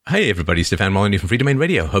Hey everybody, Stefan Molyneux from Freedomain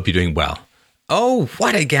Radio. Hope you're doing well. Oh,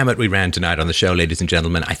 what a gamut we ran tonight on the show, ladies and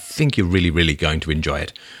gentlemen. I think you're really going to enjoy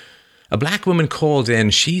it. A black woman called in.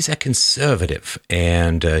 She's a conservative,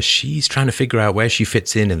 and she's trying to figure out where she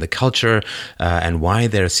fits in the culture and why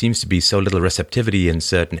there seems to be so little receptivity in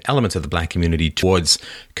certain elements of the black community towards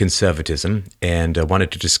conservatism, and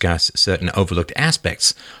wanted to discuss certain overlooked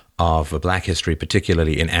aspects of black history,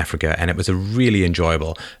 particularly in Africa. And it was a really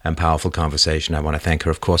enjoyable and powerful conversation. I want to thank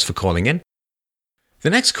her, of course, for calling in.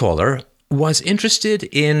 The next caller was interested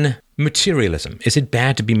in materialism. Is it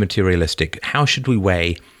bad to be materialistic? How should we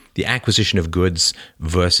weigh the acquisition of goods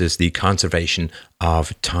versus the conservation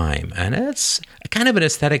of time? And it's kind of an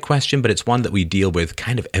aesthetic question, but it's one that we deal with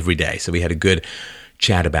kind of every day. So we had a good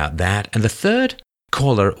chat about that. And the third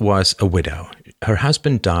caller was a widow. Her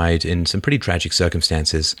husband died in some pretty tragic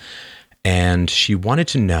circumstances, and she wanted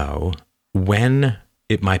to know when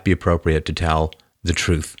it might be appropriate to tell the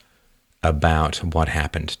truth about what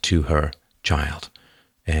happened to her child.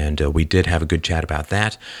 And we did have a good chat about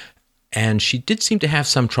that. And she did seem to have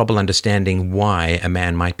some trouble understanding why a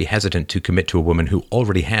man might be hesitant to commit to a woman who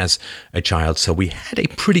already has a child. So we had a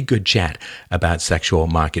pretty good chat about sexual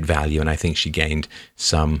market value, and I think she gained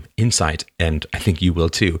some insight, and I think you will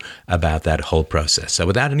too, about that whole process. So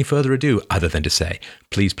without any further ado, other than to say,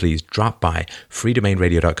 please drop by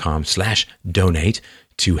freedomainradio.com/donate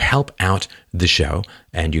to help out the show.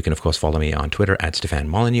 And you can, of course, follow me on Twitter at Stefan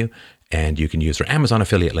Molyneux, and you can use our Amazon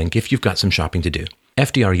affiliate link if you've got some shopping to do.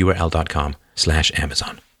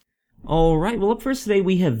 FDRURL.com/Amazon. All right, well, up first today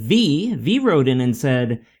we have V. V wrote in and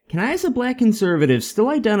said, "Can I, as a black conservative, still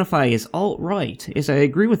identify as alt-right, as I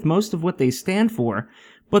agree with most of what they stand for,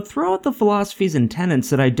 but throw out the philosophies and tenets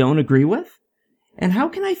that I don't agree with? And how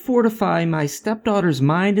can I fortify my stepdaughter's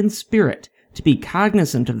mind and spirit to be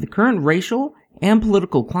cognizant of the current racial and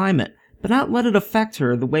political climate, but not let it affect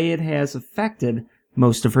her the way it has affected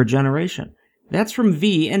most of her generation?" That's from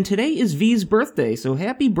V, and today is V's birthday, so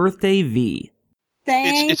happy birthday, V.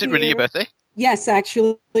 Thank you. Is it really your birthday? Yes,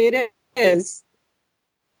 actually it is.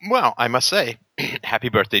 Well, I must say, happy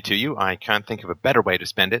birthday to you. I can't think of a better way to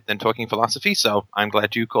spend it than talking philosophy, so I'm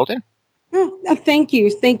glad you called in. Oh, thank you.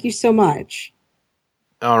 Thank you so much.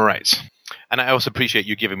 All right. And I also appreciate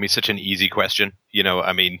you giving me such an easy question. You know,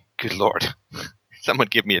 I mean, good Lord. Someone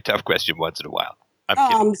give me a tough question once in a while. I'm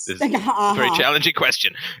kidding. This is a very challenging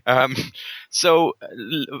question. So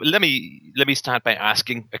let me start by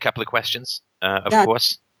asking a couple of questions, of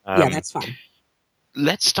course. Yeah, that's fine.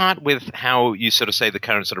 Let's start with how you sort of say the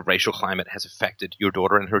current sort of racial climate has affected your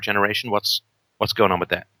daughter and her generation. What's going on with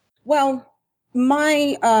that? Well,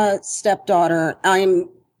 my stepdaughter, I'm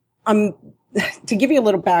to give you a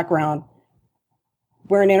little background,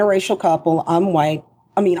 we're an interracial couple. I'm white.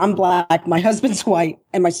 I'm black. My husband's white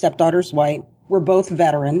and my stepdaughter's white. We're both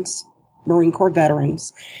veterans, Marine Corps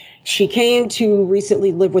veterans. She came to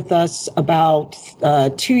recently live with us about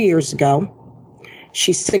 2 years ago.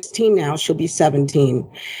 She's 16 now. She'll be 17.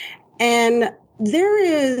 And there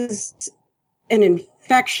is an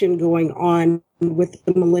infection going on with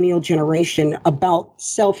the millennial generation about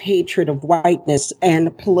self-hatred of whiteness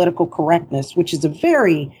and political correctness, which is a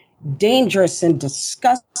very dangerous and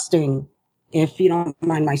disgusting, if you don't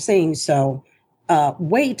mind my saying so,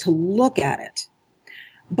 way to look at it.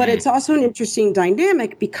 But it's also an interesting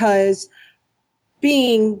dynamic because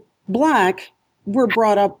being black, we're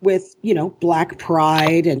brought up with, black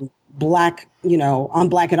pride and black, I'm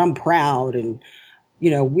black and I'm proud and,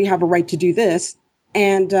 we have a right to do this.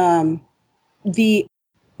 And the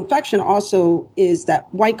infection also is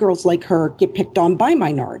that white girls like her get picked on by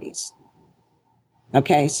minorities.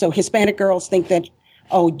 Okay, so Hispanic girls think that,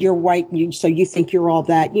 oh, you're white, so you think you're all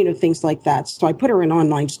that, things like that. So I put her in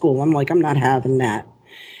online school. I'm like, I'm not having that.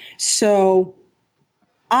 So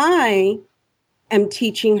I am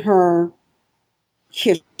teaching her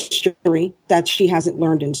history that she hasn't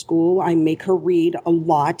learned in school. I make her read a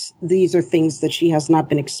lot. These are things that she has not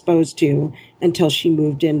been exposed to until she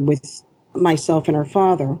moved in with myself and her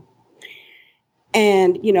father.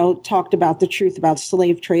 And, talked about the truth about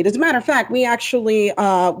slave trade. As a matter of fact, we actually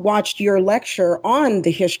watched your lecture on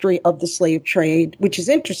the history of the slave trade, which is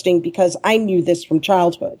interesting because I knew this from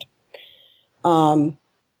childhood. And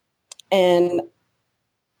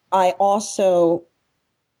I also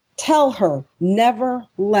tell her, never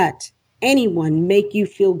let anyone make you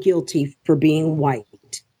feel guilty for being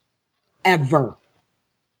white, ever.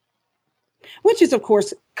 Which is, of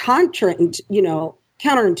course,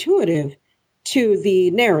 counterintuitive to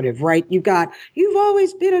the narrative, right? You've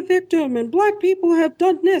always been a victim and black people have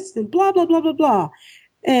done this and blah, blah, blah, blah, blah.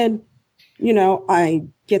 And I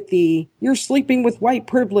get you're sleeping with white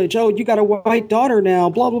privilege. Oh, you got a white daughter now,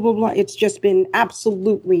 blah, blah, blah, blah. It's just been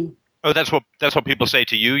absolutely. Oh, that's what people say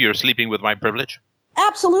to you? You're sleeping with white privilege?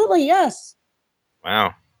 Absolutely, yes.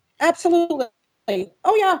 Wow. Absolutely.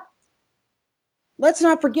 Oh, yeah. Let's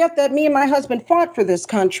not forget that me and my husband fought for this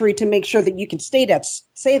country to make sure that you can say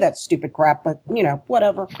that stupid crap, but,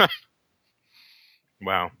 whatever.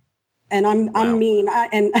 Wow. And I'm mean.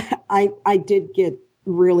 I did get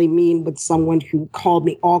really mean with someone who called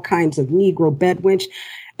me all kinds of Negro bedwench.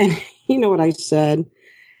 And you know what I said?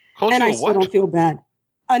 And I still don't feel bad.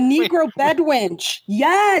 A Negro bedwench.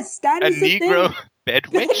 Yes, that is a Negro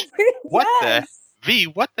bedwench? What the? V,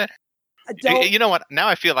 what the? You know what? Now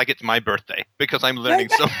I feel like it's my birthday because I'm learning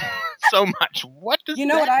so much. What does You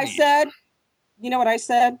know what I said? You know what I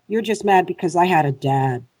said? You're just mad because I had a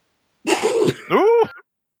dad. Ooh.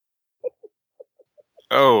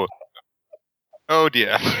 Oh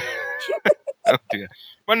dear. Oh dear.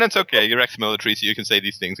 Well, that's okay. You're ex-military, so you can say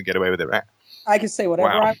these things and get away with it, right? I can say whatever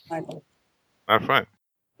I want. That's right.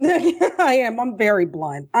 I am. I'm very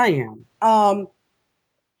blunt. I am.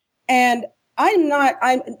 And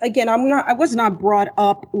I was not brought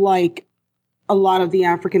up like a lot of the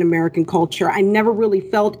African American culture. I never really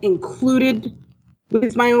felt included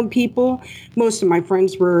with my own people. Most of my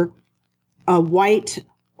friends were white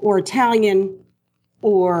or Italian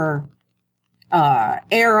or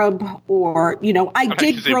Arab or, I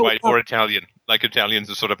did grow white up. Or Italian. Like Italians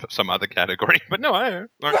are sort of some other category. But no,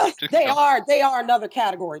 they are another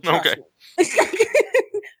category. Trust me.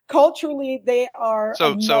 Culturally, they are.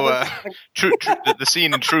 So true. The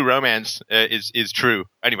scene in True Romance is true.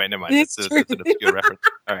 Anyway, never mind. That's an obscure reference.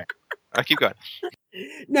 All right, I'll keep going.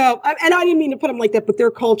 No, and I didn't mean to put them like that, but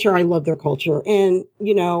their culture, I love their culture, and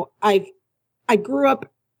I grew up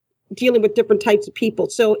dealing with different types of people,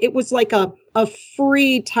 so it was like a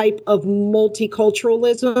free type of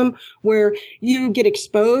multiculturalism where you get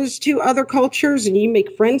exposed to other cultures and you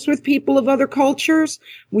make friends with people of other cultures.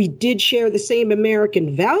 We did share the same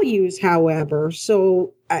American values, however,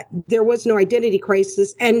 so there was no identity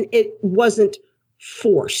crisis and it wasn't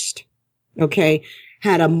forced. Okay.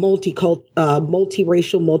 Had a multiracial,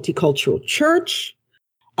 multicultural church,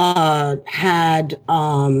 I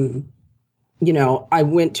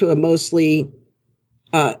went to a mostly,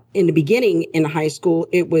 in the beginning in high school,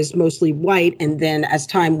 it was mostly white. And then as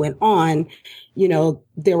time went on,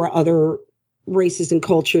 there were other races and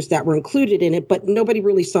cultures that were included in it, but nobody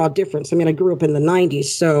really saw a difference. I mean, I grew up in the 90s,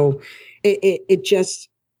 so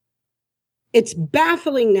it's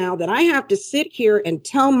baffling now that I have to sit here and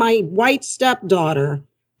tell my white stepdaughter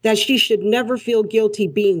that she should never feel guilty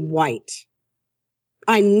being white.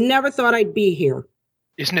 I never thought I'd be here.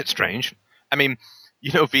 Isn't it strange? I mean,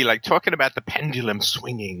 V, like talking about the pendulum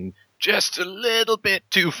swinging just a little bit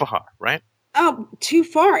too far, right? Oh, too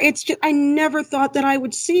far. It's just, I never thought that I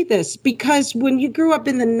would see this because when you grew up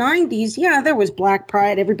in the 90s, yeah, there was Black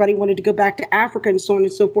Pride. Everybody wanted to go back to Africa and so on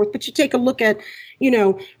and so forth. But you take a look at,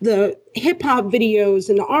 the hip hop videos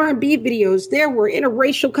and the R&B videos, there were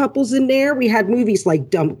interracial couples in there. We had movies like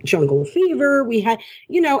Jungle Fever. We had,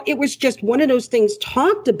 it was just one of those things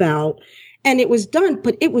talked about and it was done,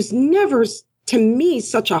 but it was never, to me,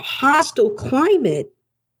 such a hostile climate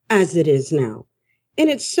as it is now. And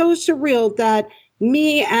it's so surreal that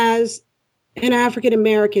me as an African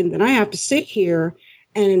American, that I have to sit here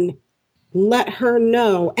and let her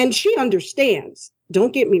know. And she understands.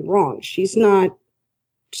 Don't get me wrong. She's not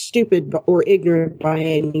stupid or ignorant by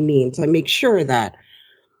any means. I make sure of that.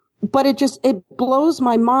 But it blows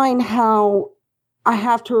my mind how I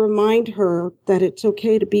have to remind her that it's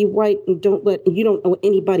okay to be white and you don't owe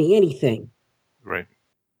anybody anything. Right.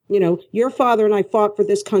 Your father and I fought for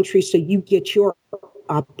this country so you get your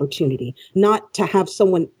opportunity, not to have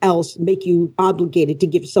someone else make you obligated to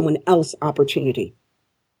give someone else opportunity.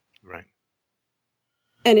 Right.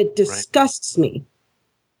 And it disgusts me.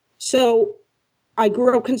 So I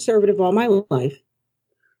grew up conservative all my life.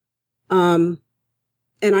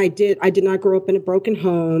 And I did not grow up in a broken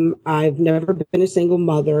home. I've never been a single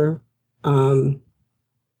mother. I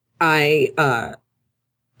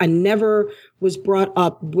never was brought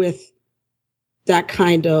up with that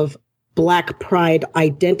kind of Black pride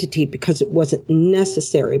identity because it wasn't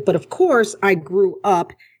necessary. But of course, I grew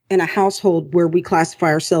up in a household where we classify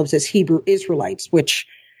ourselves as Hebrew Israelites, which,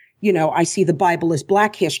 I see the Bible as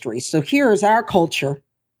Black history. So here is our culture.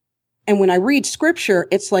 And when I read scripture,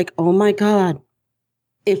 it's like, oh my God,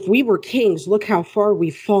 if we were kings, look how far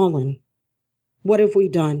we've fallen. What have we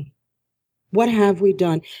done? What have we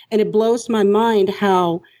done? And it blows my mind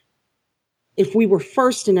how if we were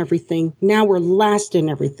first in everything, now we're last in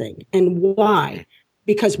everything. And why?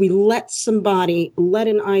 because we let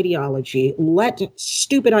an ideology, let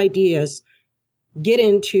stupid ideas get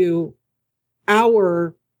into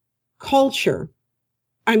our culture.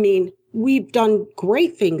 I mean, we've done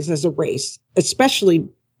great things as a race, especially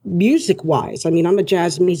music wise. I mean, I'm a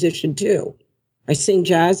jazz musician too. I sing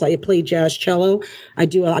jazz. I play jazz cello. I've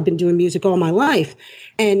been doing music all my life.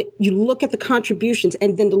 And you look at the contributions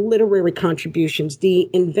and then the literary contributions, the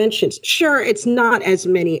inventions. Sure, it's not as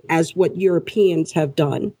many as what Europeans have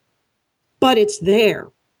done, but it's there.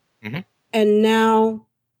 Mm-hmm. And now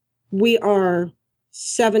we are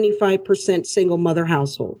 75% single mother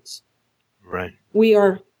households. Right. We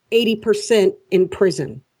are 80% in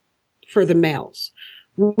prison for the males.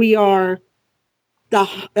 We are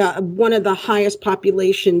one of the highest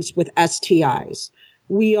populations with STIs.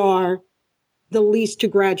 We are the least to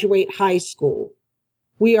graduate high school.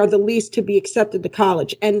 We are the least to be accepted to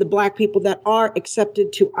college. And the Black people that are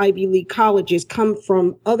accepted to Ivy League colleges come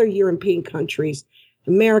from other European countries.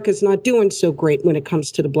 America's not doing so great when it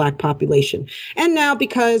comes to the Black population. And now,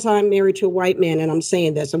 because I'm married to a white man and I'm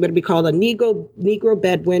saying this, I'm going to be called a Negro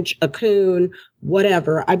bedwench, a coon,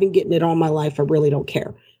 whatever. I've been getting it all my life. I really don't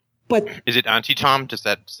care. But is it Auntie Tom? Does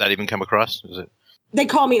that even come across? Is it? They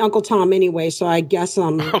call me Uncle Tom anyway, so I guess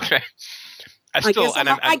I'm okay. I guess I'm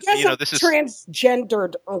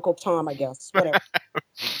transgendered Uncle Tom. I guess whatever.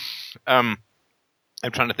 I'm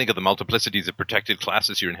trying to think of the multiplicities of protected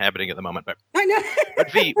classes you're inhabiting at the moment, but I know. But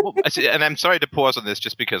V, and I'm sorry to pause on this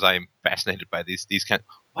just because I'm fascinated by these kind.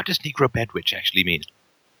 What does Negro bedwitch actually mean?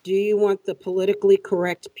 Do you want the politically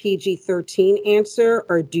correct PG-13 answer,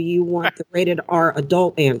 or do you want the rated R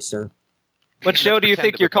adult answer? What show do you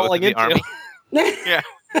think you're calling into? Yeah.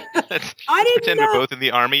 I didn't pretend we're both in the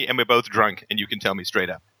army and we're both drunk, and you can tell me straight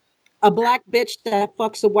up. A Black bitch that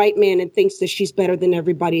fucks a white man and thinks that she's better than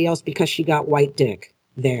everybody else because she got white dick.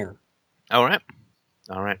 There. All right.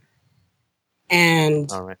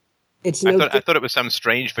 And all right. It's I thought it was some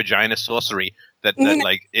strange vagina sorcery that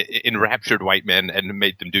like enraptured white men and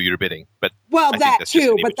made them do your bidding. But well, that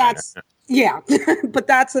too. But that's but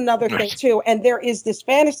that's another thing too. And there is this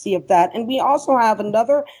fantasy of that. And we also have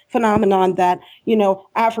another phenomenon that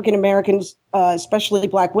African Americans, especially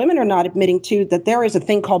Black women, are not admitting to, that there is a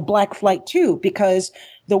thing called Black flight too, because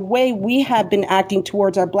the way we have been acting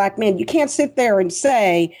towards our Black men, you can't sit there and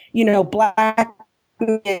say, Black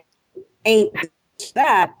men ain't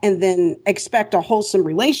that and then expect a wholesome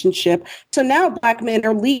relationship. So now Black men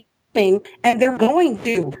are leaving and they're going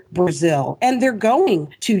to Brazil and they're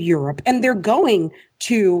going to Europe and they're going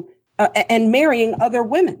to and marrying other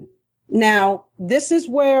women. Now, this is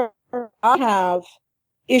where I have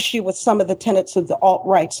issue with some of the tenets of the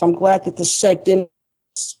alt-right. So I'm glad that this segged in,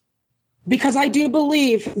 because I do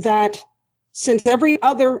believe that since every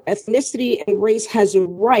other ethnicity and race has a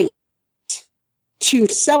right to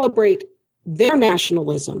celebrate their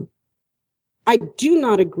nationalism, I do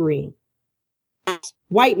not agree that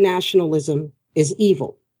white nationalism is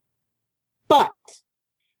evil. But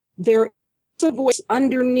there is a voice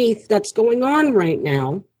underneath that's going on right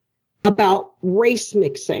now about race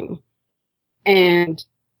mixing. And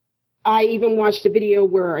I even watched a video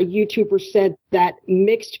where a YouTuber said that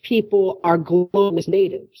mixed people are globalist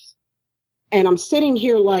natives. And I'm sitting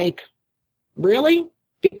here like, really?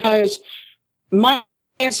 Because my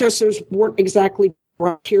ancestors weren't exactly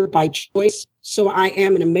brought here by choice, so I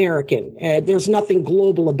am an American. There's nothing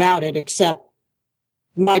global about it except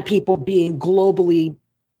my people being globally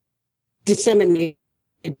disseminated,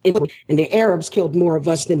 and the Arabs killed more of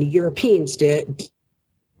us than the Europeans did.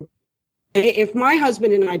 If my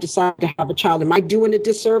husband and I decide to have a child, am I doing a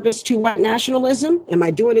disservice to white nationalism? Am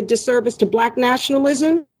I doing a disservice to Black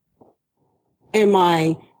nationalism? Am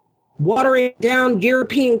I watering down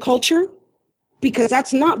European culture? Because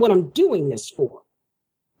that's not what I'm doing this for.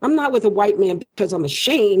 I'm not with a white man because I'm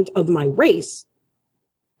ashamed of my race.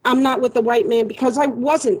 I'm not with a white man because I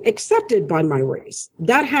wasn't accepted by my race.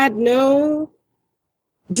 That had no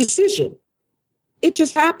decision. It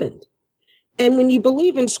just happened. And when you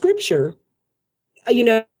believe in scripture,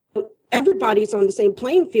 everybody's on the same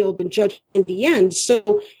playing field and judged in the end.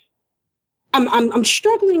 So I'm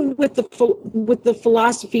struggling with the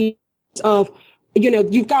philosophy of,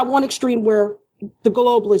 you've got one extreme where the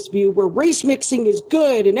globalist view, where race mixing is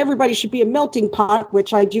good and everybody should be a melting pot,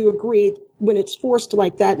 which I do agree when it's forced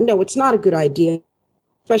like that. No, it's not a good idea,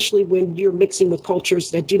 especially when you're mixing with cultures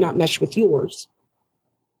that do not mesh with yours.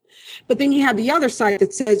 But then you have the other side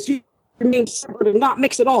that says you remain separate and not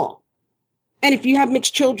mix at all. And if you have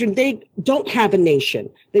mixed children, they don't have a nation.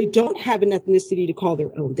 They don't have an ethnicity to call their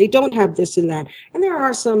own. They don't have this and that. And there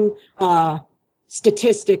are some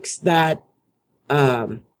statistics that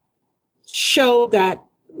show that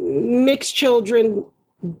mixed children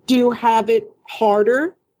do have it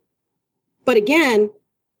harder. But again,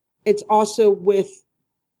 it's also with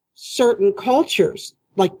certain cultures,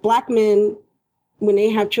 like Black men, when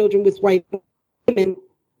they have children with white women,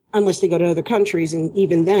 unless they go to other countries, and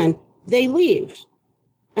even then, they leave.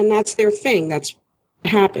 And that's their thing. That's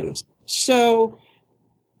what happens. So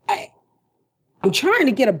I'm trying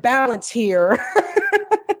to get a balance here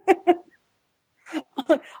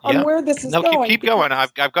on where this is going. Keep going.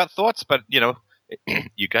 I've got thoughts, but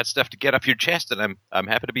you got stuff to get off your chest, and I'm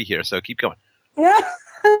happy to be here. So keep going. Yeah,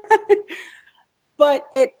 but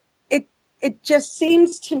it just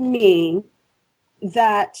seems to me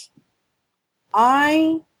that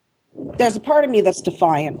there's a part of me that's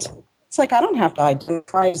defiant. It's like, I don't have to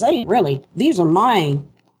identify as any, really. These are my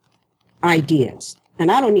ideas,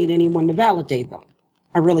 and I don't need anyone to validate them.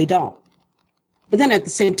 I really don't. But then at the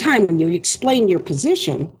same time, when you explain your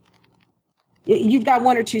position, you've got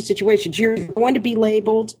one or two situations. You're going to be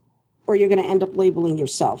labeled, or you're going to end up labeling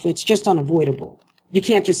yourself. It's just unavoidable. You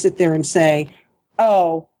can't just sit there and say,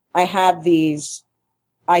 oh, I have these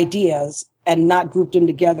ideas, and not group them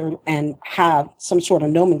together and have some sort of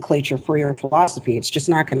nomenclature for your philosophy. It's just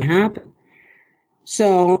not going to happen.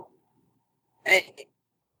 So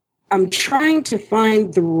I'm trying to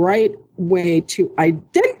find the right way to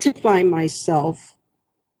identify myself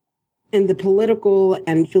in the political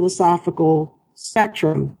and philosophical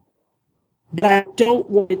spectrum. But I don't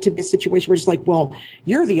want it to be a situation where it's like, well,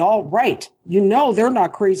 you're the alt-right. They're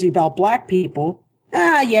not crazy about Black people.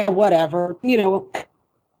 Yeah, whatever.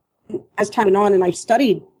 As time went on and I've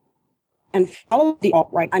studied and followed the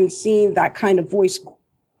alt-right, I'm seeing that kind of voice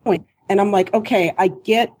point. And I'm like, okay, I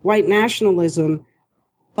get white nationalism,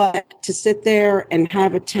 but to sit there and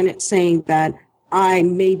have a tenant saying that I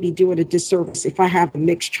may be doing a disservice if I have a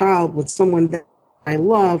mixed child with someone that I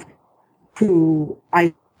love, who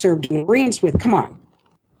I served in the Marines with, come on.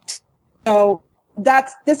 So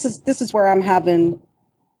this is where I'm having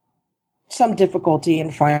some difficulty in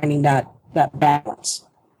finding that balance.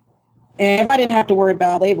 And if I didn't have to worry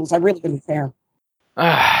about labels, I really wouldn't care.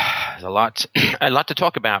 There's a lot to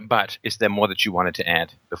talk about, but is there more that you wanted to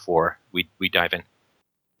add before we dive in?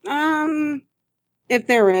 If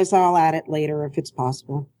there is, I'll add it later if it's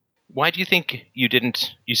possible. Why do you think you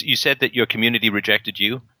didn't? You said that your community rejected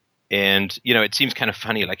you, and it seems kind of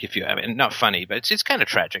funny. Like not funny, but it's kind of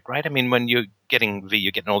tragic, right? I mean, when you're getting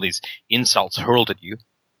all these insults hurled at you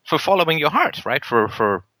for following your heart, right?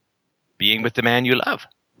 For being with the man you love.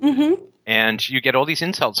 Mm-hmm. And you get all these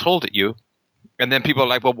insults hurled at you, and then people are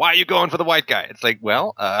like, well, why are you going for the white guy? It's like,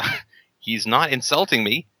 well, he's not insulting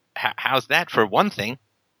me. How's that for one thing?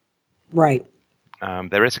 Right.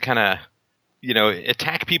 There is a kind of,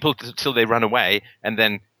 attack people till they run away and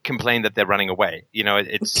then complain that they're running away.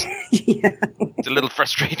 It's it's a little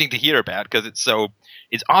frustrating to hear about because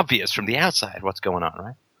it's obvious from the outside what's going on,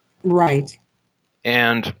 right? Right.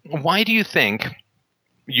 And why do you think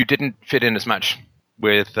you didn't fit in as much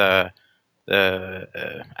with I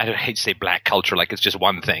hate to say Black culture like it's just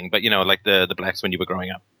one thing, but like the Blacks when you were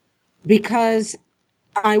growing up? Because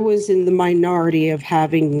I was in the minority of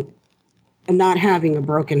not having a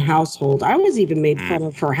broken household. I was even made fun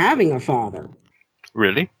of for having a father.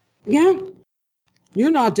 Really? Yeah.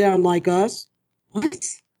 You're not down like us. What?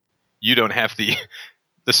 You don't have the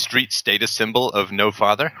street status symbol of no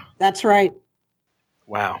father? That's right.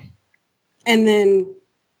 Wow. And then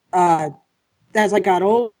as I got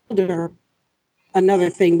older, another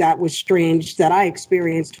thing that was strange that I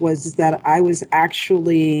experienced was that I was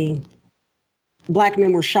actually, Black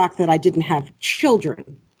men were shocked that I didn't have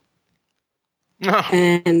children. Oh.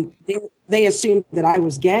 And they assumed that I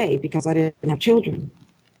was gay because I didn't have children.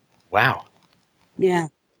 Wow. Yeah.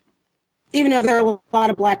 Even though there are a lot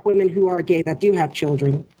of Black women who are gay that do have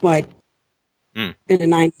children, but in the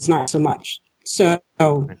 90s, not so much. So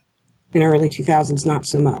in the early 2000s, not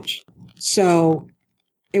so much. So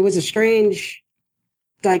it was a strange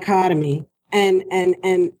dichotomy. And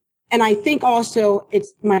I think also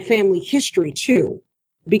it's my family history too,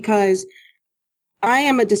 because I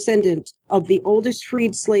am a descendant of the oldest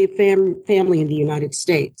freed slave family in the United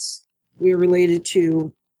States. We are related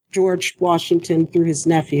to George Washington through his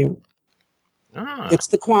nephew. Ah. It's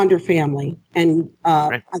the Quander family. And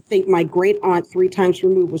right. I think my great aunt, 3 times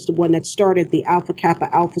removed, was the one that started the Alpha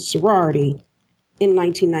Kappa Alpha sorority in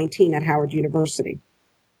 1919 at Howard University.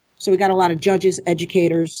 So we got a lot of judges,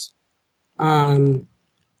 educators. Our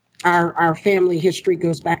family history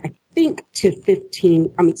goes back, I think, to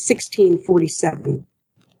 1647.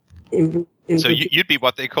 So you'd be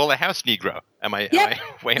what they call a house Negro. Am I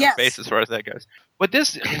way off base as far as that goes? But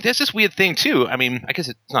there's this weird thing too. I mean, I guess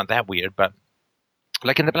it's not that weird, but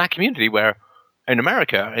like in the black community, where in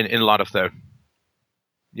America, in a lot of the,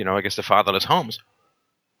 I guess the fatherless homes,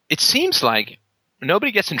 it seems like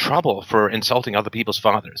nobody gets in trouble for insulting other people's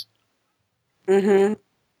fathers. Mm-hmm.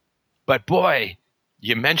 But boy,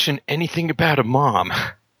 you mention anything about a mom.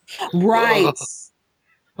 Right.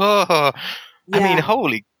 I mean,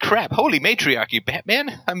 holy crap. Holy matriarchy,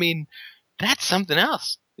 Batman. I mean, that's something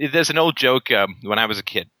else. There's an old joke when I was a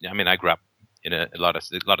kid. I mean, I grew up in a lot of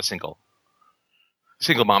single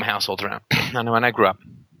mom households around. And when I grew up,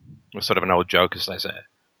 it was sort of an old joke, as I said,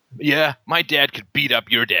 yeah, my dad could beat up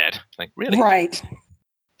your dad. Like, really? Right.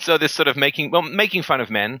 So this sort of making fun of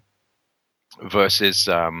men versus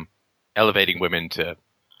elevating women to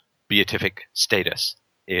beatific status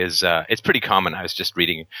is it's pretty common. I was just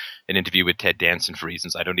reading an interview with Ted Danson for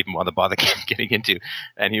reasons I don't even want to bother getting into,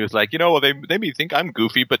 and he was like, they may think I'm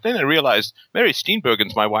goofy, but then I realized Mary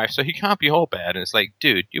Steenburgen's my wife, so he can't be all bad. And it's like,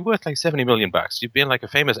 dude, you're worth like $70 million. You've been like a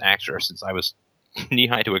famous actor since I was knee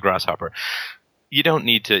high to a grasshopper. You don't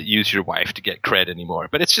need to use your wife to get cred anymore.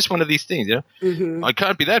 But it's just one of these things, Mm-hmm. I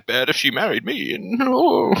can't be that bad if she married me.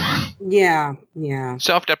 No. Yeah.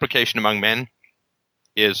 Self-deprecation among men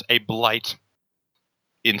is a blight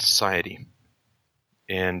in society,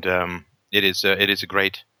 and it is a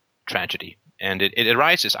great tragedy. And it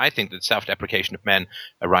arises, I think, that self-deprecation of men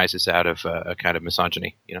arises out of a kind of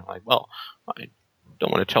misogyny. Like, well, I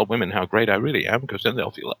don't want to tell women how great I really am because then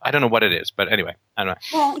they'll feel. I don't know what it is, but anyway, I don't know.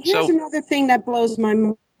 Well, here's another thing that blows my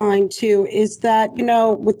mind too is that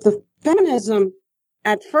with the feminism,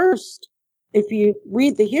 at first, if you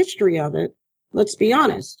read the history of it, let's be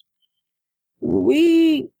honest,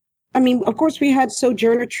 of course we had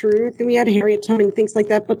Sojourner Truth and we had Harriet Tubman and things like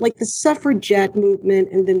that, but like the suffragette movement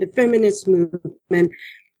and then the feminist movement,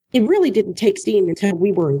 it really didn't take steam until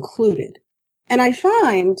we were included. And I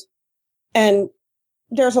find, and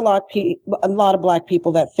there's a lot of black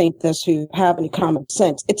people that think this who have any common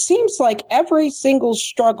sense. It seems like every single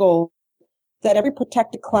struggle that every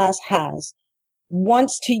protected class has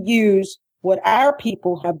wants to use what our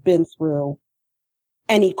people have been through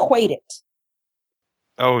and equate it.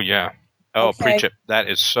 Oh, yeah. Oh, okay. Preach it. That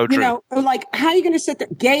is so true. Like, how are you going to sit there?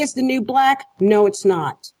 Gay is the new black? No, it's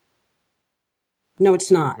not.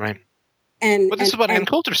 Right. Well, this is what Ann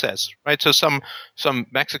Coulter says, right? So some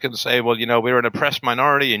Mexicans say, well, we're an oppressed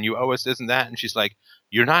minority and you owe us this and that. And she's like,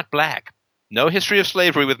 you're not black. No history of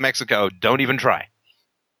slavery with Mexico. Don't even try.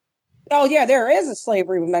 Oh, yeah, there is a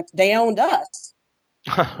slavery with Mexico. They owned us.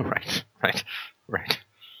 Right.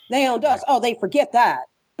 They owned us. Oh, they forget that.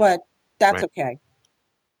 But that's okay.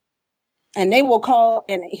 And they will call,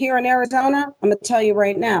 and here in Arizona, I'm going to tell you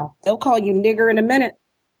right now, they'll call you nigger in a minute.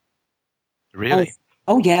 Really?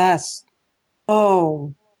 Oh yes.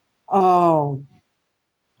 Oh.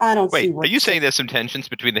 I don't see. Wait, are you saying there's some tensions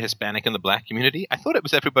between the Hispanic and the black community? I thought it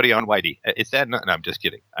was everybody on Whitey. Is that not? No, I'm just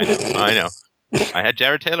kidding. I know. I had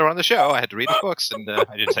Jared Taylor on the show. I had to read his books, and I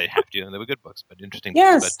didn't say have to, and they were good books, but interesting.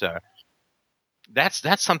 Yes. But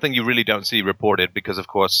that's something you really don't see reported because, of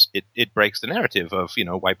course, it breaks the narrative of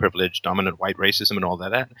white privilege, dominant white racism, and all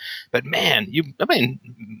that. But man,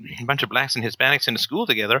 a bunch of blacks and Hispanics in a school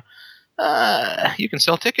together, you can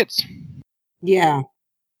sell tickets. Yeah,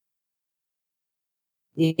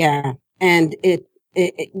 and it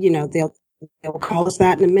they'll call us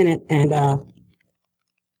that in a minute, and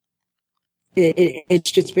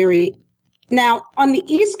it's just very. Now, on the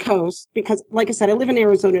East Coast, because like I said, I live in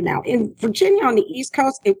Arizona now. In Virginia, on the East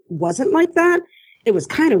Coast, it wasn't like that. It was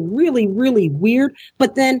kind of really, really weird.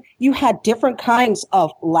 But then you had different kinds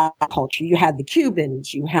of black culture. You had the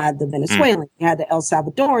Cubans, you had the Venezuelans, you had the El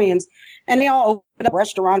Salvadorians, and they all opened up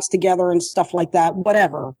restaurants together and stuff like that.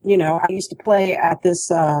 Whatever. I used to play at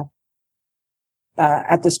this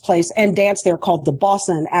place and dance there called the Bossa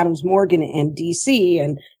and Adams Morgan in DC.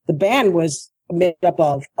 And the band was made up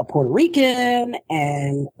of a Puerto Rican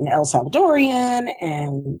and an El Salvadorian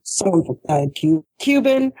and someone from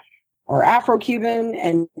Cuban or Afro-Cuban.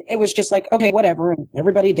 And it was just like, okay, whatever. And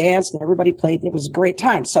everybody danced and everybody played. And it was a great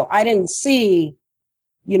time. So I didn't see,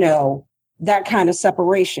 that kind of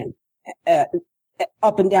separation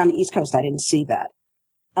up and down the East Coast. I didn't see that.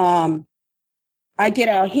 I get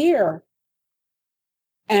out here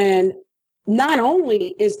and not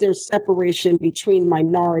only is there separation between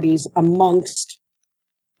minorities amongst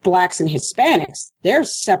blacks and Hispanics,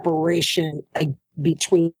 there's separation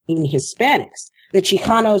between Hispanics. The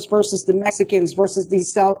Chicanos versus the Mexicans versus the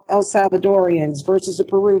El Salvadorians versus the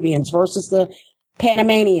Peruvians versus the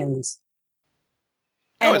Panamanians.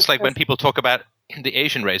 Oh, it's like when people talk about the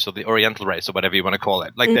Asian race or the Oriental race or whatever you want to call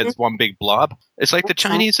it. Like that's one big blob. It's like the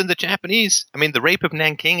Chinese and the Japanese. I mean, the rape of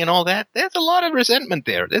Nanking and all that. There's a lot of resentment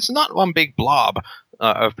there. It's not one big blob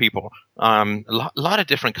of people. A lot of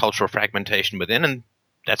different cultural fragmentation within, and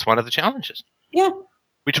that's one of the challenges. Yeah.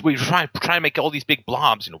 We try to make all these big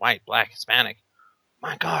blobs, white, black, Hispanic.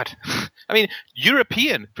 My God. I mean,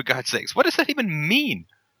 European, for God's sakes. What does that even mean?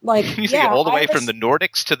 Like, you get all the way from the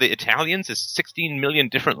Nordics to the Italians. There's 16 million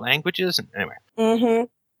different languages. Anyway. And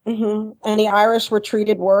the Irish were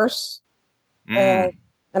treated worse. And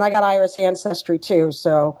I got Irish ancestry too,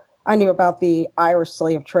 so I knew about the Irish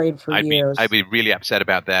slave trade for years. I'd be really upset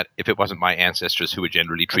about that if it wasn't my ancestors who were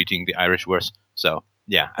generally treating the Irish worse. So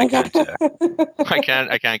yeah, I can't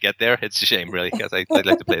get there. It's a shame, really, because I'd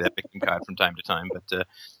like to play that victim card from time to time. But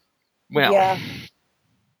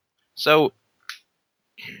so.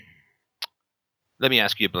 Let me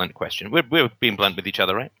ask you a blunt question. We're being blunt with each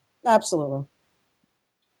other, right? Absolutely.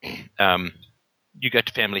 You got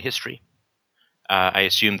family history. I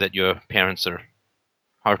assume that your parents are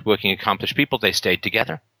hardworking, accomplished people. They stayed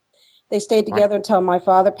together. They stayed together until my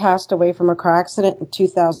father passed away from a car accident in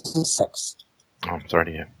 2006. Oh, I'm sorry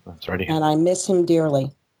to hear. And I miss him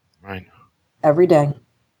dearly. Right. Every day.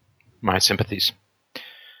 My sympathies.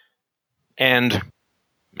 And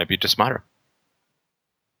maybe you're just smarter.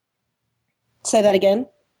 Say that again?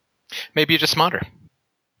 Maybe you're just smarter.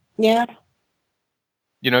 Yeah.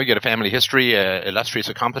 You get a family history, illustrious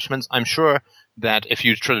accomplishments. I'm sure that if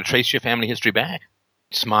you try to trace your family history back,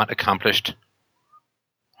 smart, accomplished,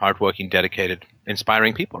 hardworking, dedicated,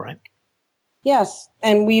 inspiring people, right? Yes,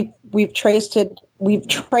 and we've traced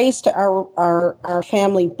our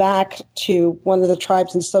family back to one of the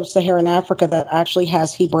tribes in sub-Saharan Africa that actually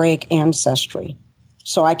has Hebraic ancestry.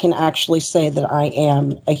 So I can actually say that I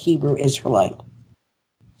am a Hebrew Israelite.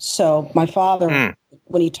 So my father,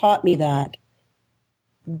 when he taught me that,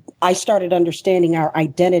 I started understanding our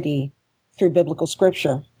identity through biblical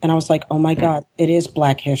scripture. And I was like, oh my God, it is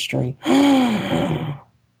Black history.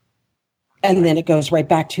 And then it goes right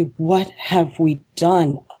back to, what have we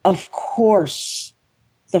done? Of course,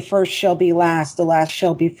 the first shall be last, the last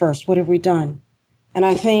shall be first. What have we done? And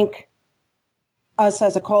I think us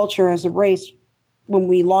as a culture, as a race, when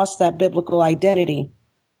we lost that biblical identity,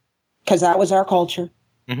 because that was our culture.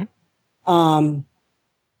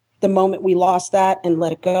 The moment we lost that and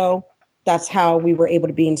let it go, that's how we were able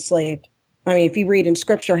to be enslaved. I mean, if you read in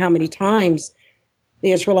scripture how many times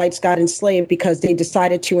the Israelites got enslaved because they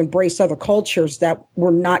decided to embrace other cultures that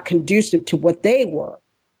were not conducive to what they were.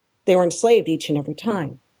 They were enslaved each and every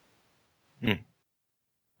time.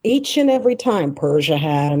 Each and every time. Persia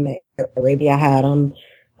had them, Arabia had them,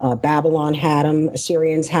 Babylon had them,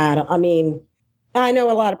 Assyrians had them. I mean, I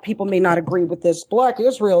know a lot of people may not agree with this Black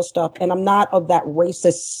Israel stuff, and I'm not of that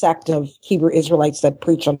racist sect of Hebrew Israelites that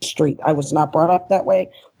preach on the street. I was not brought up that way.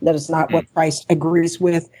 That is not what Christ agrees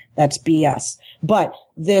with. That's BS. But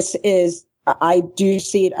this is, I do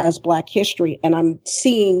see it as Black history, and I'm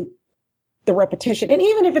seeing the repetition. And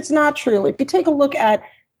even if it's not true, if you take a look at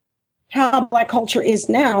how Black culture is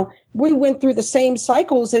now, we went through the same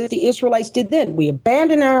cycles that the Israelites did then. We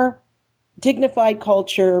abandoned our dignified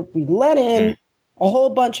culture. We let in a whole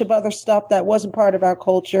bunch of other stuff that wasn't part of our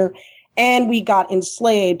culture, and we got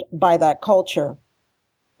enslaved by that culture.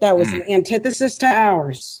 That was the antithesis to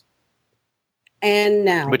ours. And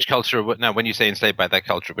now, which culture? Now, when you say enslaved by that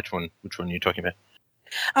culture, which one are you talking about?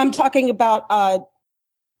 I'm talking about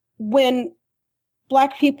when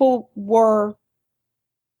Black people were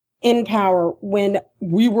in power, when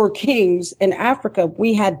we were kings in Africa.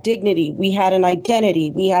 We had dignity, we had an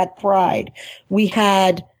identity, we had pride, we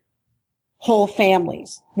had whole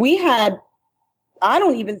families. We had, I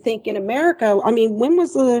don't even think in America, I mean, when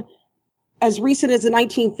was as recent as the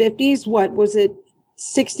 1950s, what was it,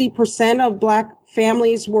 60% of Black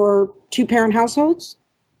families were two-parent households?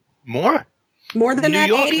 More than New that?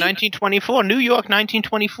 York, 1924. New York,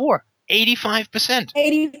 1924. 85%.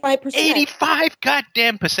 85%. 85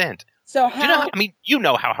 goddamn percent. So how? You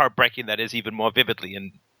know how heartbreaking that is, even more vividly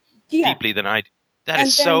and deeply than I do. That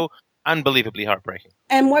is so unbelievably heartbreaking.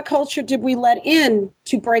 And what culture did we let in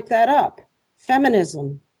to break that up?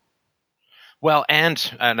 Feminism. Well,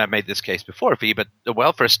 and I've made this case before, V, but the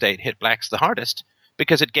welfare state hit Blacks the hardest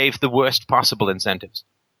because it gave the worst possible incentives.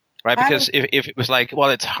 Right? Because if it was like,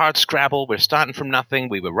 well, it's hard scrabble, we're starting from nothing,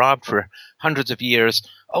 we were robbed for hundreds of years.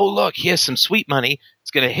 Oh, look, here's some sweet money.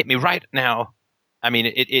 It's going to hit me right now. I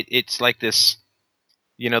mean, it's like this,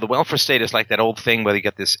 the welfare state is like that old thing where you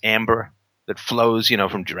get this amber that flows,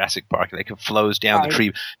 from Jurassic Park. Like it flows down the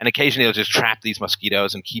tree, and occasionally it'll just trap these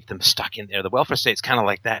mosquitoes and keep them stuck in there. The welfare state's kind of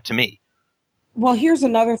like that to me. Well, here's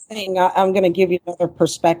another thing. I'm going to give you another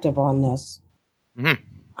perspective on this. Mm-hmm.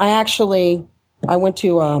 I went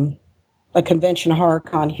to a convention,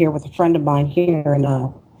 HorrorCon, here with a friend of mine here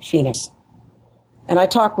in Phoenix. And I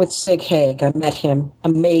talked with Sig Haig. I met him.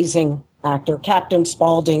 Amazing actor. Captain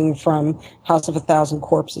Spaulding from House of a Thousand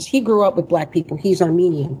Corpses. He grew up with black people. He's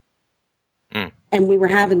Armenian. Mm. And we were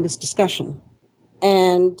having this discussion.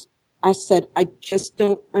 And I said, I just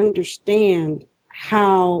don't understand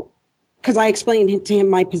how, because I explained to him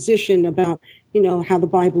my position about, how the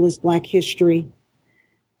Bible is black history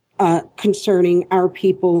concerning our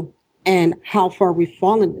people and how far we've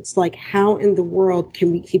fallen. It's like, how in the world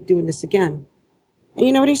can we keep doing this again? And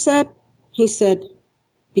you know what he said? He said,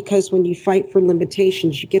 because when you fight for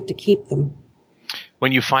limitations, you get to keep them.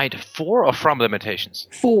 When you fight for or from limitations?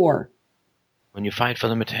 For. When you fight for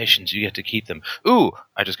limitations, you get to keep them. Ooh,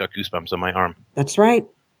 I just got goosebumps on my arm. That's right.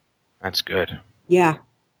 That's good. Yeah.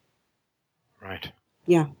 Right.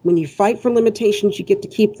 Yeah. When you fight for limitations, you get to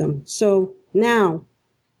keep them. So now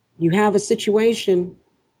you have a situation.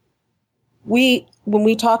 When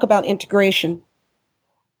we talk about integration,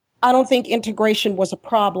 I don't think integration was a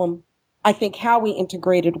problem. I think how we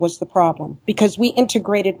integrated was the problem, because we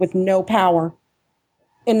integrated with no power.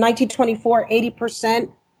 In 1924,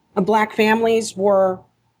 80% of black families were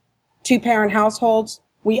two-parent households.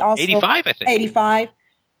 We also 85, I think. 85.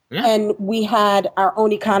 Yeah. And we had our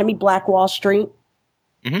own economy, Black Wall Street,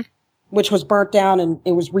 which was burnt down, and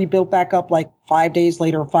it was rebuilt back up like 5 days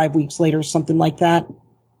later or 5 weeks later, something like that.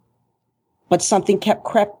 But something kept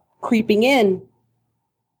creeping in,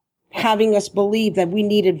 having us believe that we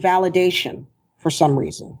needed validation for some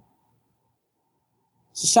reason.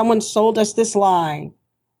 So someone sold us this lie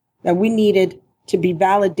that we needed to be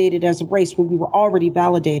validated as a race when we were already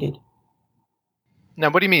validated. Now,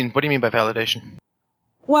 what do you mean? What do you mean by validation?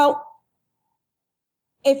 Well,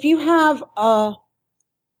 if you have a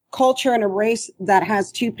culture and a race that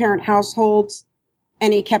has two-parent households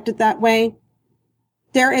and he kept it that way,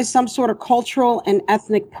 there is some sort of cultural and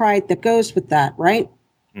ethnic pride that goes with that, right?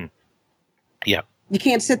 Yeah. You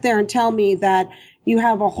can't sit there and tell me that you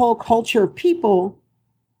have a whole culture of people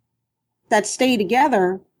that stay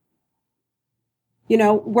together.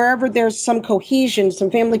 Wherever there's some cohesion,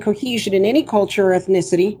 some family cohesion in any culture or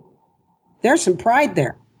ethnicity, there's some pride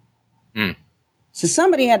there. Mm. So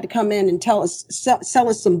somebody had to come in and sell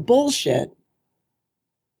us some bullshit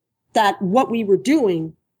that what we were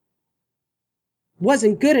doing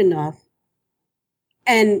wasn't good enough,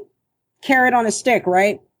 and carrot on a stick,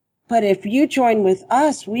 right? But if you join with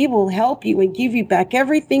us, we will help you and give you back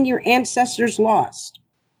everything your ancestors lost.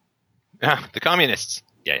 The communists.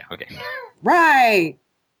 Yeah, okay. Right.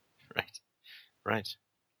 Right.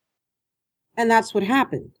 And that's what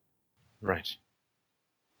happened. Right.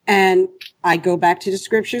 And I go back to the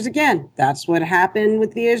scriptures again. That's what happened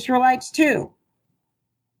with the Israelites too.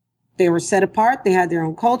 They were set apart. They had their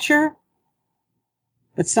own culture.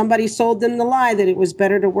 But somebody sold them the lie that it was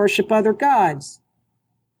better to worship other gods.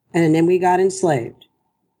 And then we got enslaved.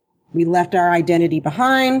 We left our identity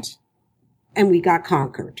behind and we got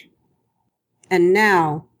conquered. And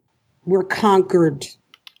now we're conquered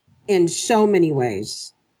in so many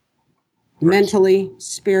ways. Right. Mentally,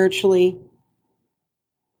 spiritually.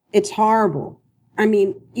 It's horrible. I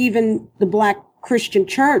mean, even the Black Christian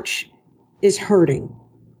church is hurting.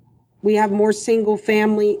 We have more single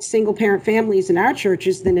parent families in our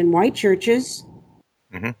churches than in white churches.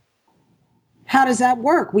 Mm-hmm. How does that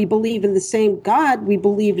work? We believe in the same God. We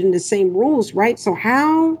believe in the same rules, right? So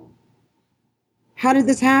how did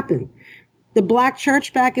this happen? The Black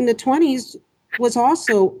church back in the 1920s was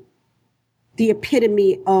also the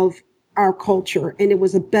epitome of our culture, and it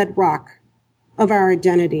was a bedrock of our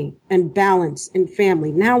identity and balance and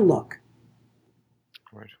family. Now look.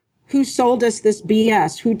 Right. Who sold us this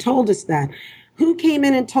BS? Who told us that? Who came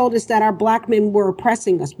in and told us that our black men were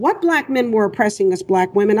oppressing us? What black men were oppressing us,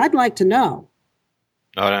 black women? I'd like to know.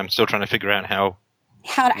 Oh, I'm still trying to figure out how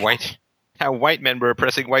white men were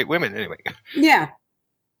oppressing white women anyway. Yeah.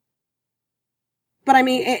 But I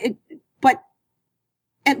mean, but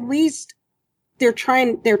at least they're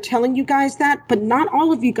telling you guys that, but not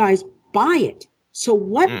all of you guys buy it. So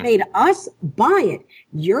what made us buy it?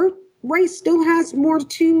 Your race still has more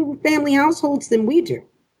two-family households than we do.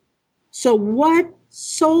 So what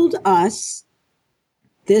sold us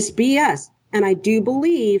this BS? And I do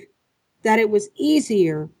believe that it was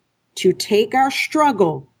easier to take our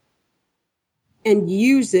struggle and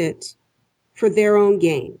use it for their own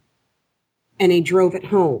gain. And they drove it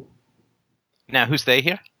home. Now, who's they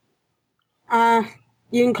here?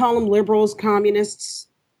 You can call them liberals, communists.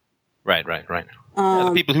 Right.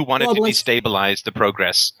 The people who wanted to destabilize the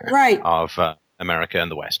progress of America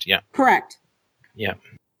and the West. Yeah. Correct. Yeah.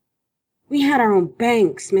 We had our own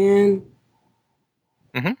banks, man.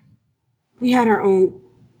 Mm-hmm. We had our own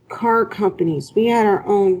car companies. We had our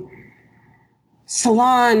own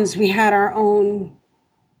salons. We had our own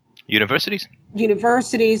universities.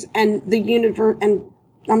 And and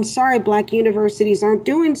I'm sorry, black universities aren't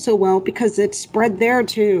doing so well because it's spread there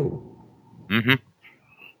too. Mm-hmm.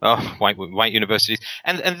 Oh, white universities,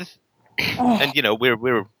 and you know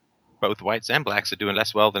we're both whites and blacks are doing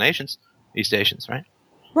less well than East Asians, right?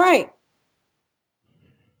 Right.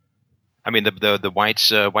 I mean, the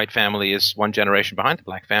white family is one generation behind the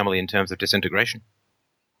black family in terms of disintegration.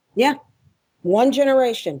 Yeah, one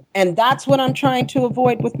generation, and that's what I'm trying to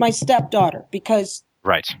avoid with my stepdaughter because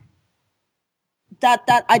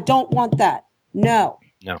that I don't want that. No,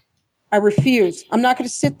 I refuse. I'm not going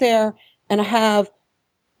to sit there and have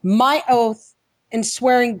my oath and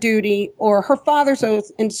swearing duty, or her father's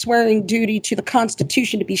oath and swearing duty to the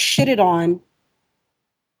Constitution, to be shitted on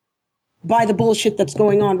by the bullshit that's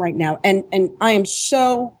going on right now. And I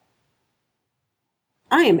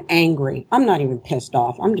am angry. I'm not even pissed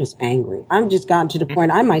off. I'm just angry. I'm just gotten to the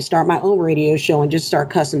point I might start my own radio show and just start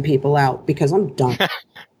cussing people out because I'm done.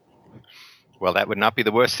 Well, that would not be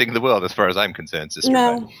the worst thing in the world as far as I'm concerned, sister.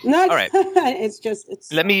 No. All right.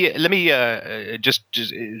 It's Let me just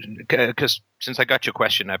because since I got your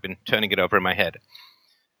question, I've been turning it over in my head.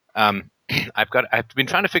 I've been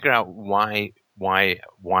trying to figure out why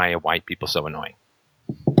are white people so annoying?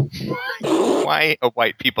 Why are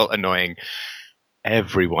white people annoying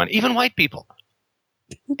everyone, even white people?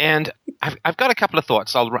 And I've got a couple of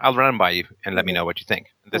thoughts. I'll run them by you and let me know what you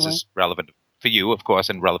think. This is relevant for you, of course,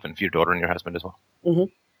 and relevant for your daughter and your husband as well. Mm-hmm.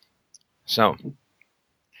 So,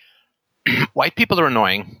 white people are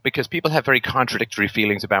annoying because people have very contradictory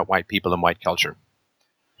feelings about white people and white culture.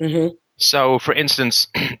 Mm-hmm. So, for instance,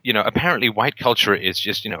 apparently white culture is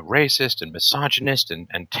just, racist and misogynist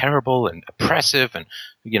and terrible and oppressive, and,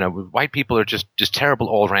 white people are just terrible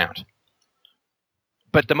all around.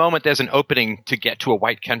 But the moment there's an opening to get to a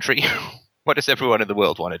white country, what does everyone in the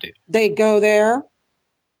world want to do? They go there.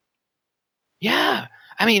 Yeah.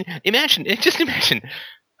 I mean, imagine.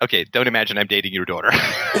 Okay, don't imagine I'm dating your daughter.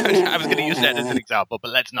 I was going to use that as an example,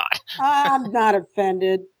 but let's not. I'm not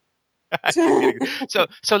offended.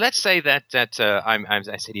 So let's say that I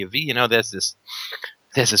say to you, V, there's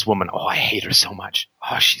this woman. Oh, I hate her so much.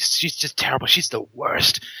 Oh, she's just terrible. She's the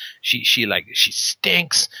worst. She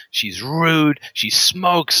stinks. She's rude. She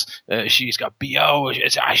smokes. She's got BO.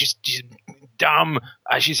 She's dumb.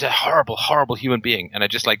 She's a horrible, horrible human being. And I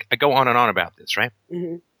go on and on about this, right?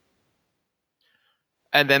 Mm-hmm.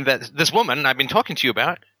 And then this woman I've been talking to you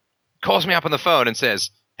about calls me up on the phone and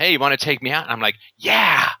says, "Hey, you want to take me out?" And I'm like,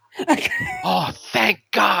 "Yeah." Oh, thank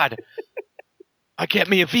God. I get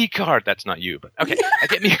me a V card. That's not you, but okay. I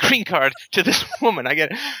get me a green card to this woman. I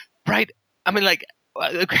get right. I mean,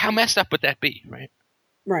 how messed up would that be, right?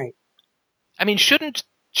 Right. I mean, shouldn't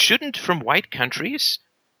from white countries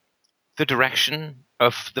the direction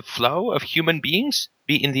of the flow of human beings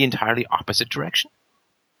be in the entirely opposite direction?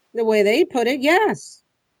 The way they put it, yes.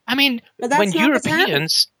 I mean, when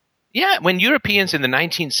Europeans in the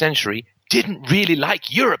 19th century didn't really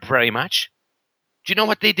like Europe very much, do you know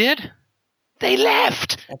what they did? They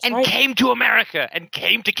left came to America and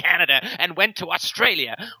came to Canada and went to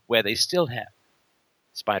Australia, where they still have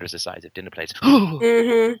spiders the size of dinner plates.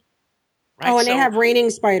 Mm-hmm. Right, and they have raining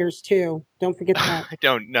spiders too. Don't forget that. I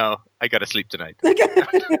don't know. I got to sleep tonight.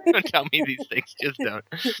 Don't tell me these things. Just don't.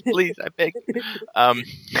 Please, I beg.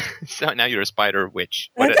 So now you're a spider witch.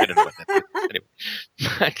 I don't know what that is.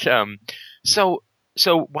 Anyway.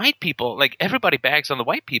 So white people, everybody bags on the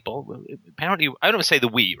white people. Apparently, I don't say the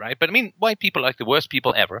we, right? But I mean, white people are like the worst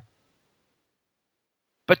people ever.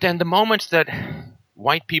 But then the moment that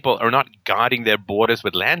white people are not guarding their borders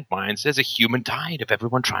with landmines, there's a human tide of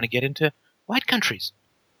everyone trying to get into white countries.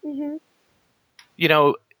 Mm-hmm.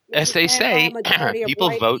 As they say,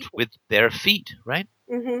 people vote with their feet, right?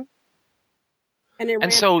 Mm-hmm.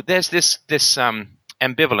 And so there's this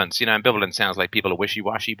ambivalence. Ambivalence sounds like people are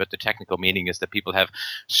wishy-washy, but the technical meaning is that people have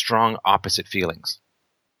strong opposite feelings.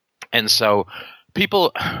 And so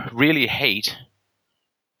people really hate,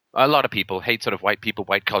 a lot of people hate sort of white people,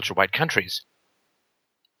 white culture, white countries.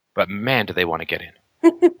 But man, do they want to get in.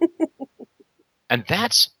 And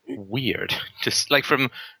that's weird.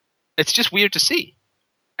 It's just weird to see.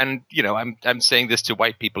 And, I'm saying this to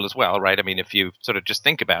white people as well, right? I mean, if you sort of just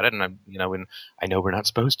think about it, and and I know we're not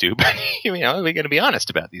supposed to, but, we're going to be honest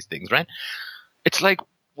about these things, right? It's like,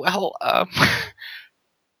 well,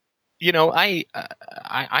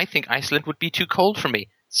 I think Iceland would be too cold for me.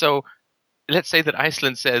 So let's say that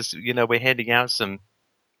Iceland says, we're handing out some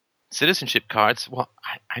citizenship cards. Well,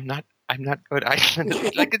 I'm not going to Iceland.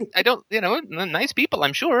 I don't, nice people,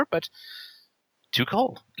 I'm sure, but too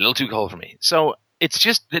cold, a little too cold for me. So it's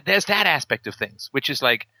just that there's that aspect of things, which is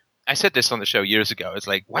like, I said this on the show years ago. It's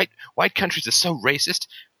like white countries are so racist.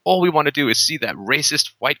 All we want to do is see that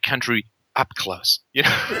racist white country up close,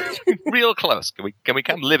 real close. Can we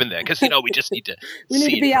come live in there? Because we just need to. We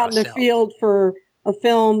need to be out in the field for a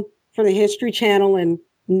film for the History Channel and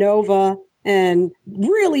Nova, and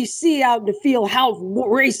really see out in the field how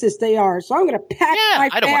racist they are. So I'm going to pack my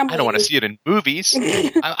family. I don't want to see it in movies.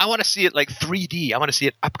 I want to see it like 3D. I want to see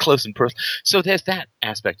it up close and personal. So there's that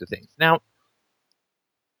aspect of things. Now,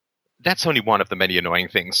 that's only one of the many annoying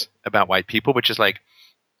things about white people, which is like,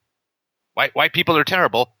 white people are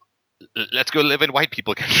terrible. Let's go live in white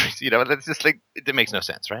people countries. That's just like, it makes no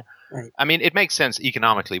sense, right? I mean, it makes sense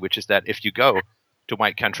economically, which is that if you go to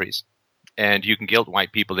white countries and you can guilt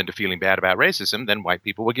white people into feeling bad about racism, then white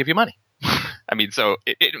people will give you money. I mean, so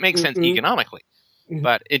it makes sense economically,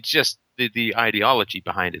 but it's just the ideology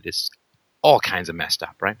behind it is all kinds of messed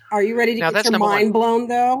up, right? Are you ready to get your mind blown,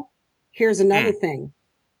 though? Here's another thing.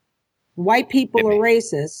 White people are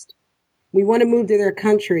racist. We want to move to their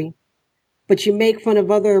country, but you make fun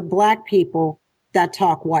of other black people that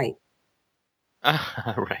talk white.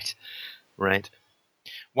 Right.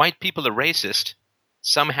 White people are racist.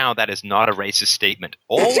 Somehow that is not a racist statement.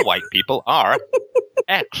 All white people are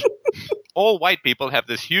X. All white people have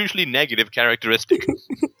this hugely negative characteristic.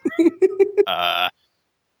 I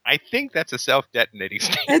think that's a self-detonating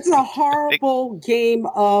statement. It's a horrible game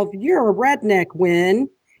of you're a redneck when,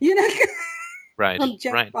 Right. From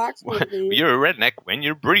Jeff Fox movie. You're a redneck when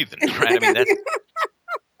you're breathing, right? I mean,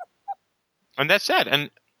 and that's sad. And,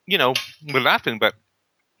 we're laughing, but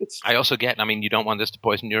I also get, you don't want this to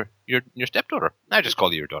poison your stepdaughter. I just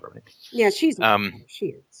call you your daughter, right? Yeah, she's she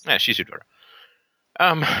is. Yeah, she's your daughter.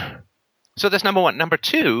 So that's number one. Number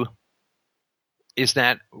two is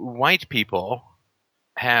that white people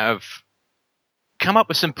have come up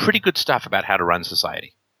with some pretty good stuff about how to run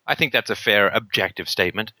society. I think that's a fair, objective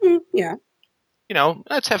statement. Yeah.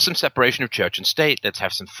 Let's have some separation of church and state. Let's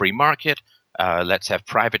have some free market. Let's have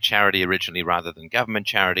private charity originally rather than government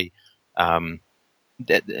charity.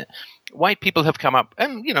 White people have come up,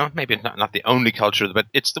 and maybe not the only culture, but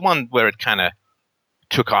it's the one where it kind of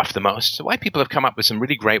took off the most. So white people have come up with some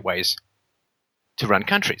really great ways to run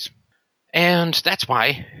countries, and that's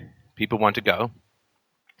why people want to go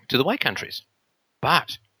to the white countries.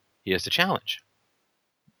 But here's the challenge: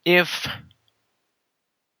 if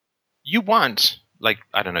you want,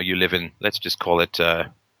 you live in, let's just call it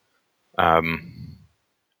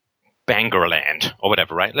Bangorland or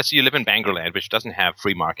whatever, right? Let's say you live in Bangorland, which doesn't have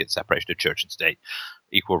free market, separation of church and state,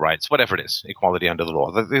 equal rights, whatever it is, equality under the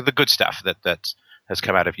law, the good stuff that has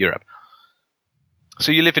come out of Europe.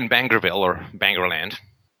 So you live in Bangorville or Bangorland,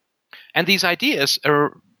 and these ideas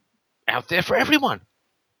are out there for everyone.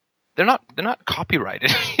 They're not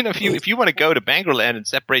copyrighted. If you want to go to Bangorland and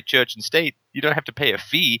separate church and state, you don't have to pay a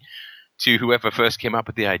fee to whoever first came up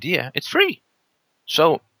with the idea. It's free.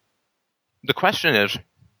 So the question is,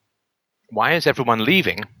 why is everyone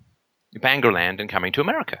leaving Bangorland and coming to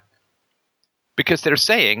America? Because they're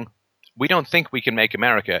saying, we don't think we can make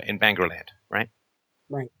America in Bangorland, right?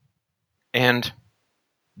 Right. And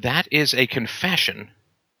that is a confession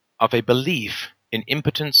of a belief in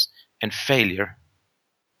impotence and failure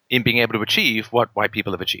in being able to achieve what white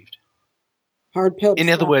people have achieved. Hard pill. In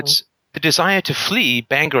other words, the desire to flee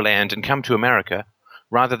Bangorland and come to America,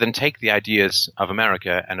 rather than take the ideas of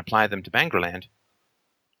America and apply them to Bangorland,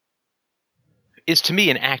 is to me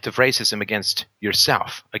an act of racism against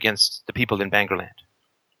yourself, against the people in Bangorland.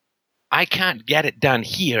 I can't get it done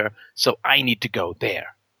here, so I need to go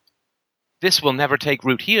there. This will never take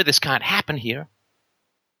root here. This can't happen here.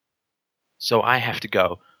 So I have to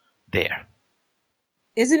go there.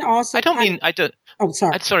 Isn't also I don't mean I don't. Oh,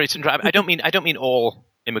 sorry. Sorry, Sandra. I don't mean all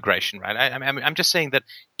immigration, right? I'm just saying that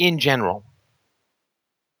in general,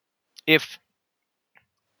 if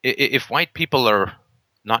white people are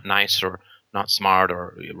not nice or not smart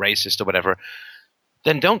or racist or whatever,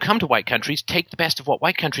 then don't come to white countries. Take the best of what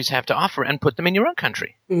white countries have to offer and put them in your own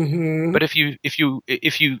country. Mm-hmm. But if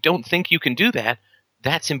you don't think you can do that,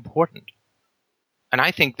 that's important. And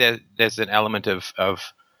I think that there's an element of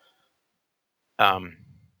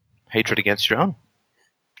hatred against your own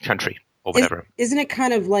country or whatever. Isn't it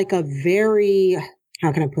kind of like a very,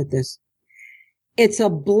 how can I put this? It's a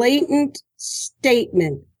blatant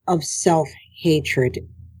statement of self-hatred.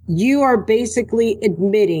 You are basically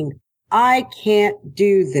admitting, I can't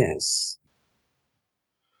do this.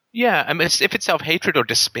 Yeah, I mean, if it's self-hatred or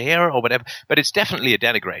despair or whatever, but it's definitely a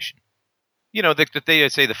denigration. You know, they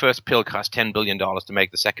say the first pill cost $10 billion to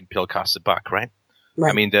make, the second pill costs $1, right?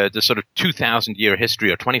 I mean, the sort of 2,000-year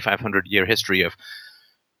history or 2,500-year history of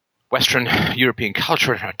Western European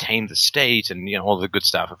culture, tame the state, and all the good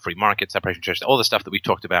stuff of free market, separation of church, all the stuff that we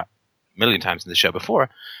talked about a million times in the show before.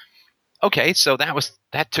 Okay, so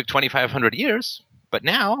that took 2,500 years, but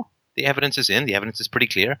now the evidence is in. The evidence is pretty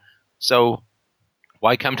clear. So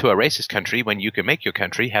why come to a racist country when you can make your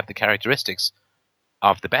country have the characteristics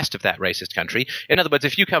of the best of that racist country? In other words,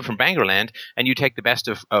 if you come from Bangerland and you take the best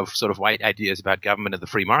of sort of white ideas about government and the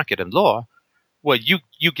free market and law, well,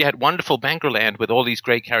 you get wonderful Bangerland with all these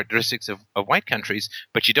great characteristics of white countries,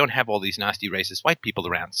 but you don't have all these nasty racist white people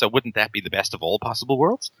around. So wouldn't that be the best of all possible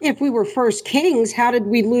worlds? If we were first kings, how did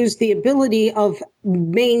we lose the ability of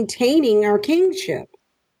maintaining our kingship?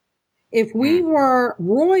 If we were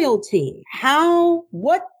royalty,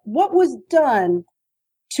 what was done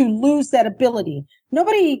to lose that ability?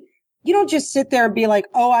 You don't just sit there and be like,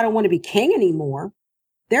 oh, I don't want to be king anymore.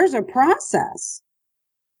 There's a process.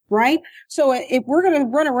 Right? So if we're going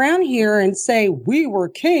to run around here and say we were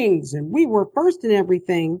kings and we were first in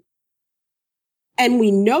everything, and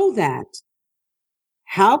we know that,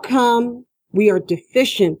 how come we are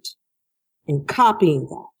deficient in copying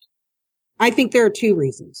that? I think there are two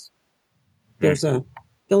reasons. There's a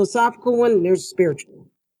philosophical one and there's a spiritual one.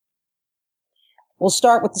 We'll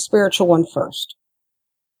start with the spiritual one first.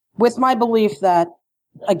 With my belief that,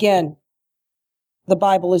 again, the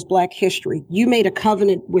Bible is Black history. You made a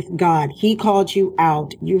covenant with God. He called you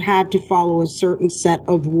out. You had to follow a certain set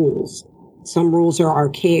of rules. Some rules are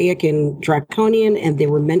archaic and draconian, and they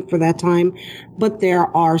were meant for that time. But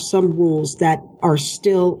there are some rules that are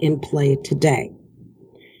still in play today.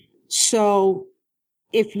 So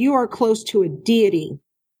if you are close to a deity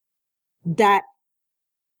that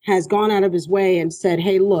has gone out of his way and said,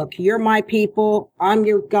 hey, look, you're my people. I'm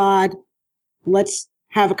your God. Let's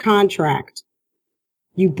have a contract.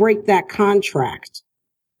 You break that contract.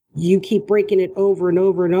 You keep breaking it over and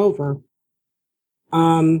over and over.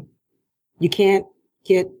 You can't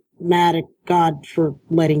get mad at God for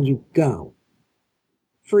letting you go.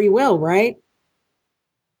 Free will, right?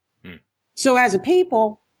 So as a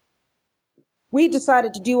people, we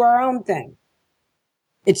decided to do our own thing.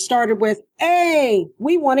 It started with, hey,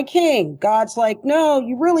 we want a king. God's like, no,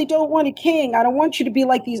 you really don't want a king. I don't want you to be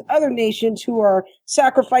like these other nations who are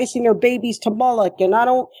sacrificing their babies to Moloch. And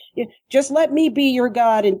just let me be your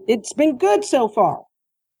God. And it's been good so far.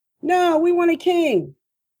 No, we want a king.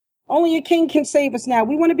 Only a king can save us now.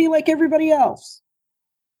 We want to be like everybody else.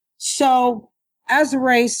 So as a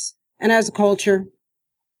race and as a culture,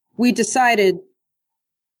 we decided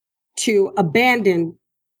to abandon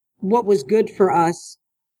what was good for us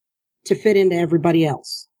to fit into everybody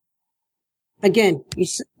else. Again, you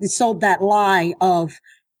sold that lie of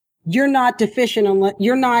you're not sufficient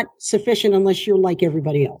unless you're like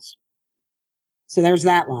everybody else. So there's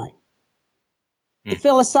that lie. The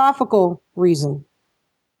philosophical reason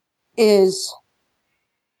is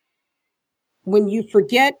when you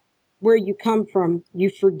forget where you come from, you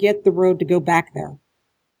forget the road to go back there.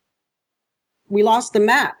 We lost the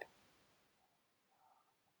map.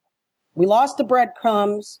 We lost the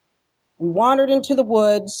breadcrumbs. We wandered into the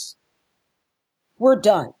woods. We're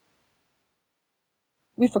done.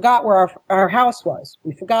 We forgot where our house was.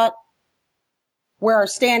 We forgot where our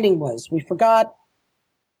standing was. We forgot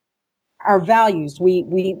our values. We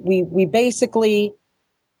basically,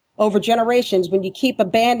 over generations, when you keep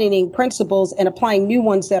abandoning principles and applying new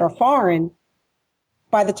ones that are foreign,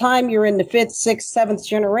 by the time you're in the 5th, 6th, 7th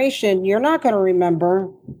generation, you're not going to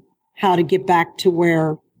remember how to get back to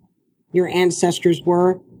where your ancestors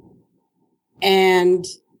were. And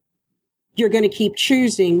you're going to keep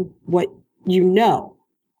choosing what you know.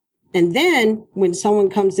 And then when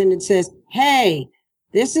someone comes in and says, hey,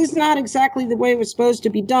 this is not exactly the way it was supposed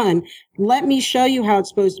to be done. Let me show you how it's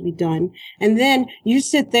supposed to be done. And then you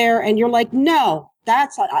sit there and you're like, no, I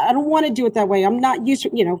don't want to do it that way. I'm not used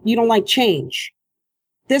to, you don't like change.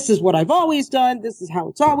 This is what I've always done. This is how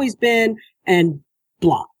it's always been, and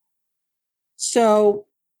blah. So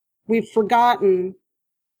we've forgotten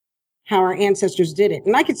how our ancestors did it.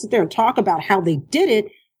 And I could sit there and talk about how they did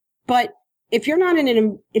it, but if you're not in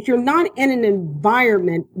an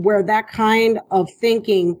environment where that kind of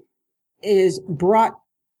thinking is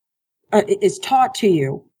taught to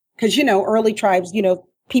you, because, early tribes,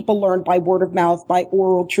 people learned by word of mouth, by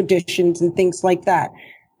oral traditions and things like that.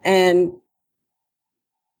 And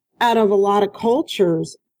out of a lot of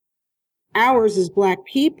cultures, ours as Black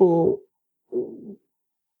people,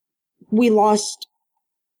 we lost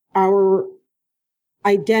our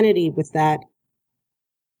identity with that.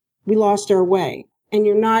 We lost our way, and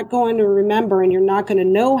you're not going to remember, and you're not going to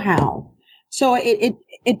know how. So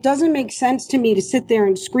it doesn't make sense to me to sit there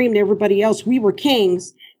and scream to everybody else, we were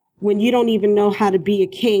kings, when you don't even know how to be a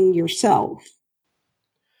king yourself.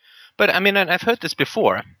 But I mean, I've heard this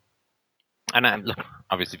before, and look,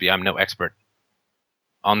 obviously I'm no expert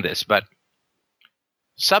on this, but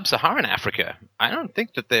Sub-Saharan Africa, I don't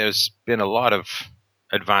think that there's been a lot of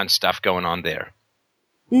advanced stuff going on there.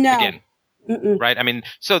 No. Again, right? I mean,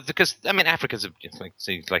 so because Africa's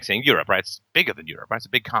like saying Europe, right? It's bigger than Europe, right? It's a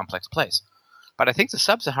big, complex place. But I think the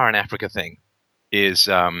Sub-Saharan Africa thing is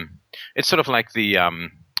it's sort of like the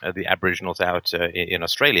Aboriginals out in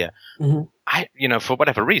Australia. Mm-hmm. For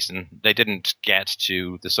whatever reason, they didn't get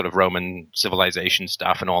to the sort of Roman civilization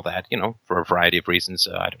stuff and all that, for a variety of reasons.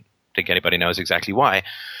 I don't think anybody knows exactly why.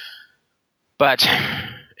 But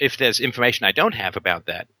if there's information I don't have about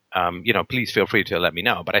that, please feel free to let me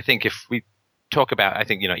know. But I think if we talk about,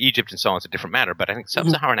 Egypt and so on is a different matter. But I think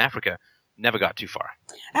Sub-Saharan Africa never got too far.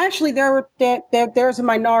 Actually, there's a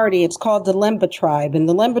minority. It's called the Lemba tribe. And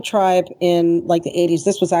the Lemba tribe in like the 80s,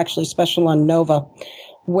 this was actually special on Nova,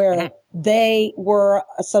 where they were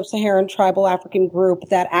a sub-Saharan tribal African group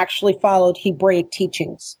that actually followed Hebraic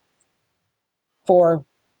teachings for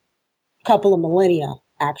a couple of millennia,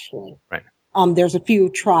 actually. Right. There's a few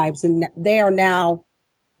tribes, and they are now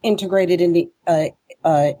integrated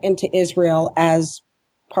into Israel as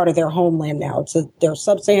part of their homeland now. They're a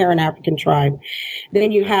sub-Saharan African tribe.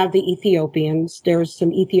 Then you have the Ethiopians. There's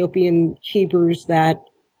some Ethiopian Hebrews that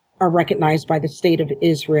are recognized by the state of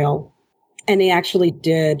Israel. And they actually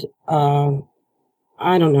did, I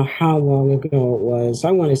don't know how long ago it was.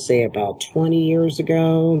 I want to say about 20 years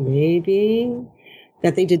ago, maybe,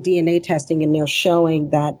 that they did DNA testing, and they're showing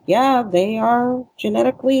that, yeah, they are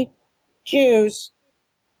genetically Jews,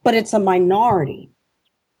 but it's a minority.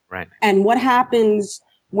 Right. And what happens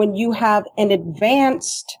when you have an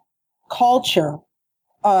advanced culture,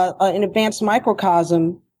 an advanced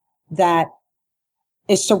microcosm that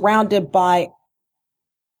is surrounded by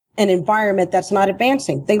an environment that's not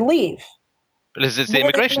advancing? They leave. But it's the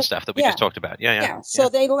immigration stuff that we just talked about. Yeah. So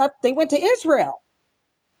they went to Israel.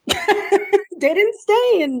 They didn't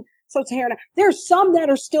stay in Sub-Saharan. There's some that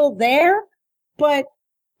are still there, but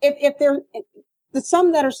if they're the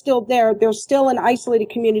some that are still there, they're still an isolated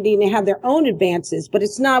community and they have their own advances, but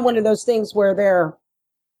it's not one of those things where they're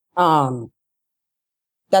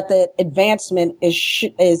that the advancement is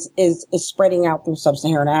spreading out through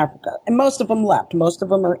Sub-Saharan Africa. And most of them left. Most of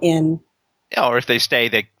them are in. Yeah, or if they stay,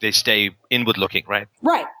 they stay inward looking, right?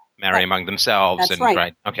 Right. Marry among themselves. That's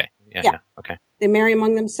right. Okay. Yeah. Okay. They marry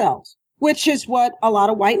among themselves, which is what a lot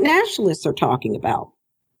of white nationalists are talking about.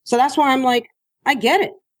 So that's why I'm like, I get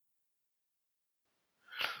it.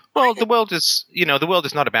 Well, the world is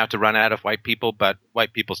not about to run out of white people, but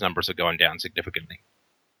white people's numbers are going down significantly.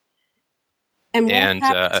 And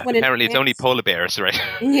apparently it's only polar bears, right?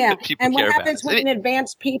 Yeah. And what happens when an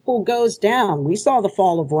advanced people goes down? We saw the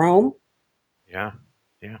fall of Rome. Yeah.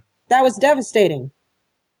 That was devastating.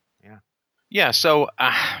 Yeah. So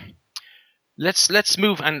let's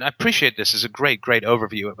move, and I appreciate this is a great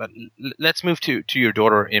overview, but let's move to your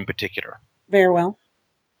daughter in particular. Very well.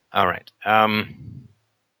 All right.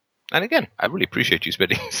 And again, I really appreciate you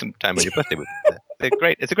spending some time on your birthday with me. They're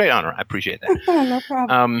great. It's a great honor. I appreciate that. No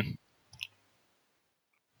problem.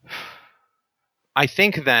 I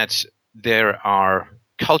think that there are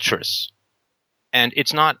cultures, and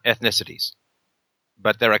it's not ethnicities,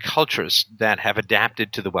 but there are cultures that have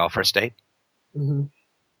adapted to the welfare state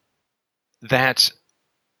that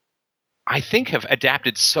I think have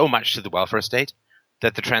adapted so much to the welfare state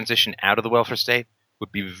that the transition out of the welfare state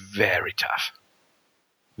would be very tough.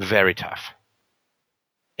 Very tough.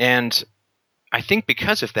 And I think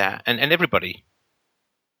because of that, and everybody,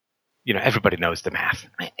 everybody knows the math.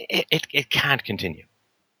 It can't continue.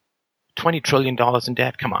 $20 trillion in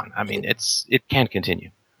debt? Come on. I mean, it can't continue.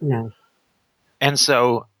 No. And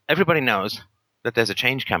so everybody knows that there's a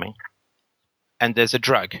change coming, and there's a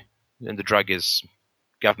drug, and the drug is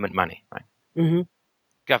government money, right? Mm-hmm.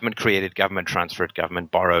 Government created, government transferred, government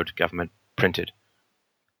borrowed, government printed,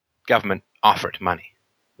 government offered money.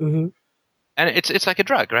 Mm-hmm. And it's like a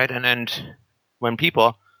drug, right? And when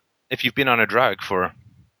people, if you've been on a drug for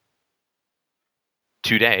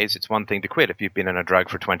 2 days, it's one thing to quit. If you've been on a drug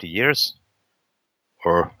for 20 years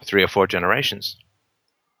or 3 or 4 generations,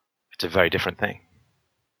 it's a very different thing.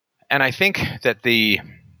 And I think that the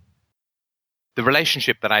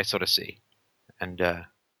relationship that I sort of see, and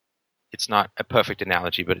it's not a perfect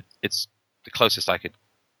analogy, but it's the closest I could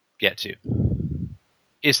get to.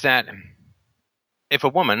 is that if a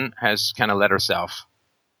woman has kind of let herself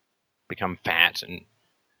become fat and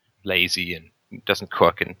lazy and doesn't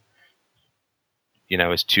cook and,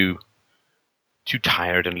 is too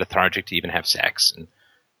tired and lethargic to even have sex and,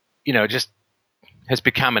 just has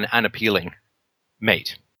become an unappealing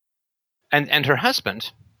mate. And her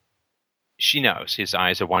husband, she knows his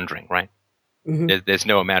eyes are wandering, right? Mm-hmm. There's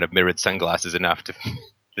no amount of mirrored sunglasses enough to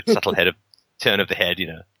the subtle turn of the head,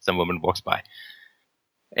 some woman walks by.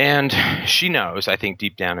 And she knows, I think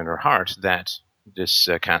deep down in her heart, that this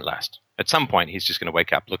can't last. At some point, he's just going to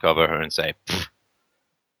wake up, look over her and say, pfft.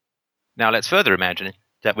 Now let's further imagine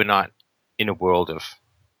that we're not in a world of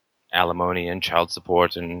alimony and child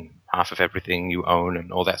support and half of everything you own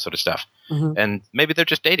and all that sort of stuff. Mm-hmm. And maybe they're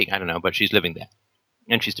just dating, I don't know, but she's living there.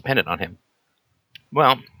 And she's dependent on him.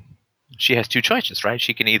 Well, she has two choices, right?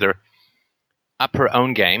 She can either up her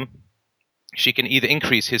own game. She can either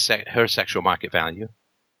increase her sexual market value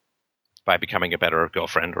by becoming a better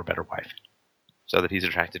girlfriend or a better wife so that he's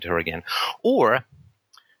attracted to her again. Or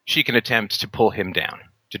she can attempt to pull him down,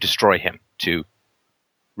 to destroy him, to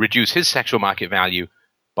reduce his sexual market value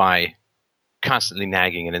by constantly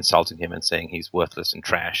nagging and insulting him and saying he's worthless and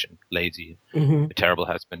trash and lazy and a terrible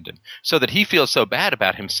husband, and so that he feels so bad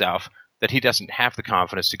about himself that he doesn't have the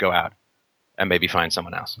confidence to go out and maybe find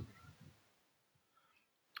someone else.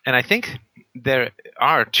 And I think there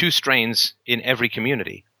are two strains in every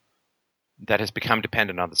community that has become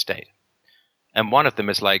dependent on the state. And one of them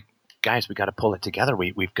is like, guys, we got to pull it together.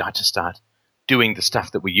 We've got to start doing the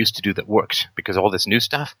stuff that we used to do that worked, because all this new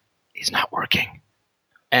stuff is not working.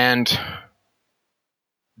 And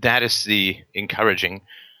that is the encouraging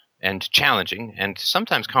and challenging and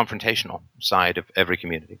sometimes confrontational side of every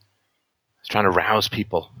community. It's trying to rouse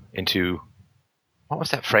people into, what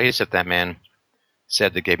was that phrase that man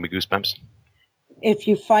said that gave me goosebumps? If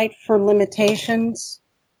you fight for limitations,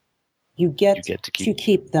 you get to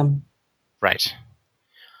keep them. Right.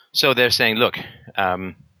 So they're saying, look,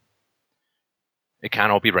 it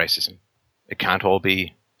can't all be racism. It can't all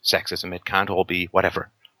be sexism. It can't all be whatever,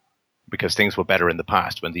 because things were better in the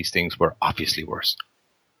past when these things were obviously worse.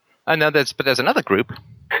 And but there's another group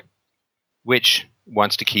which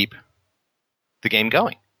wants to keep the game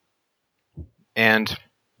going. And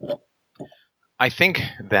I think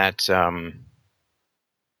that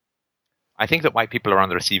white people are on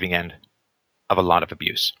the receiving end of a lot of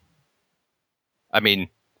abuse. I mean,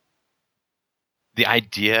 the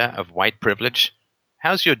idea of white privilege.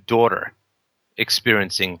 How's your daughter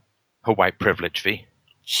experiencing her white privilege, V?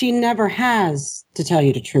 She never has, to tell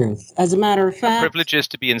you the truth. As a matter of fact, her privilege is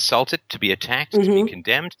to be insulted, to be attacked, to be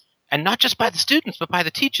condemned, and not just by the students, but by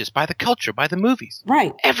the teachers, by the culture, by the movies.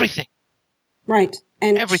 Right. Everything. Right.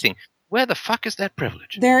 And everything. Where the fuck is that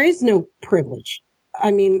privilege? There is no privilege.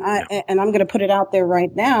 I mean, and I'm going to put it out there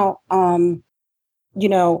right now.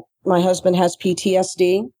 My husband has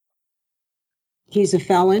PTSD. He's a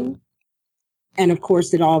felon. And of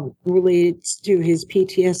course, it all relates to his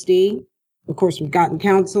PTSD. Of course, we've gotten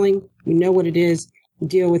counseling. We know what it is. We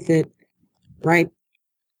deal with it. Right.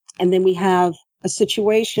 And then we have a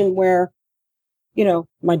situation where,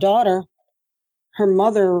 my daughter, her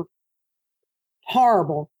mother,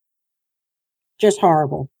 horrible, just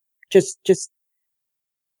horrible. Just,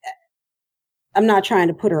 I'm not trying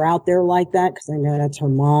to put her out there like that because I know that's her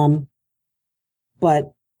mom.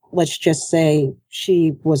 But let's just say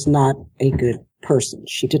she was not a good person.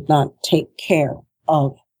 She did not take care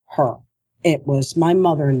of her. It was my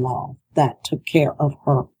mother-in-law that took care of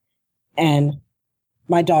her. And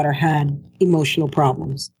my daughter had emotional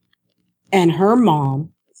problems. And her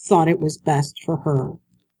mom thought it was best for her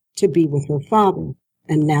to be with her father.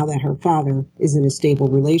 And now that her father is in a stable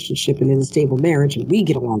relationship and in a stable marriage, and we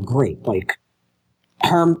get along great, like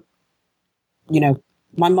her,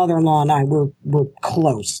 my mother-in-law and I were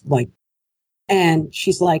close, and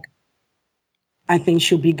she's like, I think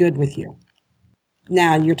she'll be good with you.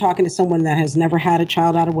 Now you're talking to someone that has never had a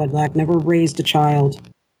child out of wedlock, never raised a child.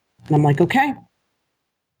 And I'm like, okay.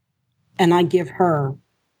 And I give her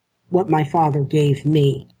what my father gave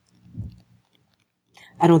me.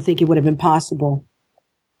 I don't think it would have been possible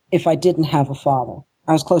if I didn't have a father.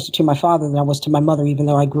 I was closer to my father than I was to my mother, even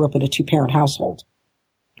though I grew up in a 2-parent household.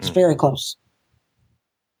 It's very close.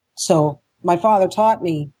 So my father taught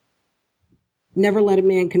me, never let a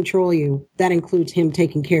man control you. That includes him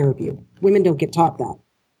taking care of you. Women don't get taught that.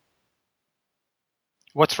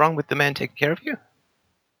 What's wrong with the man taking care of you?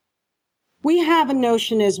 We have a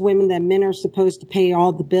notion as women that men are supposed to pay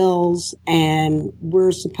all the bills and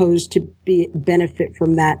we're supposed to benefit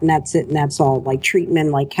from that, and that's it and that's all. Like treat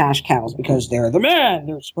men like cash cows because they're the men.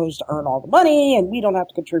 They're supposed to earn all the money and we don't have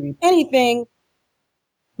to contribute anything.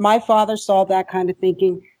 my father saw that kind of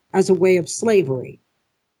thinking as a way of slavery.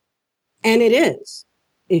 And it is,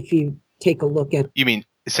 if you take a look at... You mean,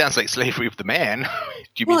 it sounds like slavery of the man.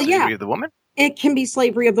 Do you mean slavery of the woman? It can be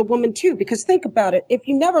slavery of the woman too, because think about it. If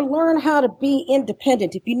you never learn how to be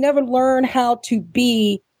independent, if you never learn how to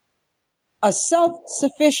be a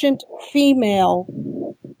self-sufficient female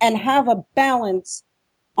and have a balance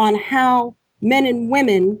on how men and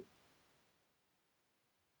women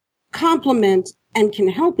complement and can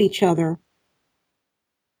help each other,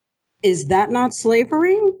 is that not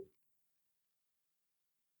slavery?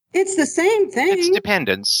 It's the same thing. It's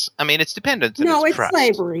dependence. I mean, it's dependence. No, it's trust.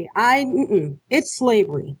 slavery. It's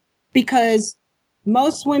slavery because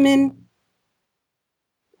most women,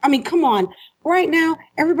 I mean, come on. Right now,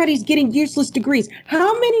 everybody's getting useless degrees.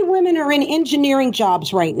 How many women are in engineering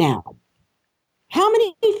jobs right now? How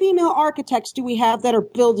many female architects do we have that are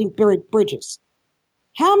building bridges?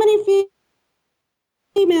 How many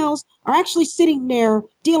females are actually sitting there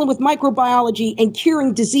dealing with microbiology and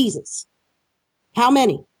curing diseases? How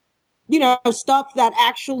many? You know, stuff that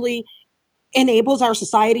actually enables our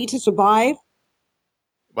society to survive.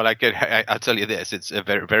 Well, I'll tell you this. It's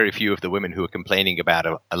very, very few of the women who are complaining about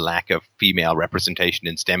a lack of female representation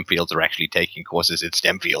in STEM fields are actually taking courses in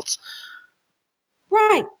STEM fields.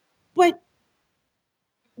 Right. But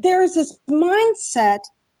there's this mindset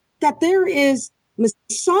that there is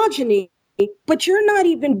misogyny, but you're not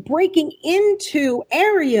even breaking into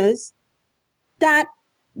areas that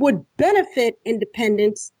would benefit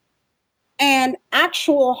independence and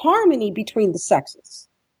actual harmony between the sexes.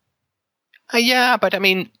 Yeah, but I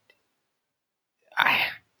mean,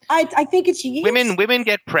 I think it's women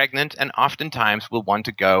get pregnant and oftentimes will want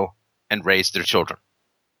to go and raise their children.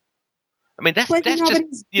 I mean, that's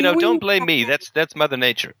just, you know, don't blame me. That's Mother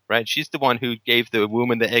Nature, right? She's the one who gave the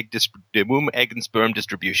woman the womb, egg, and sperm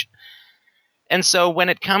distribution. And so when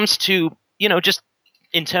it comes to, you know, just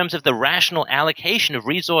in terms of the rational allocation of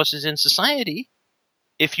resources in society,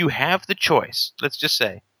 if you have the choice, let's just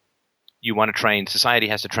say you want to train, society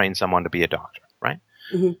has to train someone to be a doctor, right?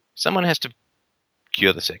 Mm-hmm. Someone has to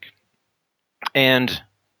cure the sick. And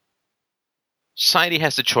society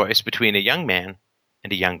has the choice between a young man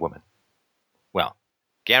and a young woman. Well,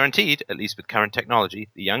 guaranteed, at least with current technology,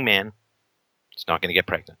 the young man is not going to get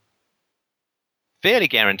pregnant. Fairly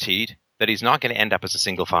guaranteed that he's not going to end up as a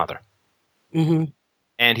single father. Mm-hmm.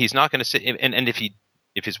 And he's not going to sit, and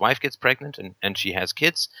if his wife gets pregnant and she has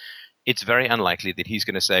kids, it's very unlikely that he's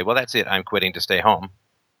going to say, well, that's it, I'm quitting to stay home.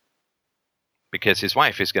 Because his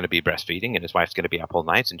wife is going to be breastfeeding and his wife's going to be up all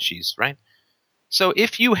night and she's, right? So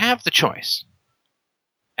if you have the choice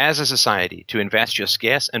as a society to invest your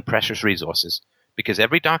scarce and precious resources, because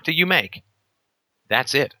every doctor you make,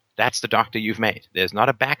 that's it. That's the doctor you've made. There's not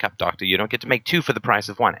a backup doctor. You don't get to make two for the price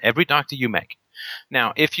of one. Every doctor you make.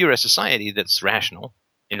 Now, if you're a society that's rational,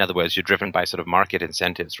 in other words, you're driven by sort of market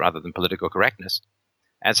incentives rather than political correctness,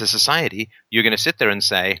 as a society, you're going to sit there and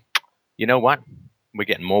say, you know what? We're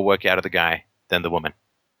getting more work out of the guy than the woman.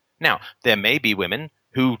 Now, there may be women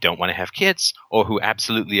who don't want to have kids or who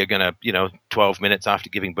absolutely are going to, 12 minutes after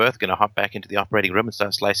giving birth, going to hop back into the operating room and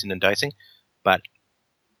start slicing and dicing. But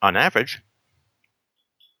on average,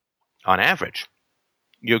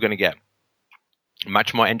 you're going to get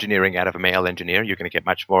much more engineering out of a male engineer. You're going to get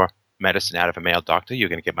much more medicine out of a male doctor. You're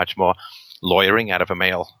going to get much more lawyering out of a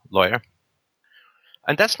male lawyer.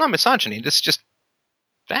 And that's not misogyny. That's just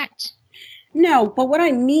facts. No, but what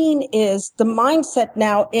I mean is the mindset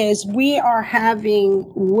now is we are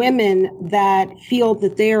having women that feel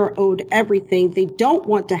that they are owed everything. They don't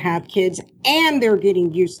want to have kids and they're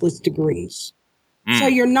getting useless degrees. So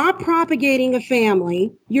you're not propagating a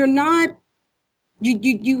family. You're not,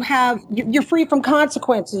 you're free from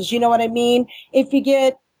consequences. You know what I mean? If you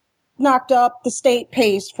get knocked up, the state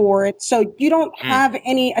pays for it. So you don't have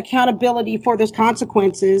any accountability for those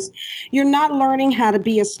consequences. You're not learning how to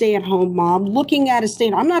be a stay-at-home mom, looking at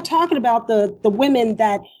I'm not talking about the women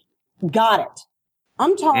that got it.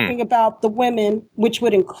 I'm talking about the women, which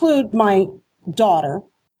would include my daughter,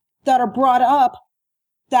 that are brought up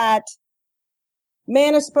that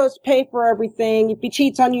man is supposed to pay for everything. If he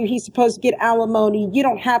cheats on you, he's supposed to get alimony. You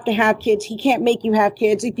don't have to have kids. He can't make you have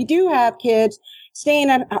kids. If you do have kids, staying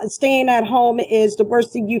at home is the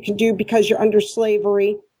worst thing you can do because you're under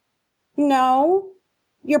slavery. No,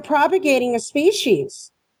 you're propagating a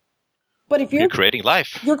species. But if you're creating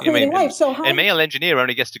life, you're creating life. So a male engineer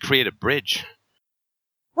only gets to create a bridge.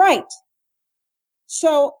 Right.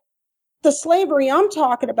 So the slavery I'm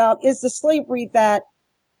talking about is the slavery that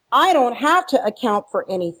I don't have to account for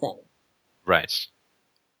anything. Right.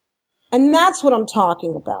 And that's what I'm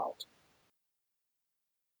talking about.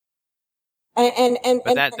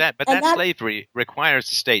 That slavery requires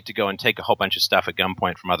the state to go and take a whole bunch of stuff at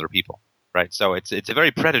gunpoint from other people, right? So it's a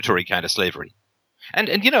very predatory kind of slavery. And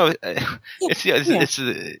it's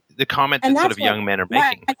the comments that sort of young men are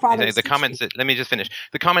making. The comments that, let me just finish.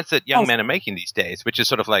 The comments that young men are making these days, which is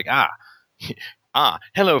sort of like,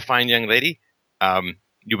 hello, fine young lady.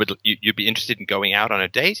 You'd be interested in going out on a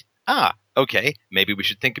date? Okay. Maybe we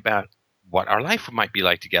should think about what our life might be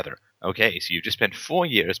like together. Okay, so you've just spent 4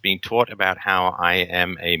 years being taught about how I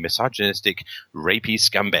am a misogynistic, rapey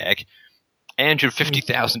scumbag, and you're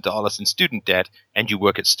 $50,000 in student debt, and you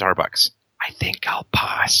work at Starbucks. I think I'll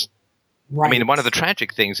pass. Right. I mean, one of the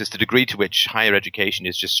tragic things is the degree to which higher education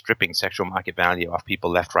is just stripping sexual market value off people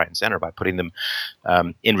left, right, and center by putting them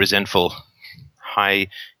in resentful, high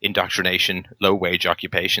indoctrination, low-wage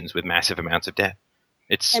occupations with massive amounts of debt.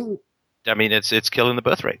 It's killing the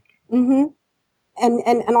birth rate. Mm-hmm.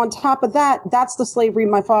 And on top of that, that's the slavery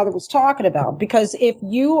my father was talking about. Because if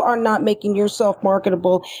you are not making yourself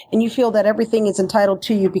marketable and you feel that everything is entitled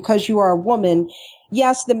to you because you are a woman,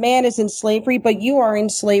 yes, the man is in slavery, but you are in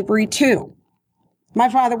slavery too. My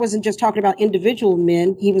father wasn't just talking about individual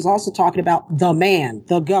men. He was also talking about the man,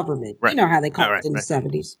 the government. Right. You know how they called it in the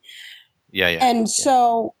 70s. Yeah. And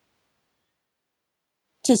so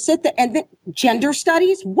to sit there and then gender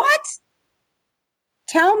studies, what?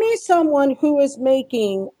 Tell me someone who is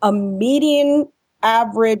making a median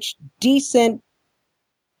average decent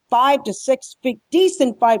 5 to 6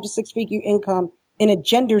 figure income in a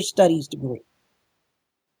gender studies degree.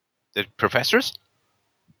 The professors?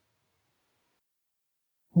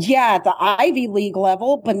 Yeah, at the Ivy League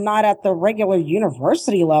level, but not at the regular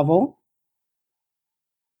university level.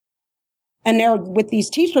 And they're with these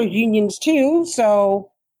teachers unions too,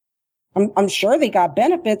 so I'm sure they got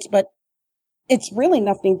benefits, but it's really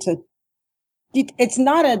nothing it's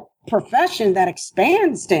not a profession that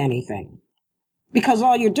expands to anything, because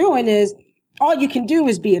all you can do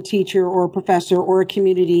is be a teacher or a professor or a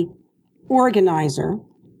community organizer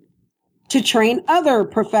to train other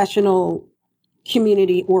professional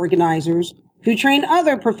community organizers who train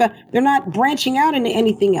other they're not branching out into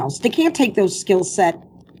anything else. They can't take those skill set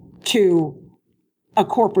to a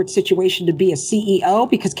corporate situation to be a CEO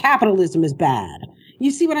because capitalism is bad. You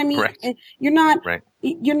see what I mean? Right.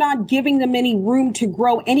 You're not giving them any room to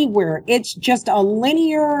grow anywhere. It's just a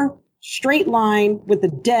linear straight line with a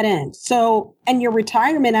dead end. So, and your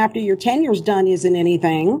retirement after your tenure's done isn't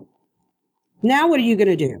anything. Now what are you going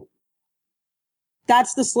to do?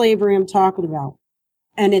 That's the slavery I'm talking about.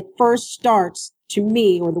 And it first starts, to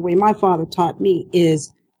me, or the way my father taught me,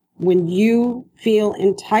 is when you feel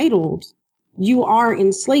entitled, you are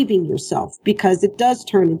enslaving yourself, because it does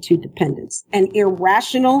turn into dependence. And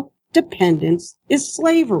irrational dependence is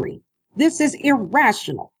slavery. This is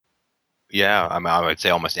irrational. Yeah, I would say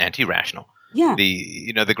almost anti-rational. Yeah.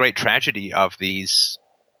 The great tragedy of these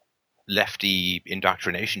lefty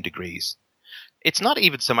indoctrination degrees, it's not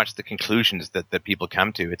even so much the conclusions that people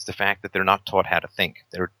come to, it's the fact that they're not taught how to think.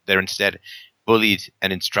 They're instead bullied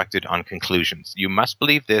and instructed on conclusions. You must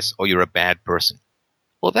believe this or you're a bad person.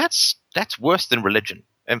 Well, that's worse than religion,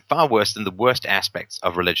 and far worse than the worst aspects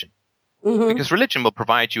of religion. Mm-hmm. Because religion will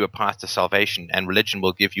provide you a path to salvation, and religion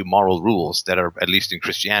will give you moral rules that are, at least in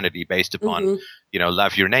Christianity, based upon,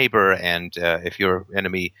 love your neighbor, and if your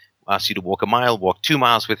enemy asks you to walk a mile, walk 2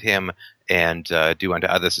 miles with him, and do unto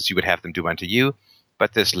others as you would have them do unto you.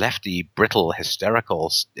 But this lefty, brittle,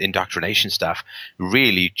 hysterical indoctrination stuff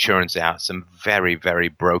really churns out some very, very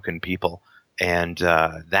broken people. And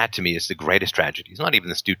that, to me, is the greatest tragedy. It's not even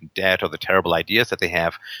the student debt or the terrible ideas that they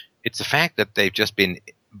have. It's the fact that they've just been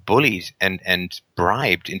bullied and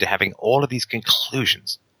bribed into having all of these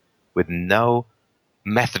conclusions with no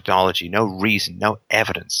methodology, no reason, no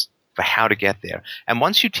evidence for how to get there. And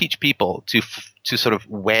once you teach people to sort of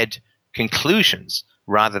wed conclusions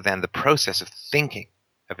rather than the process of thinking,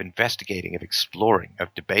 of investigating, of exploring,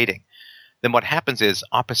 of debating, then what happens is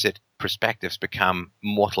opposite perspectives become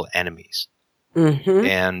mortal enemies. Mm-hmm.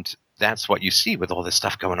 And that's what you see with all this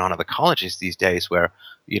stuff going on at the colleges these days, where,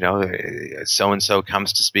 so-and-so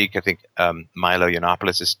comes to speak. I think Milo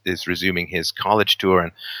Yiannopoulos is resuming his college tour,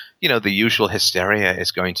 and, the usual hysteria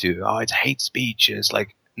is going to, it's hate speech. And it's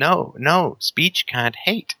like, no, speech can't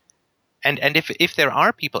hate. And if there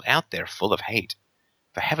are people out there full of hate,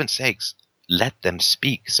 for heaven's sakes, let them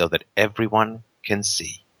speak so that everyone can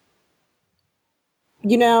see.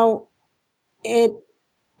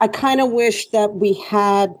 I kind of wish that we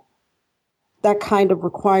had that kind of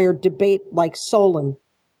required debate like Solon,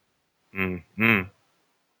 who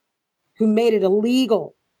made it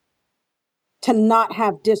illegal to not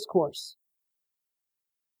have discourse.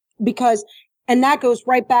 And that goes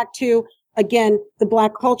right back to again, the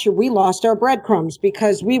Black culture, we lost our breadcrumbs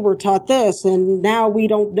because we were taught this and now we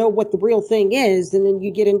don't know what the real thing is. And then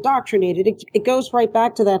you get indoctrinated. It goes right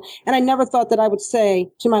back to that. And I never thought that I would say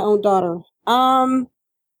to my own daughter,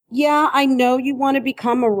 yeah, I know you want to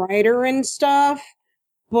become a writer and stuff,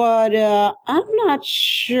 but I'm not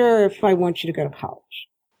sure if I want you to go to college.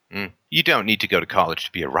 You don't need to go to college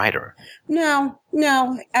to be a writer. No.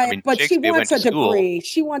 But she wants a degree.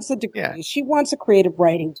 She wants a degree. Yeah. She wants a creative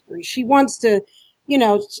writing degree. She wants to,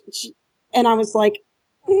 and I was like,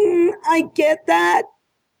 I get that,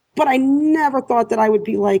 but I never thought that I would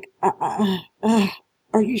be like,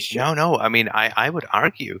 are you sure? No. I mean, I would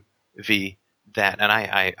argue, V, that, and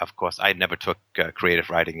I of course, I never took creative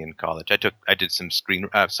writing in college. I did some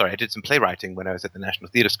playwriting when I was at the National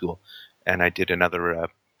Theatre School, and I did another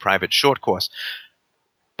private short course.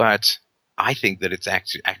 But I think that it's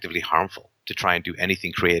actually actively harmful to try and do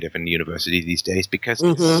anything creative in university these days because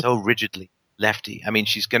it's so rigidly lefty. I mean,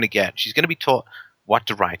 she's going to be taught what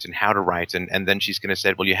to write and how to write, and then she's going to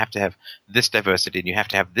say, well, you have to have this diversity and you have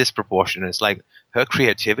to have this proportion. And it's like her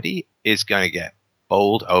creativity is going to get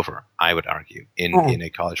bowled over, I would argue, in a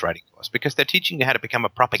college writing course because they're teaching you how to become a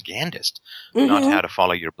propagandist, not how to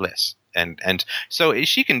follow your bliss. And so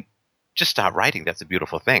she can just start writing. That's a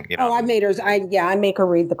beautiful thing. Oh, I make her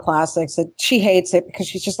read the classics. She hates it because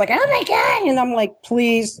she's just like, oh my God. And I'm like,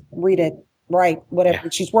 please read it. Write whatever. Yeah.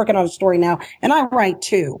 She's working on a story now. And I write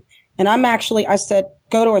too. And I said,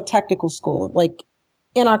 go to a technical school. Like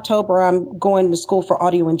in October, I'm going to school for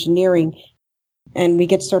audio engineering and we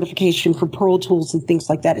get certification for Pro Tools and things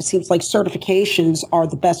like that. It seems like certifications are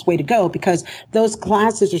the best way to go because those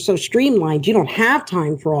classes are so streamlined. You don't have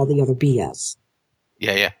time for all the other BS.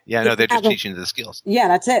 Yeah. No, they're just teaching the skills. Yeah,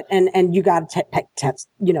 that's it. And you got to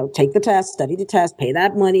take the test, study the test, pay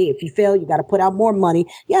that money. If you fail, you got to put out more money.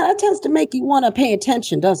 Yeah, that tends to make you want to pay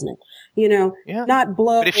attention, doesn't it? Not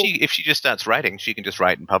blow. But if she just starts writing, she can just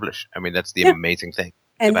write and publish. I mean, that's the amazing thing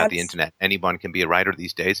about the internet. Anyone can be a writer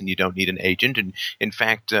these days, and you don't need an agent. And in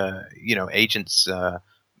fact, agents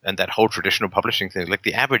and that whole traditional publishing thing, like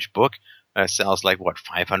the average book sells like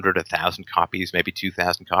 500, 1,000 copies, maybe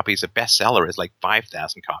 2,000 copies. A bestseller is like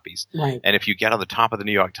 5,000 copies. Right. And if you get on the top of the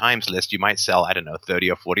New York Times list, you might sell, 30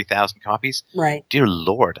 or 40,000 copies. Right. Dear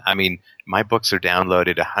Lord. I mean, my books are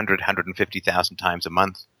downloaded 100, 150,000 times a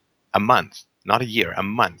month, not a year, a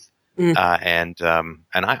month. And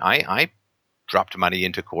I dropped money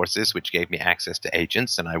into courses, which gave me access to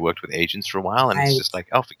agents, and I worked with agents for a while, and it's just like,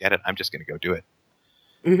 oh, forget it. I'm just going to go do it.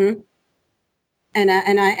 Mm-hmm. And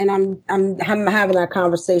I'm having that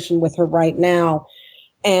conversation with her right now.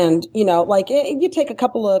 And, you take a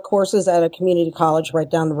couple of courses at a community college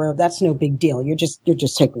right down the road. That's no big deal. You're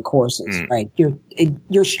just taking courses, right? You're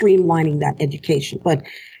streamlining that education. But,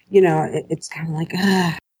 it's kind of like,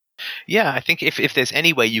 Yeah, I think if there's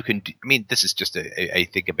any way you can this is just I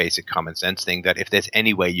think a basic common sense thing that if there's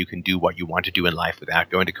any way you can do what you want to do in life without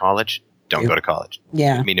going to college, don't go to college.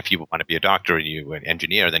 Yeah. I mean, if you want to be a doctor and you an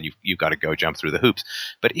engineer, then you've got to go jump through the hoops.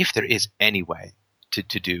 But if there is any way to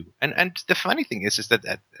do, and the funny thing is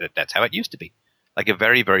that's how it used to be. Like a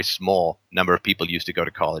very, very small number of people used to go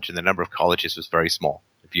to college, and the number of colleges was very small,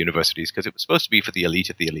 of universities, because it was supposed to be for the elite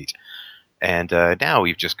of the elite. And now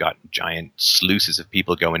we've just got giant sluices of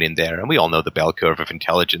people going in there, and we all know the bell curve of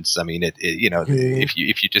intelligence. I mean, if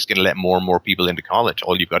you're just going to let more and more people into college,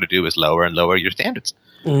 all you've got to do is lower and lower your standards,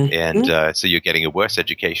 and so you're getting a worse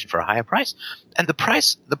education for a higher price. And the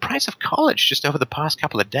price of college just over the past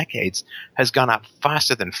couple of decades has gone up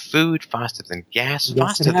faster than food, faster than gas,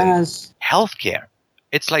 faster than healthcare.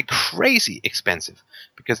 It's like crazy expensive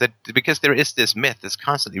because there is this myth that's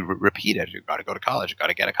constantly repeated. You've got to go to college. You've got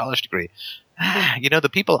to get a college degree. The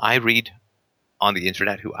people I read on the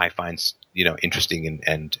internet who I find, interesting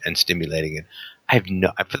and stimulating, and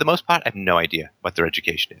for the most part, I have no idea what their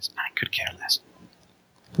education is. I could care less.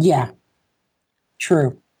 Yeah,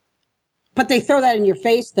 true. But they throw that in your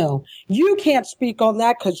face, though. You can't speak on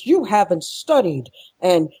that because you haven't studied,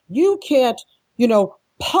 and you can't,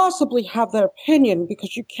 possibly have that opinion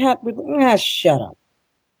because you can't shut up.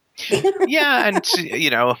 Yeah, and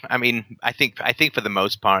I think for the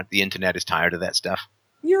most part the internet is tired of that stuff.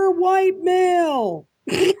 You're a white male.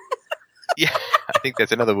 Yeah, I think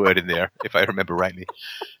there's another word in there, if I remember rightly.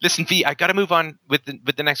 Listen, V, I got to move on with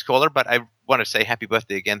the next caller, but I want to say happy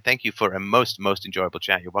birthday again. Thank you for a most enjoyable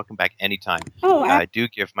chat. You're welcome back anytime. Oh, I do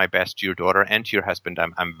give my best to your daughter and to your husband.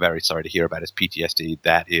 I'm very sorry to hear about his PTSD.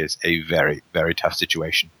 That is a very, very tough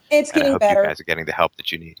situation. It's getting better. I hope you guys are getting the help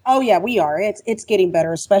that you need. Oh, yeah, we are. It's getting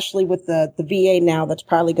better, especially with the VA now that's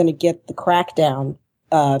probably going to get the crackdown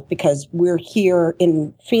because we're here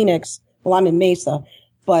in Phoenix. Well, I'm in Mesa,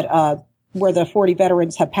 but where the 40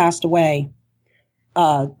 veterans have passed away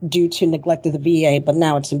due to neglect of the VA, but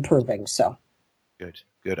now it's improving. So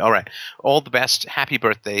good. All right. All the best. Happy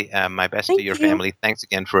birthday. My best to your family. Thanks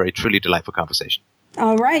again for a truly delightful conversation.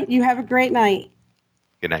 All right. You have a great night.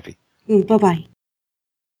 Good night, V. Bye-bye.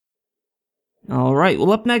 All right.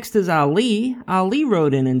 Well, up next is Ali. Ali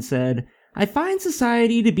wrote in and said, I find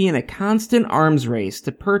society to be in a constant arms race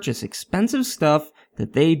to purchase expensive stuff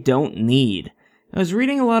that they don't need. I was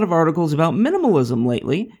reading a lot of articles about minimalism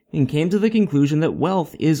lately and came to the conclusion that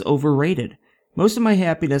wealth is overrated. Most of my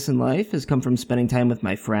happiness in life has come from spending time with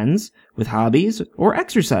my friends, with hobbies, or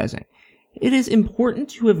exercising. It is important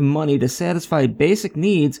to have money to satisfy basic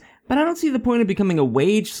needs, but I don't see the point of becoming a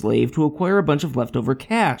wage slave to acquire a bunch of leftover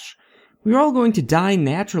cash. We are all going to die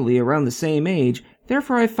naturally around the same age,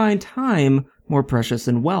 therefore I find time more precious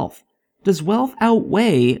than wealth. Does wealth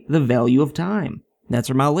outweigh the value of time? That's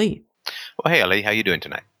from Ali. Well, hey, Ali, how are you doing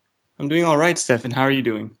tonight? I'm doing all right, Stefan. How are you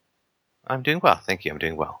doing? I'm doing well, thank you. I'm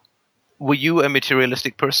doing well. Were you a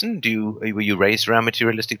materialistic person? Were you raised around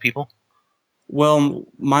materialistic people? Well,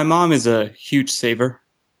 my mom is a huge saver,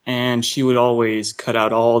 and she would always cut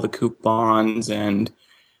out all the coupons and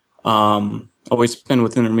always spend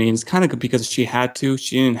within her means, kind of because she had to.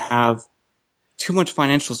 She didn't have too much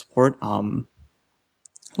financial support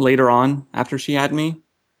later on after she had me.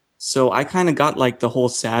 So I kind of got like the whole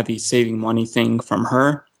savvy saving money thing from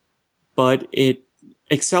her, but it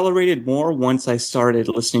accelerated more once I started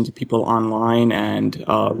listening to people online and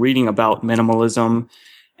reading about minimalism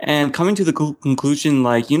and coming to the conclusion,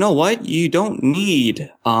 like, you know what? You don't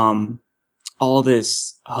need all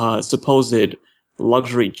this supposed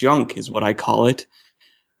luxury junk is what I call it,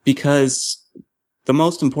 because the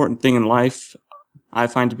most important thing in life I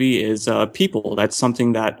find to be is people. That's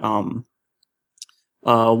something that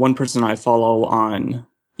one person I follow on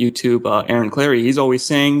YouTube, Aaron Clary, he's always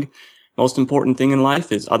saying most important thing in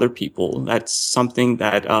life is other people. That's something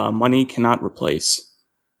that money cannot replace.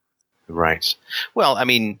 Right. Well, I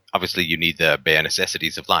mean, obviously you need the bare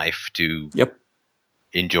necessities of life to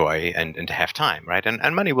enjoy and to have time, right?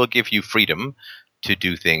 And money will give you freedom to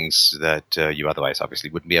do things that you otherwise obviously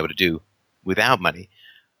wouldn't be able to do without money.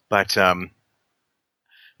 But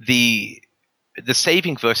the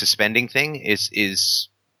saving versus spending thing is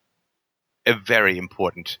a very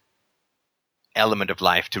important element of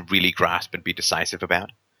life to really grasp and be decisive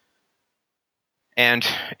about. And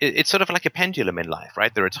it's sort of like a pendulum in life,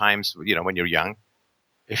 right? There are times, when you're young,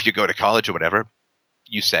 if you go to college or whatever,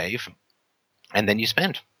 you save and then you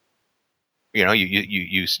spend.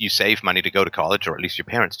 You save money to go to college, or at least your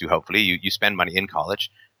parents do, hopefully. You spend money in college,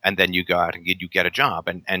 and then you go out and you get a job.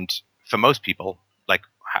 And for most people, like,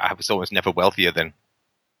 I was almost never wealthier than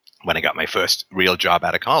when I got my first real job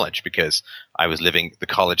out of college, because I was living the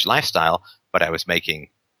college lifestyle, but I was making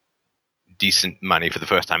decent money for the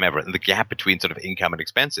first time ever. And the gap between sort of income and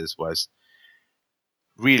expenses was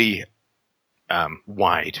really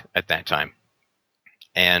wide at that time.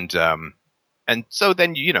 And so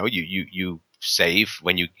then, you save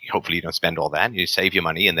when hopefully you don't spend all that. You save your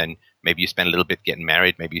money, and then maybe you spend a little bit getting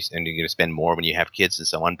married, and you're going to spend more when you have kids and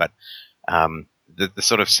so on. But the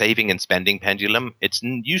sort of saving and spending pendulum, it's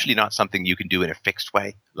usually not something you can do in a fixed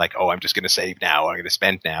way, like, oh, I'm just going to save now, or I'm going to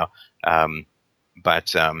spend now.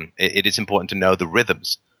 But it is important to know the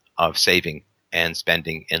rhythms of saving and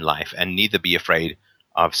spending in life, and neither be afraid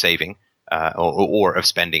of saving or of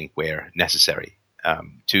spending where necessary.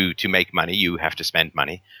 To make money, you have to spend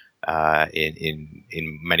money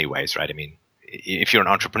in many ways, right? I mean, if you're an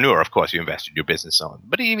entrepreneur, of course, you invest in your business, so on.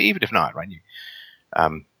 But even if not, right, you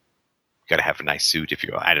got to have a nice suit. If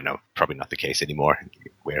you're, I don't know, probably not the case anymore.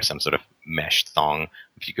 You wear some sort of mesh thong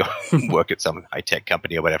if you go work at some high-tech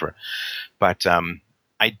company or whatever. But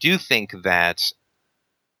I do think that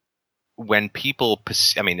when people,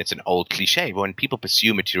 it's an old cliche, but when people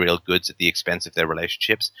pursue material goods at the expense of their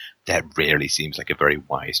relationships, that rarely seems like a very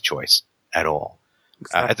wise choice at all.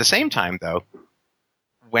 Exactly. At the same time, though,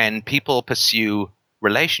 when people pursue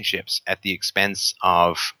relationships at the expense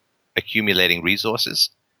of accumulating resources,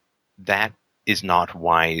 that is not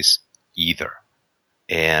wise either.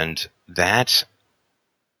 And that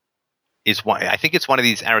is why I think it's one of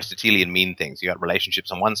these Aristotelian mean things. You got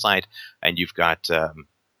relationships on one side, and you've got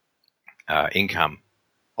income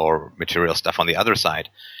or material stuff on the other side.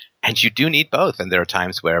 And you do need both. And there are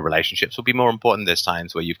times where relationships will be more important. There's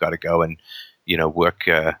times where you've got to go and, work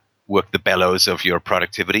the bellows of your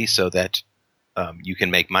productivity so that you can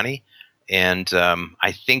make money. And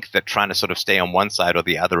I think that trying to sort of stay on one side or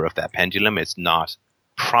the other of that pendulum is not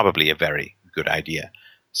probably a very good idea.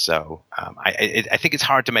 So I think it's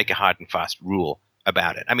hard to make a hard and fast rule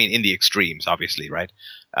about it. I mean, in the extremes, obviously, right?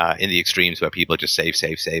 In the extremes where people just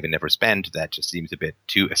save and never spend, that just seems a bit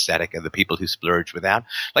too ascetic. And the people who splurge without,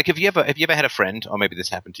 like, have you ever had a friend, or maybe this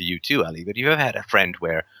happened to you too, Ali, but have you ever had a friend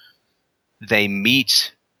where they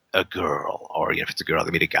meet a girl, or if it's a girl,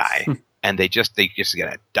 they meet a guy, and they just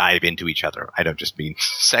gotta dive into each other. I don't just mean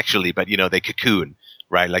sexually, but they cocoon,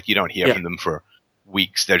 right? Like, you don't hear from them for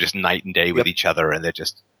weeks. They're just night and day with each other, and they're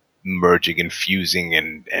just merging and fusing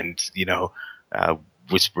and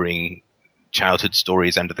whispering childhood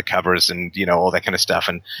stories under the covers and all that kind of stuff.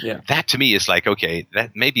 And that to me is like, okay,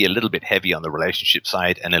 that may be a little bit heavy on the relationship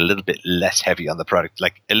side and a little bit less heavy on the product,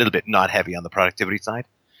 like a little bit not heavy on the productivity side.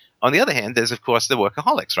 On the other hand, there's of course the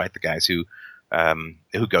workaholics, right? The guys who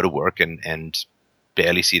go to work and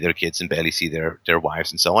barely see their kids and barely see their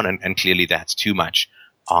wives and so on. And clearly that's too much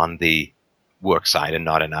on the work side and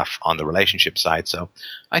not enough on the relationship side. So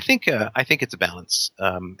I think it's a balance,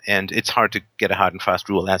 and it's hard to get a hard and fast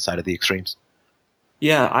rule outside of the extremes.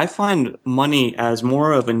 Yeah, I find money as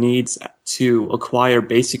more of a needs to acquire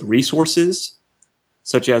basic resources,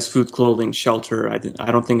 such as food, clothing, shelter. I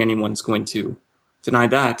don't think anyone's going to deny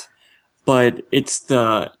that. But it's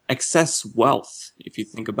the excess wealth. If you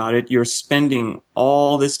think about it, you're spending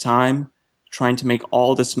all this time trying to make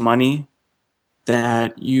all this money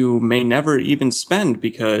that you may never even spend,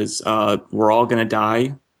 because we're all going to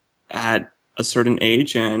die at a certain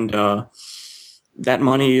age, and that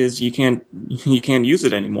money is you can't use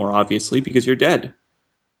it anymore, obviously, because you're dead.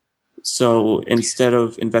 So instead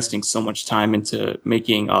of investing so much time into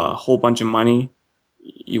making a whole bunch of money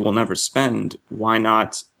you will never spend, why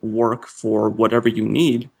not work for whatever you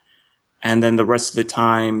need, and then the rest of the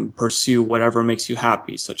time pursue whatever makes you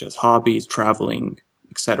happy, such as hobbies, traveling,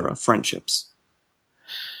 etc., friendships?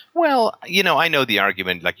 Well, I know the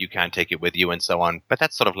argument, like, you can't take it with you and so on, but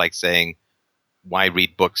that's sort of like saying, why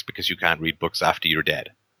read books because you can't read books after you're dead?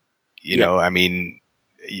 I mean,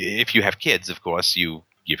 if you have kids, of course, you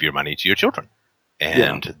give your money to your children.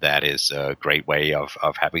 And that is a great way of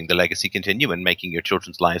having the legacy continue and making your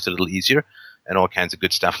children's lives a little easier and all kinds of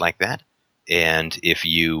good stuff like that. And if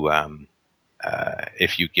you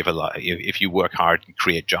if you work hard and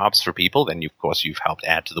create jobs for people, then of course you've helped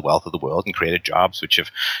add to the wealth of the world and created jobs which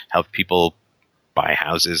have helped people buy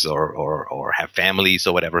houses or have families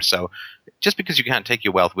or whatever. So just because you can't take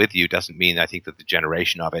your wealth with you doesn't mean, I think, that the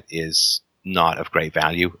generation of it is not of great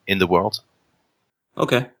value in the world.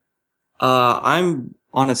 Okay. I'm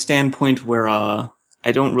on a standpoint where I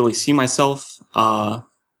don't really see myself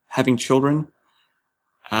having children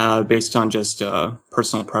based on just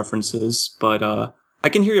personal preferences. But I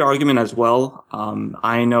can hear your argument as well.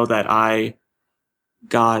 I know that I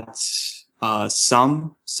got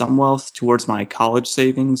some wealth towards my college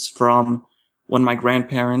savings from one of my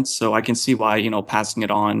grandparents, so I can see why passing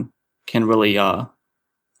it on can really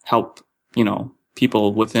help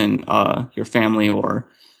people within your family, or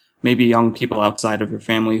maybe young people outside of your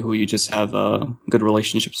family who you just have good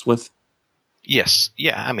relationships with. Yes.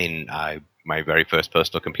 Yeah. I mean, my very first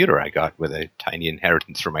personal computer I got with a tiny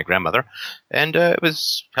inheritance from my grandmother, and it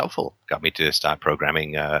was helpful. Got me to start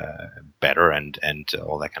programming better and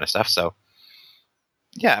all that kind of stuff. So,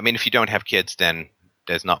 yeah, I mean, if you don't have kids, then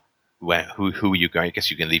there's not who are you going? I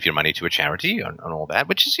guess you can leave your money to a charity and all that,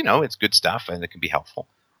 which is, it's good stuff and it can be helpful.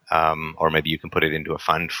 Or maybe you can put it into a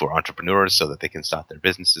fund for entrepreneurs so that they can start their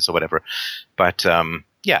businesses or whatever. But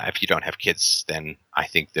yeah, if you don't have kids, then I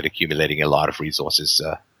think that accumulating a lot of resources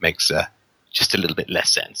makes just a little bit less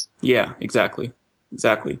sense. Yeah, exactly.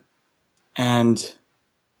 And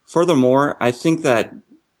furthermore, I think that,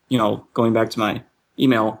 going back to my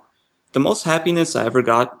email, the most happiness I ever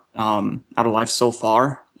got out of life so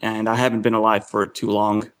far, and I haven't been alive for too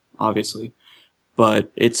long, obviously,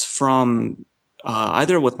 but it's from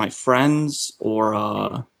either with my friends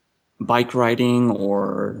or bike riding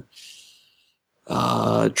or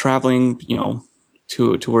traveling,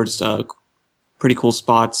 towards pretty cool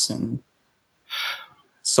spots and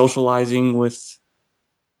socializing with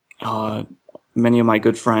many of my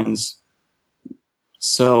good friends.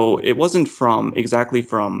 So it wasn't exactly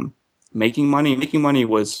from making money. Making money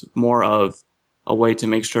was more of a way to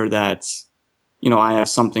make sure that, I have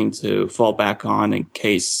something to fall back on in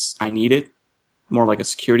case I need it. More like a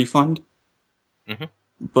security fund. Mm-hmm.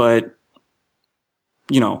 But,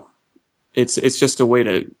 it's just a way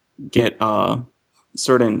to get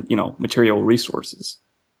certain, material resources.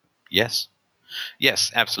 Yes,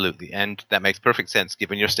 absolutely. And that makes perfect sense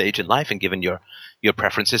given your stage in life and given your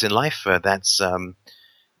preferences in life. That's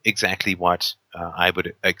exactly what I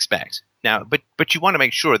would expect. Now, but you want to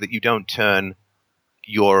make sure that you don't turn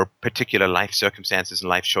your particular life circumstances and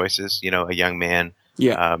life choices, a young man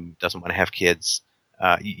doesn't want to have kids,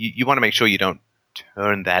 you want to make sure you don't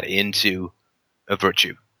turn that into a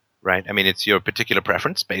virtue, right? I mean, it's your particular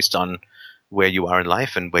preference based on where you are in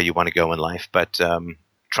life and where you want to go in life, but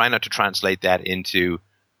try not to translate that into,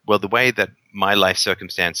 well, the way that my life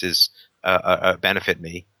circumstances benefit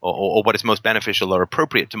me, or what is most beneficial or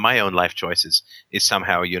appropriate to my own life choices is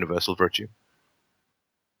somehow a universal virtue.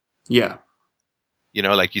 Yeah. You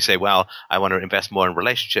know, like you say, well, I want to invest more in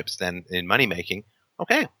relationships than in money making.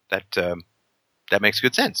 Okay, that makes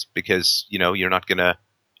good sense because, you know, you're not going to,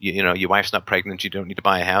 you know, your wife's not pregnant, you don't need to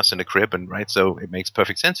buy a house and a crib, and right, so it makes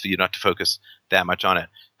perfect sense for you not to focus that much on it.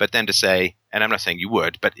 But then to say, and I'm not saying you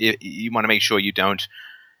would, but you want to make sure you don't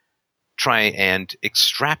try and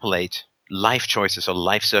extrapolate life choices or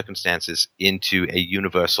life circumstances into a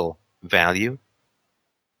universal value,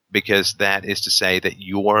 because that is to say that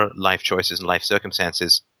your life choices and life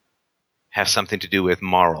circumstances have something to do with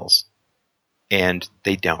morals, and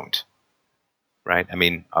they don't. Right? I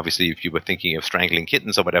mean, obviously, if you were thinking of strangling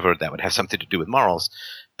kittens or whatever, that would have something to do with morals.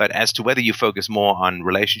 But as to whether you focus more on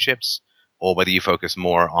relationships or whether you focus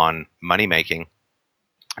more on money making,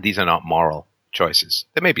 these are not moral choices.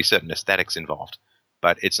 There may be certain aesthetics involved,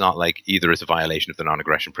 but it's not like either is a violation of the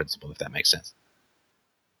non-aggression principle, if that makes sense.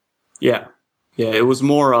 Yeah. Yeah, it was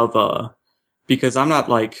more of because I'm not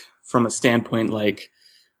like from a standpoint like,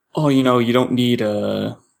 oh, you know, you don't need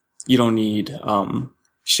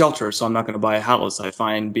shelter, so I'm not going to buy a house. I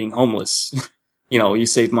find being homeless, you know, you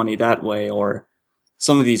save money that way. Or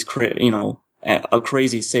some of these, a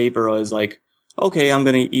crazy saver is like, okay, I'm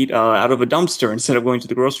going to eat out of a dumpster instead of going to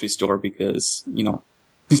the grocery store because, you know,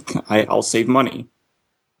 I'll save money.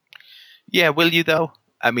 Yeah, will you though?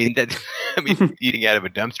 I mean, eating out of a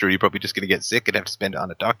dumpster, you're probably just going to get sick and have to spend it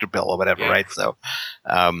on a doctor bill or whatever, right? So,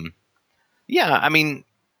 yeah, I mean,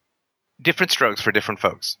 different strokes for different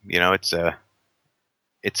folks. You know, it's a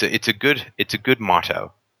good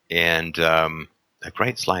motto, and a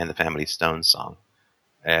great Sly and the Family Stone song,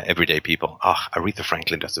 "Everyday People." Oh, Aretha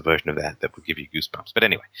Franklin does a version of that will give you goosebumps. But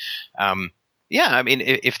anyway, yeah, I mean,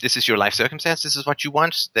 if this is your life circumstance, this is what you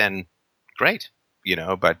want, then great, you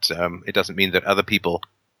know. But it doesn't mean that other people,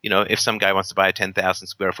 you know, if some guy wants to buy a 10,000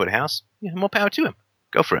 square foot house, yeah, more power to him.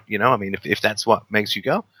 Go for it, you know. I mean, if that's what makes you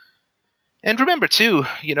go. And remember too,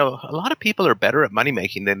 you know, a lot of people are better at money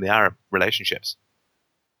making than they are at relationships.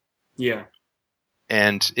 Yeah.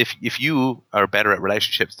 And if you are better at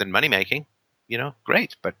relationships than money making, you know,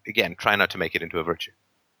 great. But again, try not to make it into a virtue.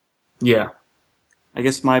 Yeah. I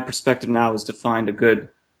guess my perspective now is to find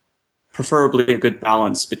preferably a good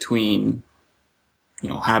balance between, you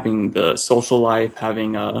know, having the social life,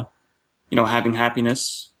 having having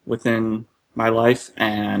happiness within my life,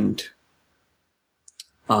 and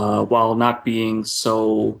while not being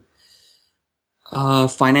so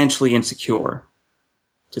financially insecure,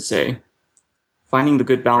 to say, finding the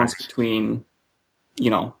good balance between, you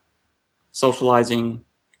know, socializing,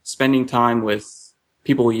 spending time with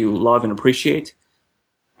people you love and appreciate,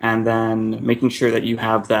 and then making sure that you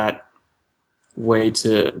have that way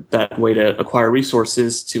to acquire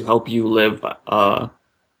resources to help you live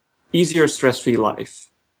easier, stress-free life.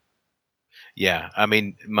 Yeah, I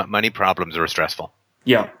mean, money problems are stressful.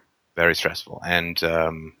 Yeah, very stressful, and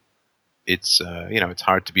it's it's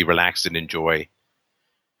hard to be relaxed and enjoy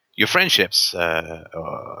your friendships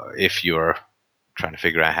if you're trying to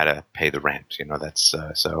figure out how to pay the rent. You know, that's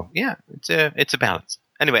so yeah, it's a balance.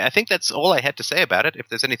 Anyway, I think that's all I had to say about it. If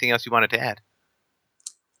there's anything else you wanted to add.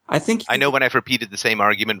 I know when I've repeated the same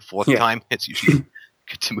argument fourth time, it's usually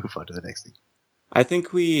good to move on to the next thing. I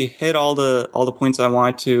think we hit all the points I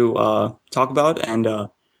wanted to talk about, and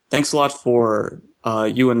thanks a lot for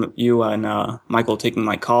you and Michael taking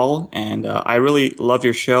my call. And I really love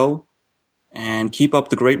your show, and keep up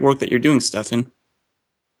the great work that you're doing, Stefan.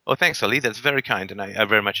 Oh, thanks, Ali. That's very kind, and I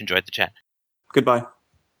very much enjoyed the chat. Goodbye.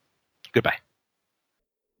 Goodbye.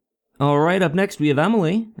 All right, up next we have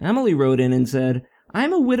Emily. Emily wrote in and said,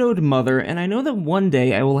 I'm a widowed mother, and I know that one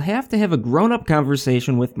day I will have to have a grown-up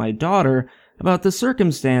conversation with my daughter about the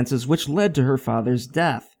circumstances which led to her father's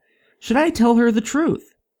death. Should I tell her the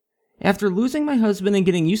truth? After losing my husband and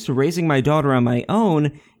getting used to raising my daughter on my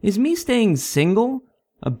own, is me staying single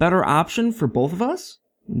a better option for both of us?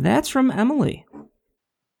 That's from Emily.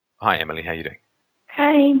 Hi, Emily. How are you doing?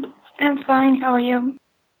 Hi, I'm fine. How are you?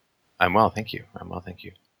 I'm well, thank you.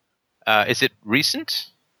 Is it recent?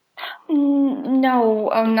 No,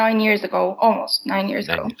 9 years ago. Almost 9 years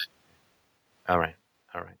ago. All right.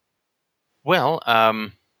 Well,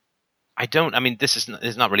 this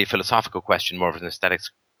is not really a philosophical question, more of an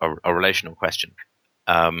aesthetics or a relational question.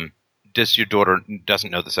 Does your daughter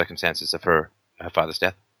doesn't know the circumstances of her father's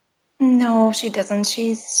death? No, she doesn't.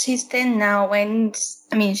 She's 10 now, and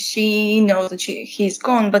I mean, she knows that he's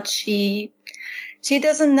gone, but she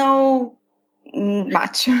doesn't know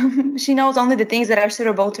much. She knows only the things that are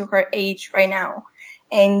suitable to her age right now.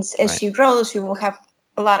 And as she grows, she will have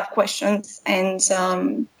a lot of questions, and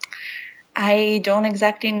I don't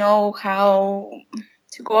exactly know how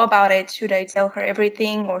to go about it. Should I tell her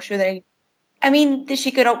everything, or should I mean,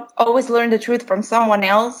 she could always learn the truth from someone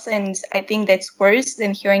else, and I think that's worse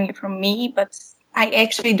than hearing it from me, but I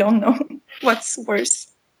actually don't know what's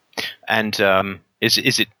worse. And is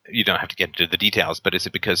it, you don't have to get into the details, but is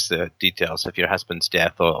it because the details of your husband's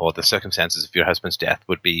death or the circumstances of your husband's death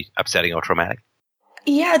would be upsetting or traumatic?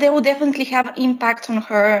 Yeah, they will definitely have impact on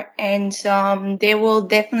her, and they will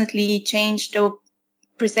definitely change the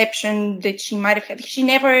perception that she might have had. She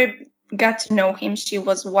never got to know him. She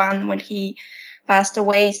was one when he passed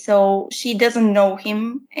away, so she doesn't know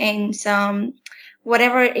him. And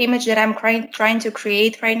whatever image that I'm trying to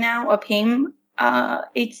create right now of him,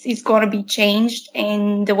 it's going to be changed,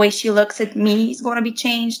 and the way she looks at me is going to be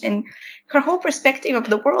changed, and her whole perspective of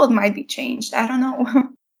the world might be changed. I don't know.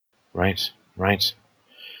 Right.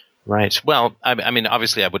 Well, I mean,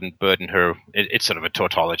 obviously, I wouldn't burden her. It's sort of a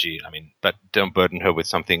tautology. I mean, but don't burden her with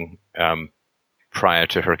something prior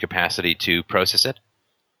to her capacity to process it.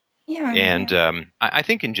 Yeah. And I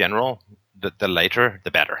think in general, the later,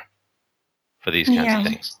 the better for these kinds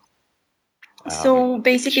of things. So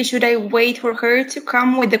basically, should I wait for her to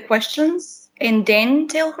come with the questions and then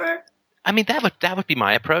tell her? I mean, that would be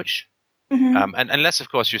my approach. Mm-hmm. And unless,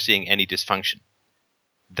 of course, you're seeing any dysfunction.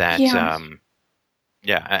 And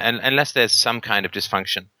unless there's some kind of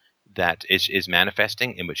dysfunction that is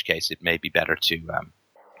manifesting, in which case it may be better to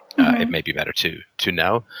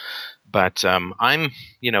know. But I'm,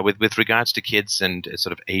 with regards to kids and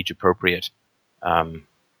sort of age appropriate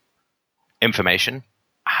information,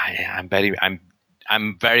 I'm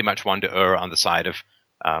very much one to err on the side of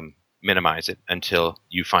minimize it until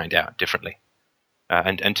you find out differently,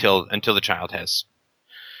 and until the child has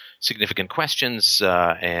significant questions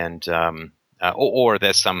or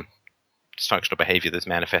there's some dysfunctional behavior that's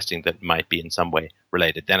manifesting that might be in some way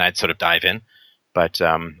related. Then I'd sort of dive in. But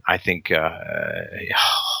I think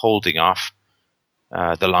holding off,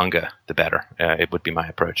 the longer, the better. It would be my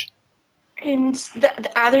approach. And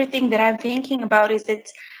the other thing that I'm thinking about is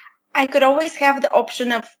that I could always have the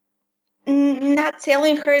option of not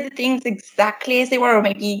telling her the things exactly as they were, or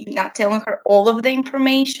maybe not telling her all of the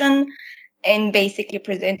information, and basically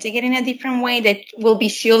presenting it in a different way that will be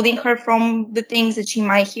shielding her from the things that she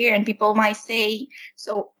might hear and people might say.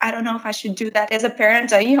 So I don't know if I should do that as a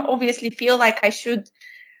parent. I obviously feel like I should,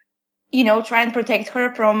 try and protect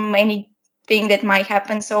her from anything that might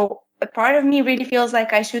happen. So a part of me really feels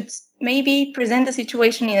like I should maybe present the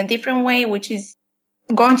situation in a different way, which is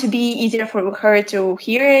going to be easier for her to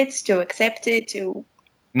hear it, to accept it, to...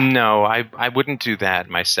 No, I wouldn't do that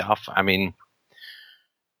myself. I mean,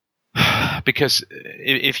 because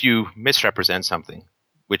if you misrepresent something,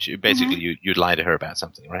 which basically you'd lie to her about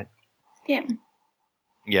something, right? Yeah.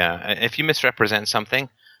 Yeah. If you misrepresent something,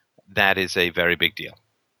 that is a very big deal.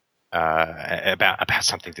 About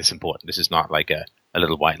something this important. This is not like a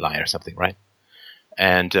little white lie or something, right?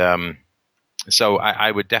 And so I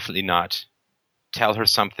would definitely not tell her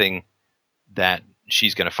something that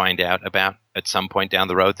she's going to find out about at some point down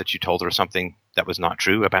the road, that you told her something that was not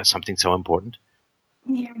true about something so important.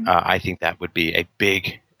 Yeah. I think that would be a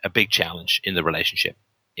big challenge in the relationship.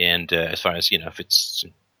 And as far as, if it's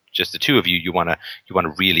just the two of you, you want to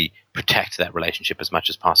really protect that relationship as much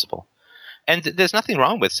as possible. And there's nothing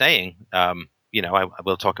wrong with saying, I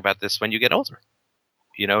will talk about this when you get older.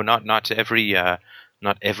 Not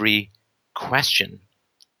every question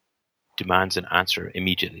demands an answer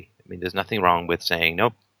immediately. I mean, there's nothing wrong with saying,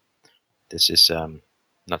 nope, this is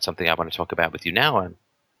not something I want to talk about with you now. I'm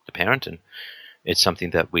the parent, and it's something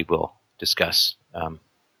that we will discuss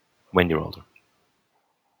when you're older.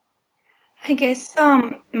 I guess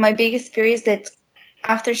my biggest fear is that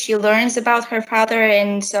after she learns about her father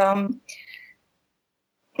and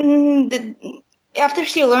after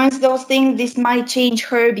she learns those things, this might change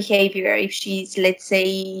her behavior if she's, let's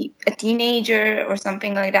say, a teenager or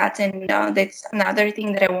something like that. And that's another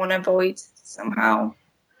thing that I want to avoid somehow.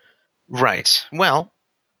 Right. Well,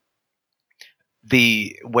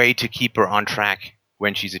 the way to keep her on track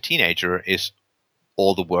when she's a teenager is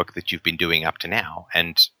all the work that you've been doing up to now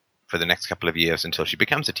and for the next couple of years until she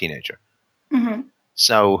becomes a teenager. Mm-hmm.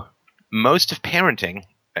 So most of parenting,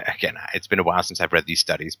 again, it's been a while since I've read these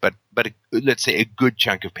studies, but let's say a good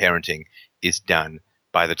chunk of parenting is done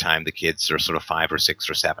by the time the kids are sort of 5 or 6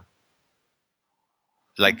 or 7.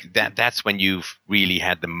 Like that's when you've really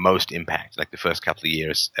had the most impact, like the first couple of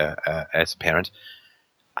years as a parent.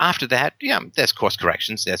 After that, there's course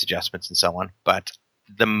corrections, there's adjustments and so on, but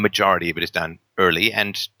the majority of it is done early.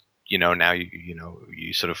 And, now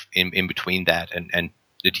you sort of in between that and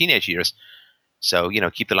the teenage years. So,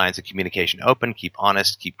 keep the lines of communication open, keep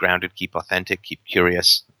honest, keep grounded, keep authentic, keep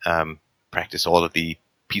curious, practice all of the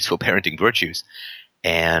peaceful parenting virtues.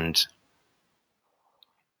 And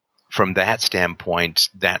from that standpoint,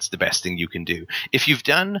 that's the best thing you can do. If you've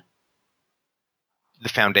done the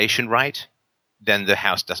foundation right, then the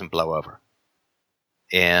house doesn't blow over.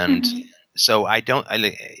 And so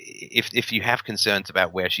if you have concerns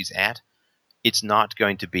about where she's at, it's not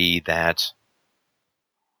going to be that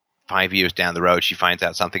 5 years down the road she finds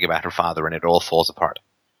out something about her father and it all falls apart,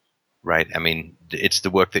 right? I mean, it's the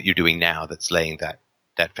work that you're doing now that's laying that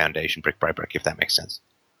foundation brick by brick, if that makes sense.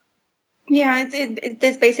 Yeah,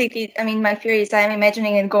 it's basically, I mean, my fear is I'm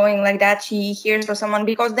imagining it going like that. She hears from someone,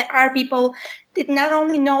 because there are people that not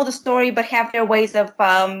only know the story, but have their ways of,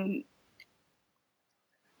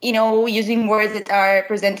 using words that are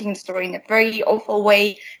presenting the story in a very awful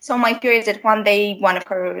way. So my fear is that one day one of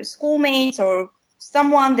her schoolmates or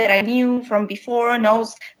someone that I knew from before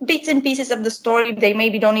knows bits and pieces of the story. They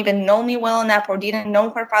maybe don't even know me well enough or didn't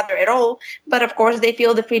know her father at all. But of course, they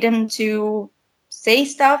feel the freedom to say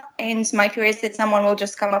stuff, and my fear is that someone will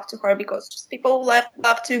just come up to her, because just people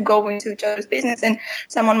love to go into each other's business, and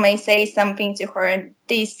someone may say something to her, and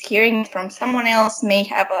this hearing from someone else may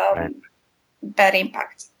have a bad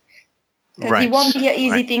impact. Because it won't be an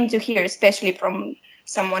easy thing to hear, especially from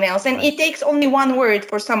someone else. And it takes only one word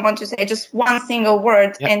for someone to say, just one single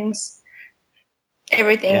word, and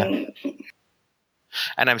everything. Yeah.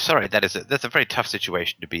 And I'm sorry, that's a very tough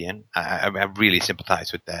situation to be in. I really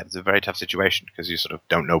sympathize with that. It's a very tough situation because you sort of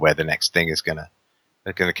don't know where the next thing is gonna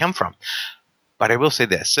come from. But I will say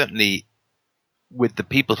this: certainly, with the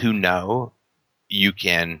people who know, you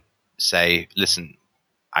can say, "Listen,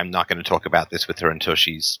 I'm not going to talk about this with her until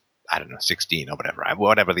she's, 16 or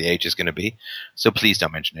whatever the age is going to be. So please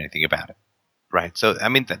don't mention anything about it." Right. So I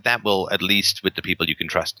mean that will, at least with the people you can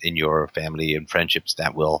trust in your family and friendships,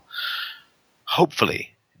 that will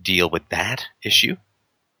hopefully deal with that issue.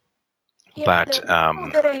 Yeah, but the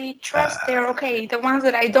ones that I trust, they're okay. The ones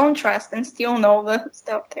that I don't trust and still know the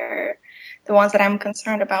stuff, they're the ones that I'm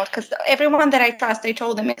concerned about. Because everyone that I trust, I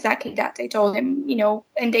told them exactly that. I told them,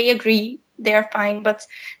 and they agree, they're fine. But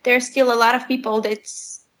there's still a lot of people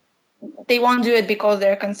they won't do it because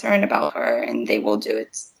they're concerned about her, and they will do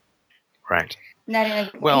it. Right. Not in a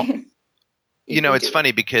good well, way. It's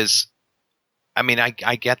funny because, I mean, I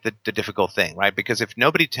get the difficult thing, right? Because if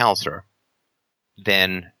nobody tells her,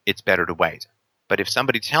 then it's better to wait. But if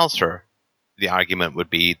somebody tells her, the argument would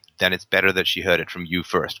be, then it's better that she heard it from you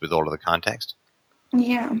first with all of the context.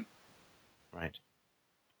 Yeah.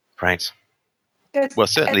 Right. Well,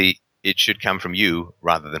 certainly it should come from you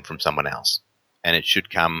rather than from someone else. And it should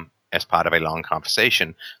come as part of a long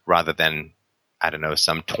conversation rather than,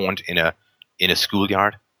 some taunt in a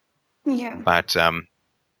schoolyard. Yeah. But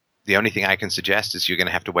the only thing I can suggest is you're going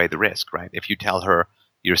to have to weigh the risk, right? If you tell her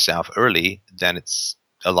yourself early, then it's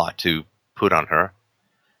a lot to put on her.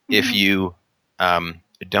 Mm-hmm. If you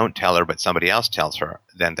don't tell her, but somebody else tells her,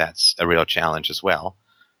 then that's a real challenge as well.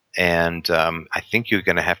 And I think you're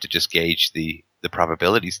going to have to just gauge the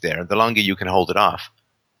probabilities there. The longer you can hold it off,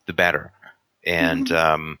 the better. And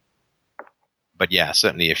but yeah,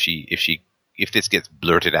 certainly if this gets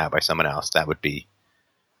blurted out by someone else, that would be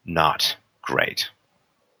not great.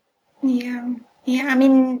 Yeah. I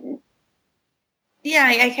mean,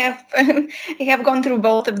 I have I have gone through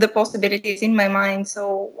both of the possibilities in my mind.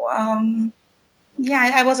 So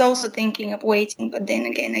I was also thinking of waiting, but then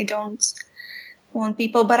again, I don't want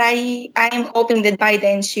people. But I am hoping that by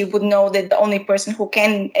then she would know that the only person who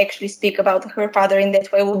can actually speak about her father in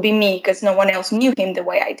that way would be me, because no one else knew him the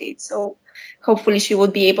way I did. So hopefully she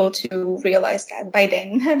would be able to realize that by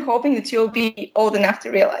then. I'm hoping that she'll be old enough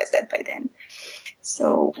to realize that by then.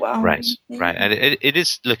 So right, and it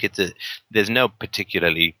is. Look, there's no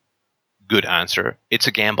particularly good answer. It's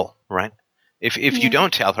a gamble, right? If you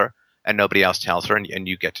don't tell her and nobody else tells her, and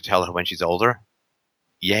you get to tell her when she's older,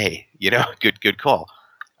 yay, good call.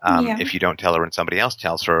 If you don't tell her and somebody else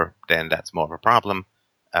tells her, then that's more of a problem.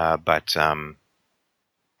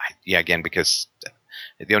 Again, because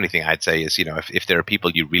the only thing I'd say is, if there are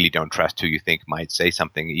people you really don't trust who you think might say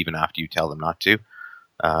something even after you tell them not to,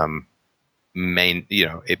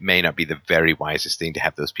 it may not be the very wisest thing to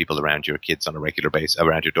have those people around your kids on a regular basis,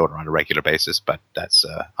 around your daughter on a regular basis. But that's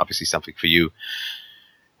obviously something for you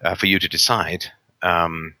to decide.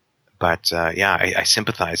 But I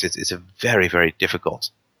sympathize. It's a very, very difficult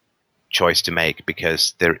choice to make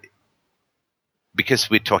because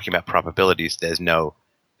we're talking about probabilities. There's no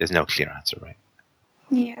clear answer, right?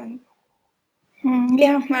 Yeah.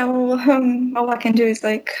 Yeah. I will. All I can do is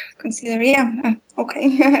consider. Yeah.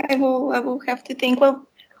 Okay. I will have to think. Well,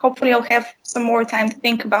 hopefully, I'll have some more time to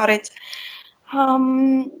think about it.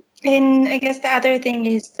 And I guess the other thing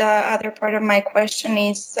is the other part of my question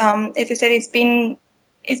is, as you said, it's been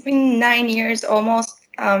 9 years almost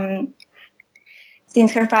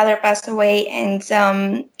since her father passed away, and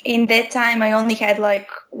in that time I only had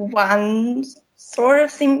one sort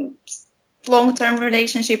of long-term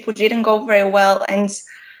relationship which didn't go very well, and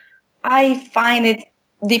I find it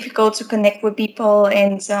difficult to connect with people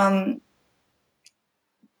and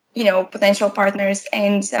potential partners,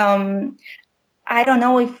 and I don't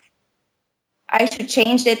know if I should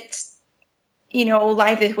change that,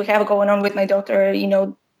 life that we have going on with my daughter.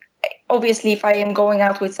 Obviously, if I am going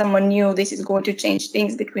out with someone new, this is going to change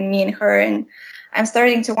things between me and her. And I'm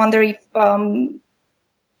starting to wonder if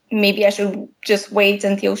maybe I should just wait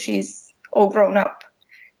until she's all grown up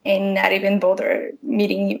and not even bother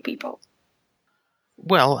meeting new people.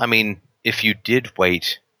 Well, I mean, if you did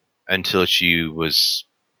wait until she was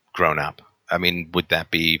grown up, I mean, would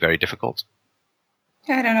that be very difficult?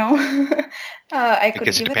 I don't know.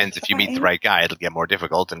 Because it depends. If you meet the right guy, it'll get more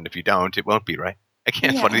difficult, and if you don't, it won't be, right?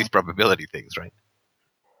 Again, it's one of these probability things, right?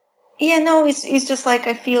 Yeah, no, it's just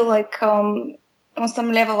I feel like on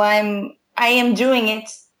some level I am doing it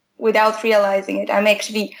without realizing it. I'm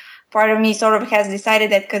actually, part of me sort of has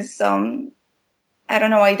decided that because I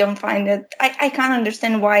don't know, I don't find that I can't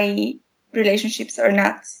understand why relationships are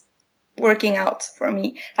not working out for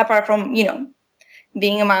me, apart from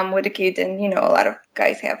being a mom with a kid, and a lot of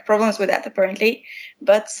guys have problems with that apparently.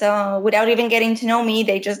 But without even getting to know me,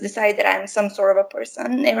 they just decide that I'm some sort of a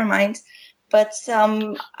person. Never mind. But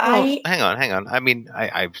hang on. I mean,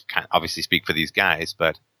 I can't obviously speak for these guys,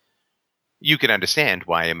 but you can understand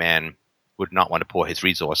why a man would not want to pour his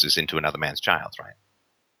resources into another man's child, right?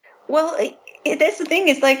 Well, that's the thing.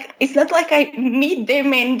 It's not like I meet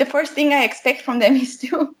them and the first thing I expect from them is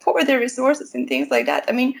to pour their resources and things like that.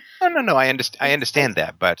 I mean, no. I understand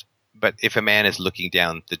that, but if a man is looking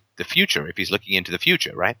down the future, if he's looking into the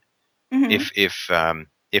future, right? Mm-hmm.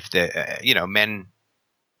 If the men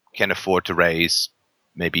can afford to raise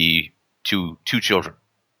maybe two children,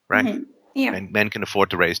 right? Mm-hmm. Yeah, and men can afford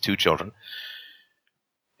to raise 2 children,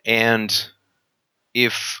 and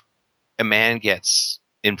if a man gets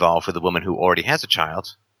involved with a woman who already has a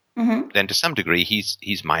child, mm-hmm. then to some degree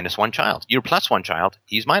he's minus 1 child. You're plus 1 child,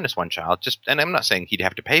 he's minus 1 child. And I'm not saying he'd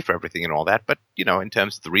have to pay for everything and all that, but in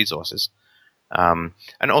terms of the resources. And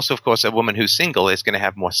also, of course, a woman who's single is going to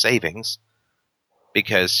have more savings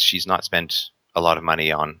because she's not spent a lot of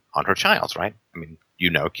money on her child, right? I mean,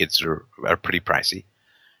 kids are pretty pricey.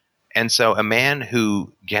 And so a man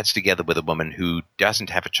who gets together with a woman who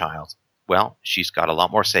doesn't have a child, well, she's got a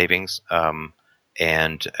lot more savings,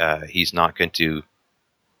 and he's going to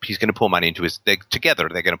pour money into together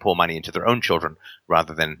they're going to pour money into their own children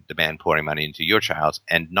rather than the man pouring money into your child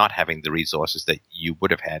and not having the resources that you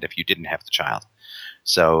would have had if you didn't have the child.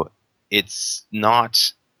 So it's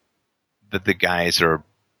not that the guys are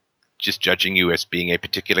just judging you as being a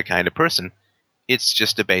particular kind of person. It's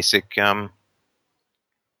just a basic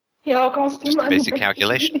basic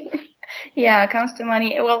calculation. Yeah, it comes to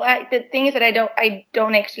money. Well, the thing is that I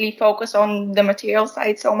don't actually focus on the material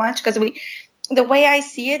side so much, because the way I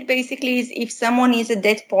see it basically is if someone is at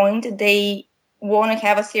that point, they want to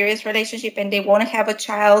have a serious relationship and they want to have a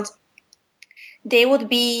child, they would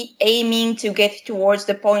be aiming to get towards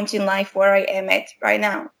the point in life where I am at right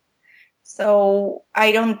now. So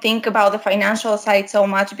I don't think about the financial side so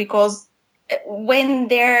much, because when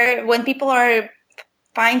people are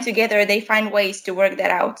fine together, they find ways to work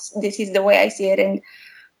that out. This is the way I see it. And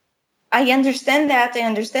I understand,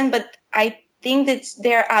 but I think that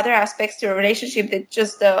there are other aspects to a relationship that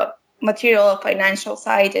just the material financial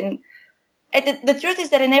side. And the truth is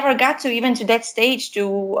that I never got to even to that stage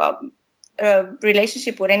to a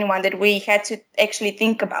relationship with anyone that we had to actually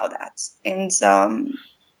think about that. And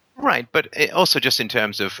right, but also just in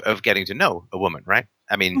terms of getting to know a woman, right?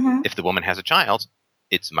 I mean, mm-hmm. If the woman has a child,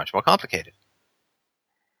 it's much more complicated.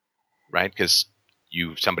 Right, because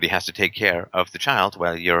somebody has to take care of the child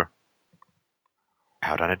while you're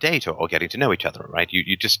out on a date or getting to know each other, right?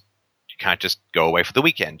 You can't just go away for the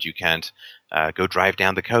weekend. You can't go drive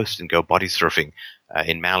down the coast and go body surfing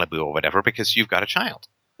in Malibu or whatever because you've got a child.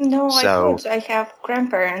 No, I could. I have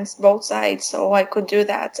grandparents both sides, so I could do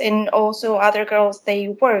that. And also other girls, they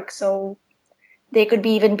work, so they could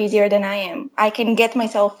be even busier than I am. I can get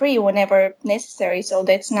myself free whenever necessary, so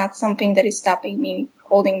that's not something that is stopping me,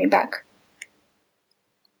 holding me back.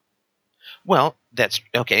 Well, that's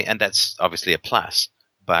okay, and that's obviously a plus.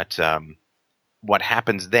 But what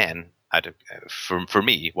happens then, for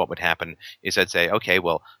me, what would happen is I'd say, okay,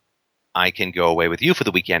 well, I can go away with you for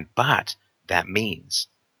the weekend, but that means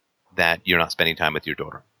that you're not spending time with your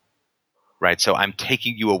daughter. Right? So I'm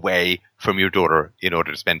taking you away from your daughter in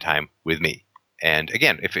order to spend time with me. And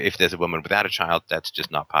again, if there's a woman without a child, that's just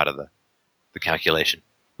not part of the calculation.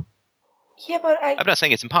 Yeah, but I'm not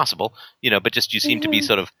saying it's impossible, but just you seem to be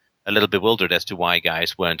sort of a little bewildered as to why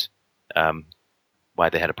guys weren't, why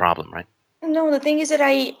they had a problem, right? No, the thing is that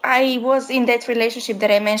I was in that relationship that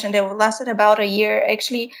I mentioned that lasted about a year.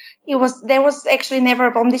 Actually, there was actually never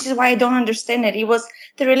a problem. This is why I don't understand it. It was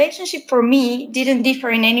the relationship for me didn't differ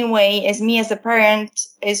in any way as me as a parent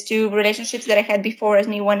as to relationships that I had before as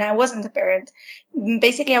me when I wasn't a parent.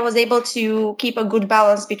 Basically, I was able to keep a good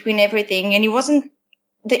balance between everything, and it wasn't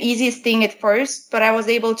the easiest thing at first, but I was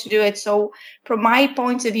able to do it. So from my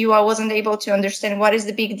point of view, I wasn't able to understand what is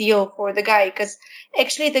the big deal for the guy, because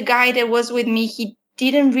actually the guy that was with me, he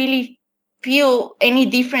didn't really feel any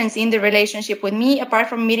difference in the relationship with me apart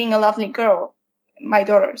from meeting a lovely girl, my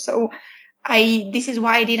daughter. So this is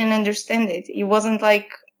why I didn't understand it. It wasn't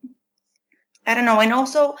like, I don't know. And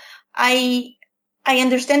also I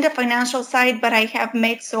understand the financial side, but I have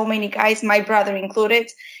met so many guys, my brother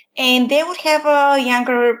included, and they would have a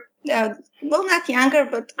younger, well, not younger,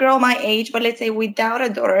 but girl my age, but let's say without a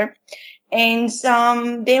daughter. And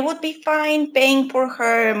they would be fine paying for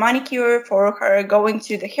her manicure, for her going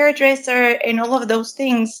to the hairdresser, and all of those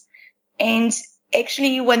things. And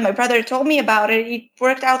actually, when my brother told me about it, it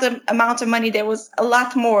worked out an amount of money that was a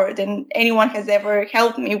lot more than anyone has ever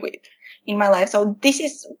helped me with in my life. So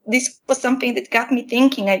this was something that got me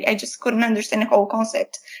thinking. I just couldn't understand the whole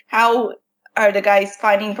concept. How are the guys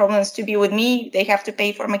finding problems to be with me? They have to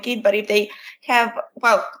pay for my kid, but if they have,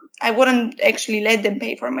 well, I wouldn't actually let them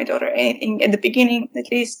pay for my daughter anything at the beginning,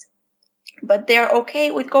 at least. But they're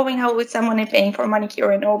okay with going out with someone and paying for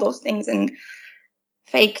manicure and all those things and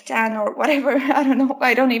fake tan or whatever. I don't know.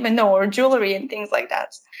 I don't even know. Or jewelry and things like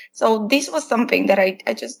that. So this was something that I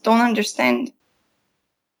just don't understand.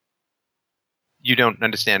 You don't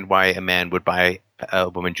understand why a man would buy a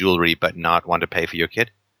woman jewelry but not want to pay for your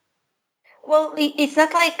kid? Well, it's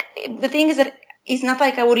not like, the thing is that it's not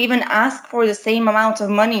like I would even ask for the same amount of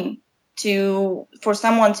money for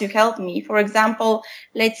someone to help me. For example,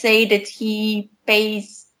 let's say that he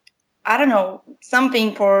pays, I don't know,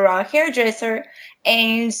 something for a hairdresser,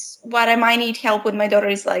 and what I might need help with my daughter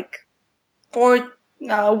is like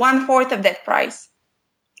 1/4 of that price.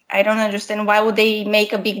 I don't understand why would they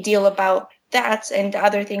make a big deal about that and the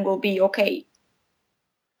other thing will be okay.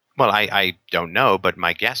 Well, I don't know, but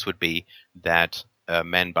my guess would be that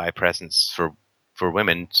men buy presents for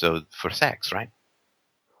women, so for sex, right?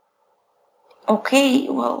 Okay,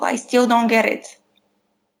 well, I still don't get it.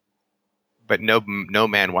 But no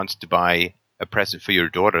man wants to buy a present for your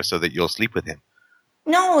daughter so that you'll sleep with him.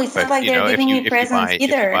 No, it's not like they're giving me presents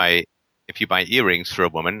either. If you buy earrings for a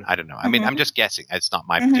woman, I don't know. I mean, I'm just guessing. It's not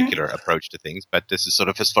my particular approach to things, but this is sort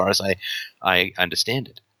of as far as I understand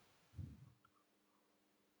it.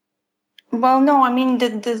 Well, no, I mean,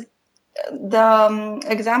 the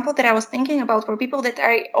example that I was thinking about for people that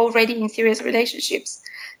are already in serious relationships.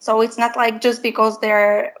 So it's not like just because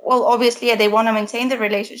obviously they want to maintain the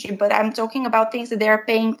relationship, but I'm talking about things that they're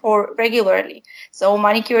paying for regularly. So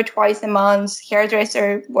manicure twice a month,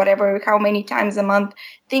 hairdresser, whatever, how many times a month,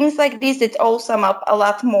 things like this that all sum up a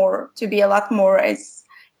lot more, to be a lot more, as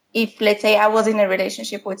if, let's say, I was in a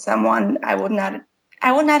relationship with someone, I would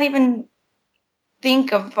not even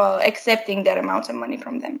think of accepting that amount of money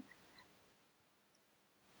from them.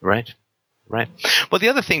 Right. Well, the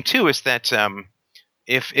other thing too is that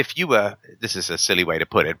if you were, this is a silly way to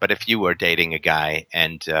put it, but if you were dating a guy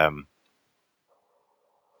and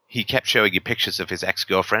he kept showing you pictures of his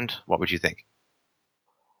ex-girlfriend, what would you think?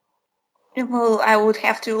 Well, I would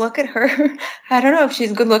have to look at her. I don't know if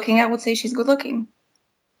she's good looking. I would say she's good looking.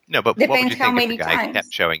 No, but what would you think if the guy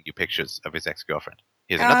kept showing you pictures of his ex-girlfriend?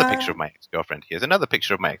 Here's another picture of my ex-girlfriend. Here's another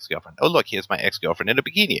picture of my ex-girlfriend. Oh, look, here's my ex-girlfriend in a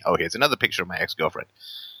bikini. Oh, here's another picture of my ex-girlfriend.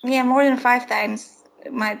 Yeah, more than 5 times.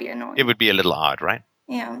 It might be annoying. It would be a little odd, right?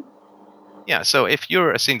 Yeah. Yeah, so if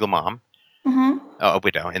you're a single mom, a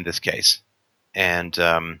widow in this case, and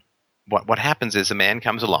what happens is a man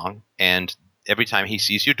comes along, and every time he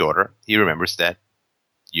sees your daughter, he remembers that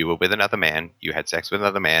you were with another man, you had sex with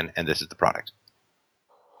another man, and this is the product.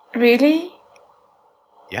 Really?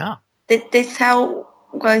 Yeah. That's how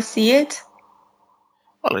I see it?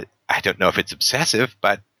 Well, don't know if it's obsessive,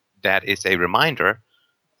 but that is a reminder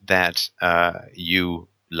that you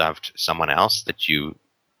loved someone else, that you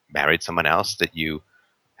married someone else, that you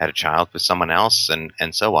had a child with someone else, and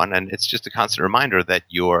so on. And it's just a constant reminder that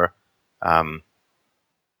you're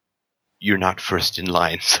not first in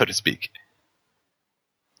line, so to speak.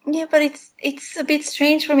 Yeah, but it's a bit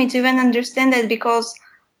strange for me to even understand that, because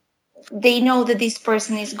they know that this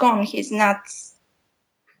person is gone. He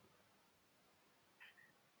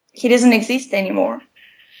doesn't exist anymore.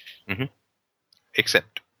 Mm-hmm.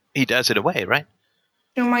 Except he does in a way, right?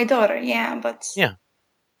 To my daughter, yeah, but yeah,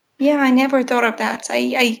 I never thought of that.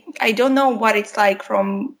 I don't know what it's like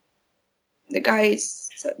from the guys.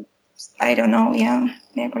 So I don't know. Yeah,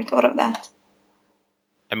 never thought of that.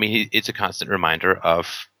 I mean, it's a constant reminder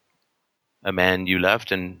of a man you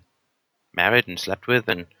loved and married and slept with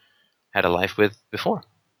and had a life with before.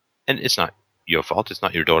 And it's not your fault. It's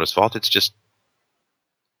not your daughter's fault. It's just,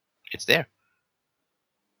 it's there.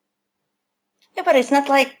 Yeah, but it's not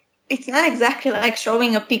exactly like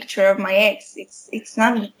showing a picture of my ex. It's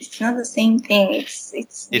not the same thing.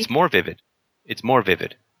 It's more vivid. It's more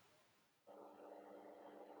vivid.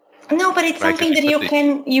 No, but it's something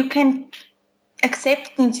that you can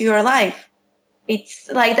accept into your life. It's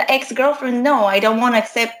like the ex-girlfriend. No, I don't want to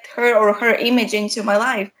accept her or her image into my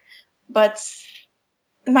life. But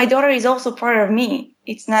my daughter is also part of me.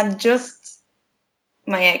 It's not just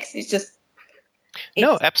my ex. It's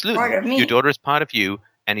no, absolutely. Part of me. Your daughter is part of you,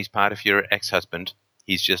 and he's part of your ex-husband.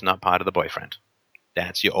 He's just not part of the boyfriend.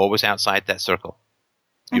 You're always outside that circle.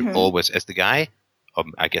 You're always, as the guy,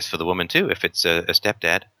 I guess for the woman too, if it's a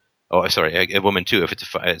stepdad. Oh, sorry, a woman too, if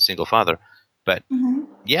it's a single father. But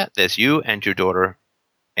yeah, there's you and your daughter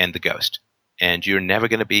and the ghost. And you're never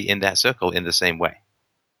going to be in that circle in the same way.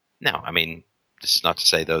 Now, I mean, this is not to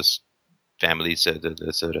say those families,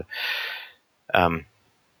 the sort of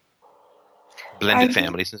blended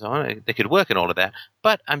families and so on, they could work and all of that.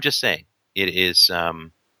 But I'm just saying, it is...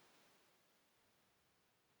 I'm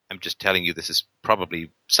just telling you this is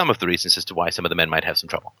probably some of the reasons as to why some of the men might have some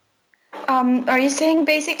trouble. Are you saying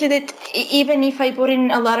basically that even if I put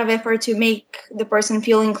in a lot of effort to make the person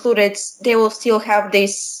feel included, they will still have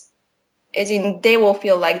this, as in they will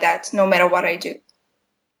feel like that no matter what I do?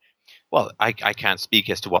 Well, I can't speak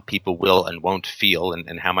as to what people will and won't feel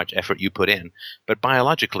and how much effort you put in. But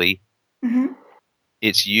biologically,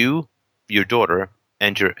 it's you, your daughter,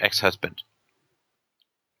 and your ex-husband.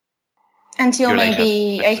 Until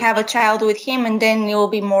maybe I have a child with him, and then it will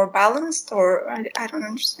be more balanced, or I don't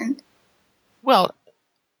understand. Well,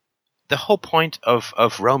 the whole point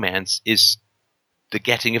of romance is the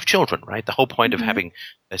getting of children, right? The whole point of having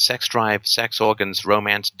a sex drive, sex organs,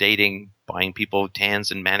 romance, dating, buying people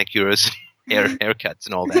tans and manicures, haircuts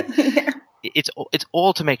and all that. It's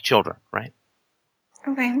all to make children, right?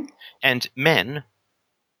 Okay. And men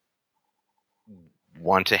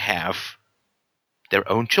want to have their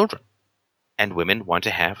own children. And women want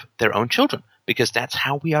to have their own children because that's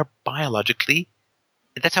how we are biologically.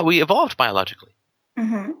 That's how we evolved biologically.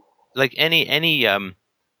 Like any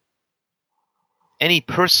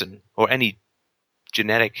person or any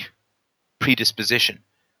genetic predisposition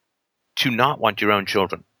to not want your own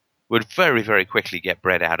children would very, very quickly get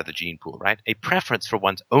bred out of the gene pool, right? A preference for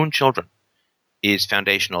one's own children is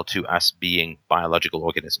foundational to us being biological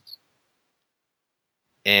organisms.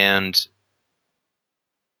 And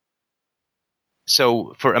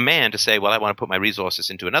so for a man to say, well, I want to put my resources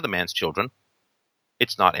into another man's children,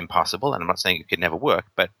 it's not impossible, and I'm not saying it could never work,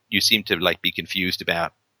 but you seem to be confused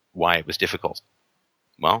about why it was difficult.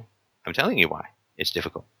 Well, I'm telling you why it's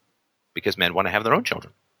difficult. Because men want to have their own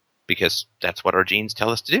children. Because that's what our genes tell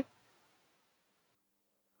us to do.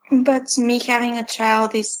 But me having a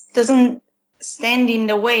child doesn't stand in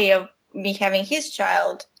the way of me having his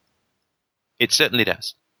child. It certainly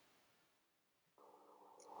does.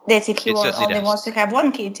 That's if he only wants to have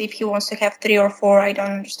one kid. If he wants to have 3 or 4, I don't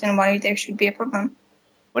understand why there should be a problem.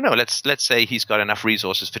 Well, no, let's say he's got enough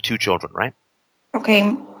resources for 2 children, right?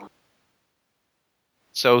 Okay.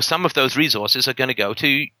 So some of those resources are going to go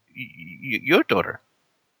to your daughter,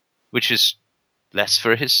 which is less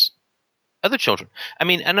for his other children. I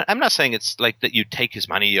mean, and I'm not saying it's like that you take his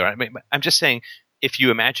money. I'm just saying if you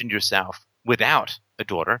imagined yourself without a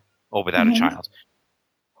daughter or without a child,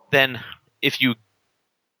 then if you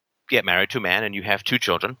get married to a man and you have 2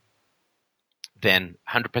 children, then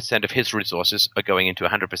 100% of his resources are going into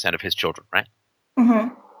 100% of his children, right?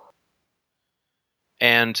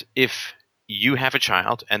 And if you have a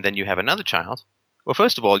child and then you have another child, well,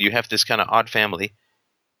 first of all, you have this kind of odd family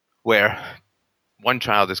where one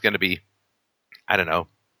child is going to be, I don't know,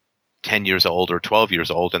 10 years old or 12 years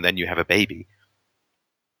old, and then you have a baby.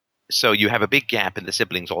 So you have a big gap in the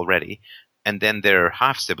siblings already, and then they're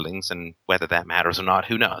half siblings, and whether that matters or not,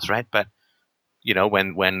 who knows, right? But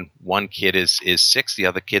when one kid is 6, the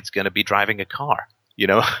other kid's going to be driving a car.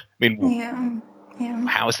 I mean,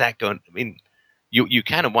 how is that going? I mean, you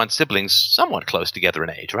kind of want siblings somewhat close together in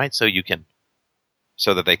age, right? So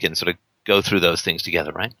that they can sort of go through those things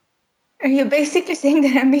together, right? Are you basically saying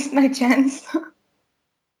that I missed my chance?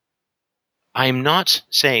 I'm not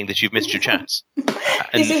saying that you've missed your chance.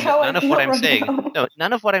 None of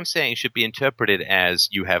what I'm saying should be interpreted as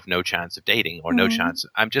you have no chance of dating or no chance.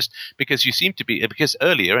 I'm just because you seem to be because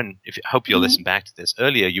earlier, and I hope you'll listen back to this.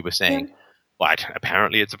 Earlier, you were saying, "Well,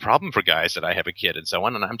 apparently it's a problem for guys that I have a kid and so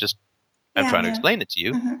on," and I'm trying to explain it to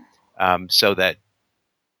you, so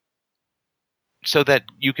that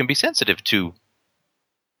you can be sensitive to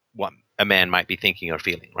what a man might be thinking or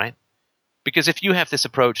feeling, right? Because if you have this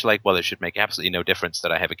approach like, well, it should make absolutely no difference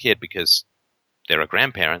that I have a kid because there are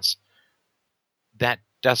grandparents, that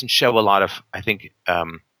doesn't show a lot of, I think,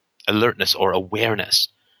 alertness or awareness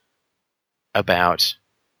about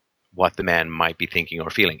what the man might be thinking or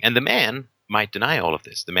feeling. And the man might deny all of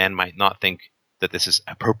this. The man might not think that this is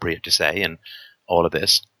appropriate to say and all of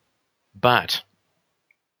this. But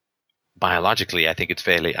biologically, I think it's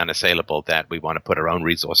fairly unassailable that we want to put our own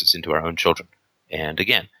resources into our own children. And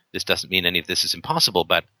again, this doesn't mean any of this is impossible,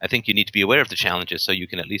 but I think you need to be aware of the challenges so you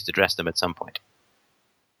can at least address them at some point.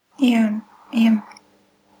 Yeah.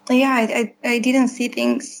 I didn't see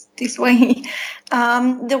things this way.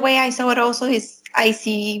 The way I saw it also is I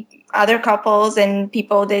see other couples and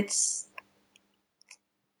people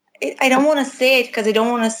I don't want to say it because I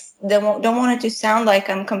don't want it to sound like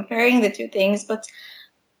I'm comparing the two things, but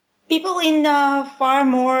people in far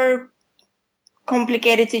more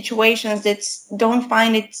complicated situations that don't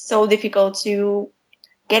find it so difficult to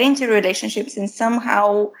get into relationships, and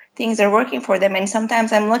somehow things are working for them. And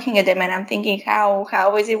sometimes I'm looking at them and I'm thinking,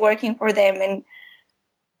 how is it working for them? And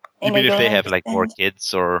you mean if they have like more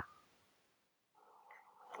kids or?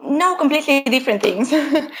 No, completely different things.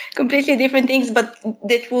 Completely different things, but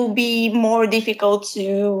that will be more difficult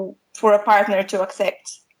for a partner to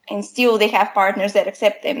accept. And still they have partners that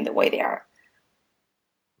accept them the way they are.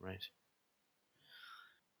 Right.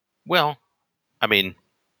 Well, I mean,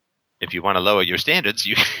 if you want to lower your standards,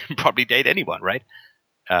 you can probably date anyone, right?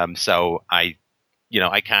 So I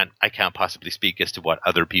can't possibly speak as to what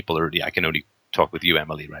other people are. I can only talk with you,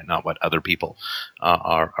 Emily, right? Not what other people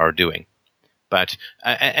are doing. But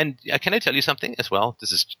and can I tell you something as well?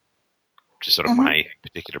 This is just sort of my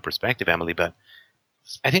particular perspective, Emily. But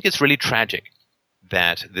I think it's really tragic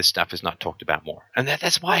that this stuff is not talked about more, and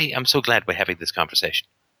that's why I'm so glad we're having this conversation.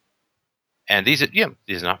 And these are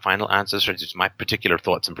not final answers, or just my particular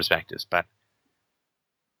thoughts and perspectives. But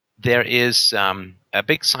there is a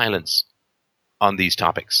big silence on these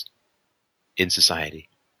topics in society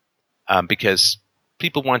because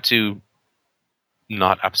people want to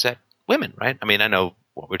not upset women, right? I mean, I know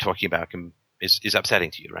what we're talking about is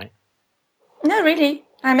upsetting to you, right? Not really.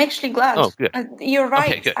 I'm actually glad. Oh, good. You're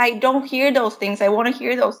right. Okay, good. I don't hear those things. I want to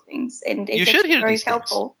hear those things, and it's you should hear very these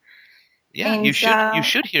helpful. Things. Yeah, and, you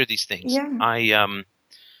should hear these things. Yeah.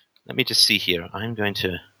 Let me just see here. I'm going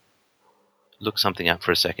to look something up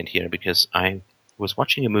for a second here because I was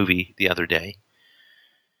watching a movie the other day.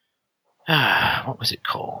 What was it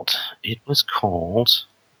called? It was called.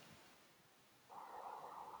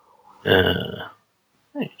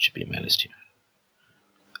 It should be in my list here.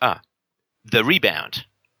 The Rebound.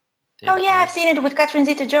 Oh yeah, I've seen it with Catherine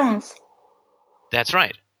Zeta-Jones. That's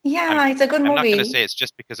right. Yeah, it's a good movie. I'm not going to say it's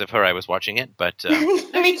just because of her I was watching it, but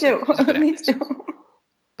me too. Me too.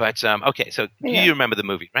 But okay, so you remember the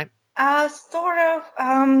movie, right? Sort of.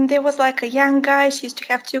 There was like a young guy. She used to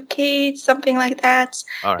have 2 kids, something like that.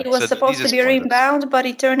 All right, it was supposed to be a rebound, but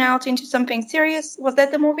it turned out into something serious. Was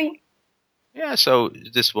that the movie? Yeah. So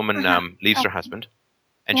this woman leaves her husband,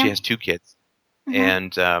 and she has 2 kids,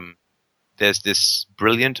 and there's this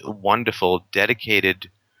brilliant, wonderful, dedicated,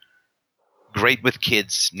 great with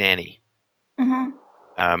kids nanny.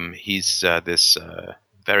 He's this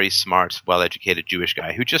very smart, well-educated Jewish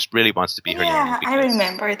guy who just really wants to be her nanny. Yeah, I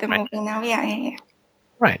remember the movie now. Yeah.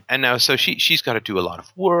 Right, and now so she's got to do a lot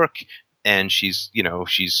of work, and she's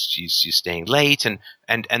staying late, and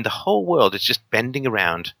the whole world is just bending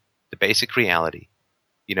around the basic reality.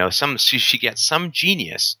 She gets some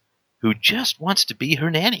genius who just wants to be her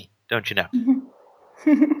nanny, don't you know?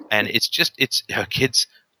 And it's her kids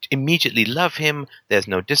immediately love him. There's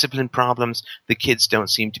no discipline problems. The kids don't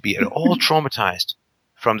seem to be at all traumatized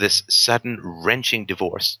from this sudden wrenching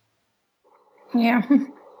divorce. Yeah.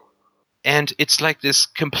 And it's like this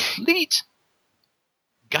complete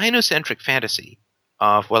gynocentric fantasy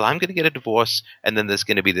of, well, I'm going to get a divorce, and then there's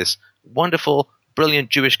going to be this wonderful, brilliant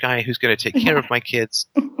Jewish guy who's going to take care of my kids,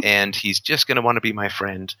 and he's just going to want to be my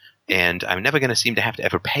friend, and I'm never going to seem to have to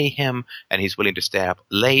ever pay him, and he's willing to stay up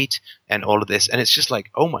late, and all of this. And it's just like,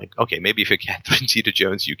 oh my, okay, maybe if you're Catherine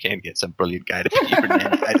Zeta-Jones, you can get some brilliant guy to be your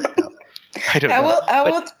nanny. I don't know.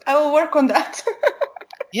 I will work on that.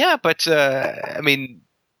 Yeah, but I mean,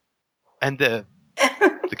 and the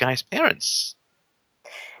guy's parents.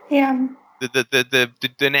 Yeah.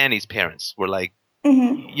 The nanny's parents were like,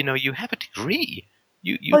 you know, you have a degree.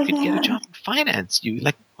 You could get a job in finance. You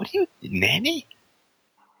like, what are you, nanny?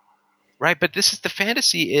 Right, but this is the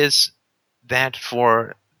fantasy is that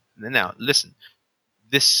for now. Listen,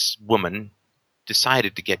 this woman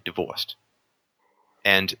decided to get divorced,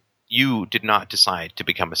 and you did not decide to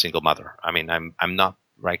become a single mother. I mean, I'm not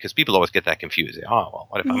right because people always get that confused. Oh, well,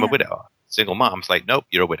 what if I'm a widow? Single mom's like, nope,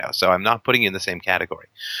 you're a widow. So I'm not putting you in the same category.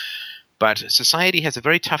 But society has a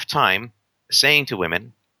very tough time saying to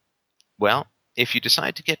women, well, if you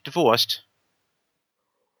decide to get divorced,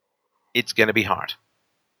 it's going to be hard.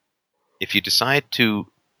 If you decide to,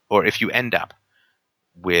 or if you end up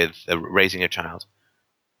with raising a child,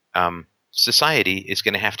 society is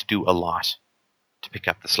going to have to do a lot to pick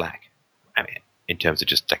up the slack. I mean, in terms of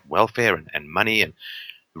just like welfare and money and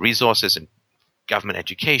resources and government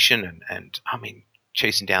education and I mean,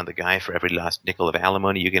 chasing down the guy for every last nickel of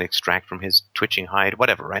alimony you can extract from his twitching hide,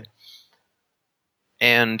 whatever, right?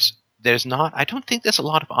 And I don't think there's a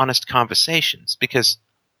lot of honest conversations because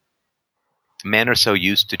men are so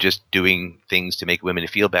used to just doing things to make women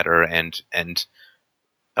feel better and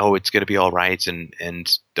oh, it's going to be all right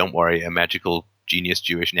and don't worry, a magical genius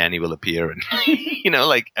Jewish nanny will appear and you know,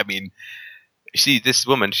 like, I mean, see, this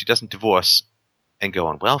woman, she doesn't divorce and go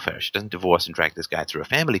on welfare. She doesn't divorce and drag this guy through a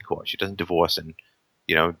family court. She doesn't divorce and,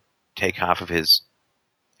 you know, take half of his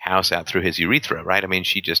house out through his urethra, right? I mean,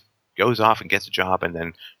 she just goes off and gets a job, and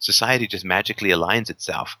then society just magically aligns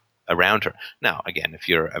itself around her. Now, again, if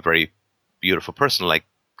you're a very beautiful person like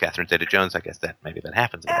Catherine Zeta-Jones, I guess that maybe that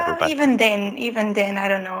happens. Whatever, but even then, I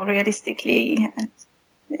don't know. Realistically,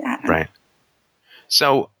 yeah. Right.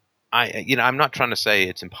 So I'm not trying to say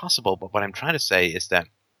it's impossible, but what I'm trying to say is that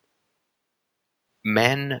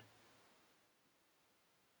men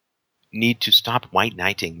need to stop white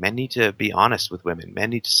knighting. Men need to be honest with women. Men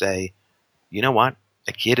need to say, you know what?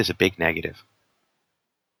 A kid is a big negative.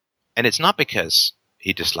 And it's not because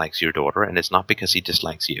he dislikes your daughter, and it's not because he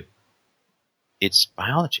dislikes you. It's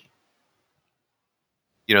biology.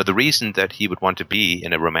 You know, the reason that he would want to be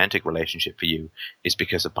in a romantic relationship for you is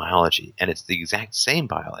because of biology, and it's the exact same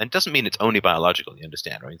biology. And it doesn't mean it's only biological, you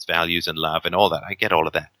understand, right? It's values and love and all that. I get all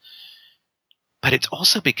of that. But it's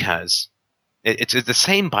also because it's the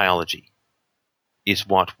same biology is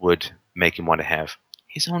what would make him want to have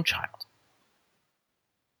his own child.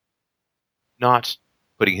 Not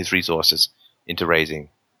putting his resources into raising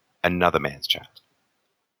another man's child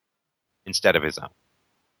instead of his own.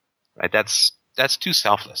 Right? That's too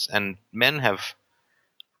selfless. And men have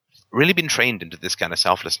really been trained into this kind of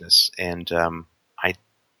selflessness, and I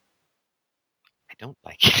don't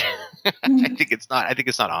like it. I think it's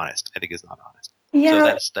not honest.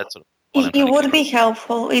 Yeah. So that's what it would be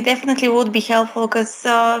helpful. It definitely would be helpful because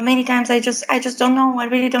many times I just don't know. I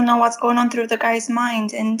really don't know what's going on through the guy's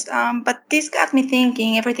mind. And but this got me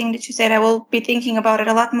thinking. Everything that you said, I will be thinking about it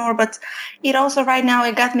a lot more. But it also right now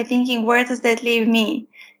it got me thinking. Where does that leave me?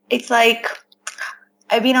 It's like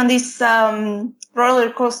I've been on this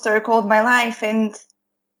roller coaster called my life, and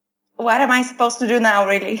what am I supposed to do now?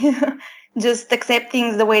 Really, just accept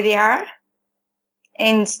things the way they are.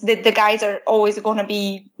 And the guys are always going to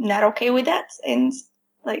be not okay with that. And,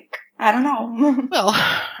 like, I don't know. Well,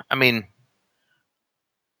 I mean,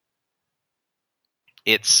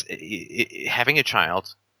 having a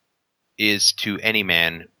child is to any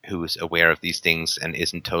man who's aware of these things and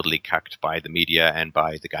isn't totally cucked by the media and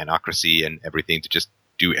by the gynocracy and everything to just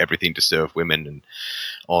do everything to serve women and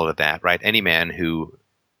all of that, right? Any man who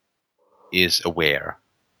is aware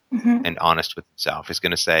and honest with himself is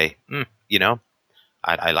going to say, you know,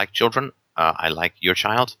 I like children. I like your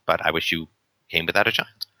child, but I wish you came without a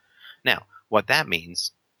child. Now, what that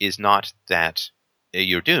means is not that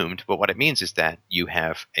you're doomed, but what it means is that you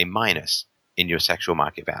have a minus in your sexual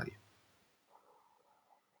market value.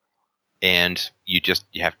 And you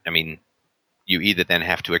either then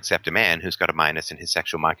have to accept a man who's got a minus in his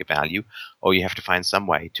sexual market value, or you have to find some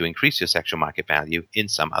way to increase your sexual market value in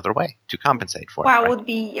some other way to compensate for it. What would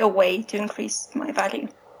be a way to increase my value?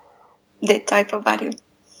 That type of value.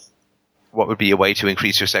 What would be a way to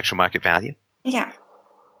increase your sexual market value? Yeah.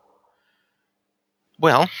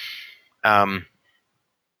 Well,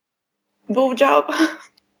 boob job.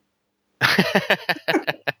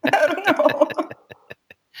 I don't know.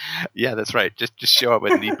 Yeah, that's right. Just show up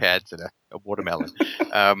with knee pads and a watermelon.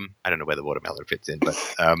 I don't know where the watermelon fits in, but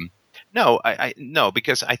no,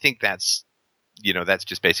 because I think that's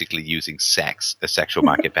just basically using sex as sexual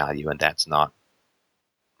market value, and that's not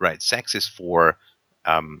right. Sex is for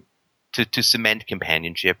to cement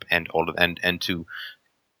companionship and and to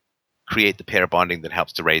create the pair bonding that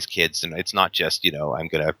helps to raise kids, and it's not just I'm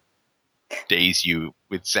gonna daze you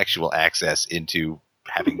with sexual access into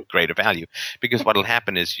having greater value, because what'll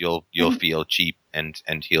happen is you'll feel cheap and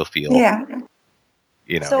he'll feel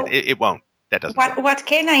So it won't. That doesn't what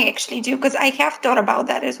can I actually do? Because I have thought about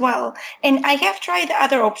that as well, and I have tried the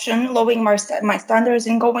other option, lowering my standards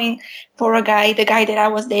and going for a guy. The guy that I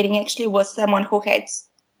was dating actually was someone who had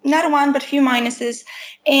not one but few minuses,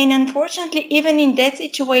 and unfortunately even in that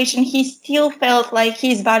situation he still felt like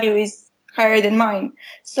his value is higher than mine.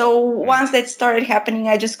 So once that started happening,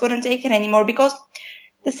 I just couldn't take it anymore, because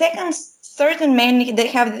the second certain men, they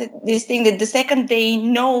have this thing that the second they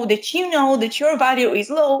know that your value is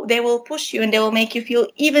low, they will push you and they will make you feel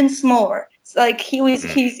even smaller. It's like he's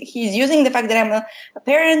using the fact that I'm a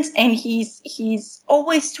parent, and he's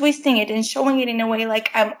always twisting it and showing it in a way like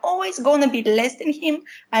I'm always going to be less than him.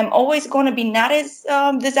 I'm always going to be not as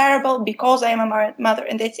desirable because I am a mother,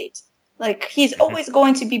 and that's it. Like, he's always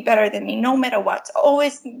going to be better than me, no matter what.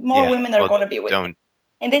 Always more women are going to be with him.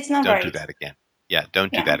 And that's not right. Don't do that again. Yeah,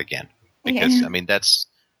 don't do that again. Because, I mean, that's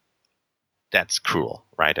cruel,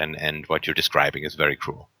 right? And what you're describing is very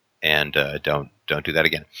cruel. And don't do that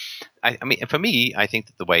again. I mean, for me, I think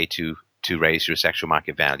that the way to raise your sexual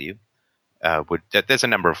market value there's a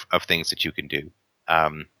number of things that you can do.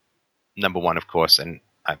 Number one, of course, and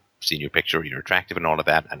I've seen your picture, you're attractive and all of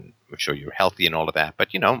that, and I'm sure you're healthy and all of that, but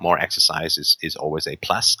more exercise is always a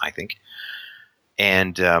plus, I think.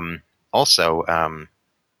 And also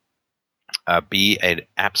be an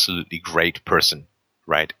absolutely great person,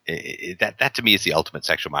 right? That to me is the ultimate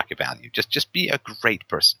sexual market value. Just be a great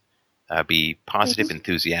person. Be positive,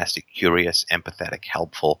 enthusiastic, curious, empathetic,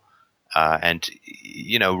 helpful, and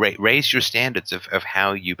raise your standards of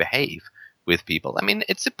how you behave with people. I mean,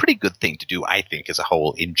 it's a pretty good thing to do, I think, as a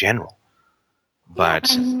whole in general.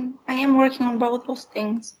 But I am working on both those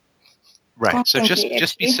things. Right. So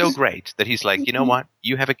just be so great that he's like, you know what?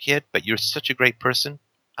 You have a kid, but you're such a great person.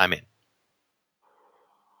 I'm in.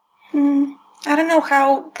 I don't know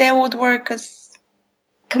how that would work, because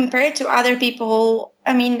compared to other people,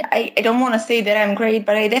 I mean, I don't want to say that I'm great,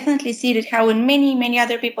 but I definitely see that how in many, many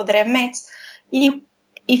other people that I've met, you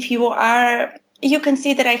can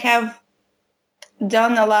see that I have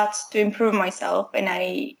done a lot to improve myself, and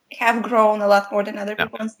I have grown a lot more than other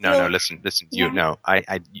people. No, listen.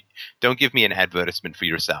 I don't give me an advertisement for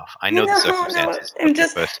yourself. I know the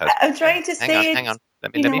circumstances. I'm trying to say. Hang on.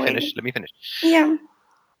 Let me finish. Yeah.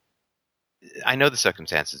 I know the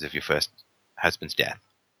circumstances of your first husband's death,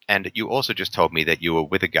 and you also just told me that you were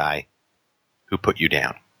with a guy who put you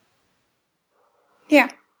down. Yeah.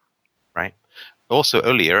 Right. Also,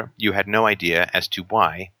 earlier you had no idea as to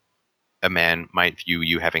why a man might view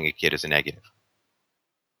you having a kid as a negative.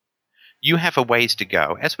 You have a ways to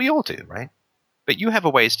go, as we all do, right? But you have a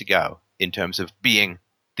ways to go in terms of being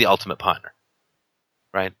the ultimate partner,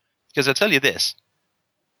 right? Because I'll tell you this,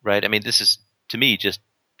 right? I mean, this is, to me, just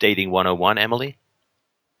dating 101, Emily.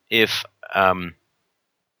 If I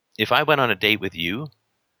went on a date with you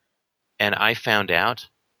and I found out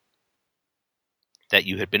that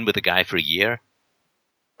you had been with a guy for a year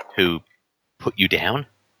who put you down,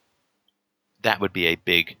 that would be a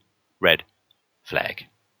big red flag.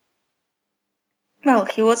 Well,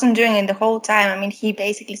 he wasn't doing it the whole time. I mean, he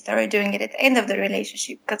basically started doing it at the end of the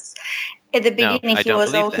relationship, because at the beginning he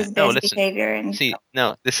was all his best behavior. And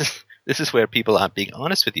this is where people aren't being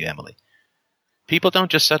honest with you, Emily. People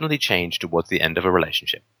don't just suddenly change towards the end of a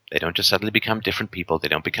relationship. They don't just suddenly become different people. They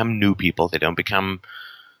don't become new people. They don't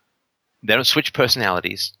switch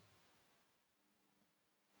personalities.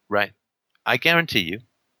 Right? I guarantee you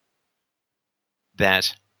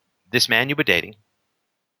that this man you were dating,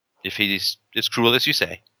 if he's as cruel as you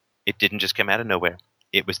say, it didn't just come out of nowhere.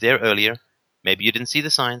 It was there earlier. Maybe you didn't see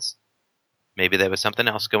the signs. Maybe there was something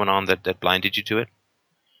else going on that blinded you to it.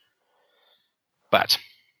 But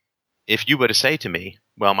if you were to say to me,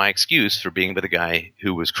 well, my excuse for being with a guy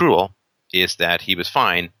who was cruel is that he was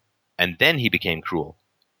fine and then he became cruel,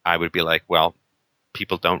 I would be like, well,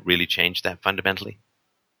 people don't really change that fundamentally.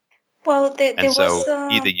 Well,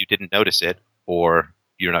 either you didn't notice it or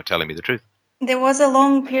you're not telling me the truth. there was a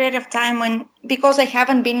long period of time because I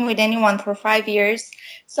haven't been with anyone for 5 years.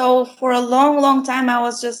 So for a long, long time, I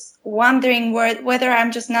was just wondering whether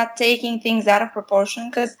I'm just not taking things out of proportion.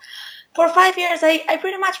 Because for 5 years, I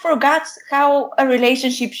pretty much forgot how a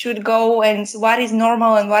relationship should go and what is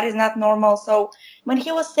normal and what is not normal. So when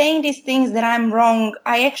he was saying these things that I'm wrong,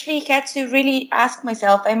 I actually had to really ask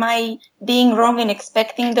myself, am I being wrong in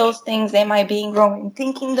expecting those things? Am I being wrong in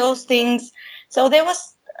thinking those things? So there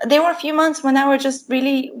were a few months when I was just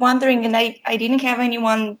really wondering, and I didn't have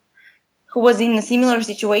anyone who was in a similar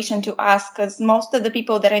situation to ask, because most of the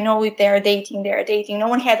people that I know, if they are dating. No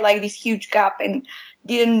one had like this huge gap and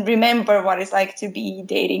didn't remember what it's like to be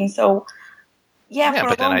dating. So yeah,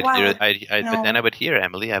 but then but then I would hear,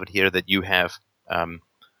 Emily, that you have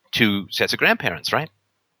 2 sets of grandparents, right?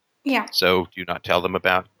 Yeah. So do you not tell them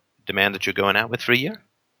about the man that you're going out with for a year?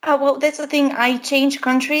 Well, that's the thing. I change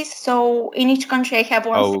countries, so in each country I have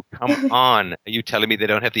one. Oh, come on. Are you telling me they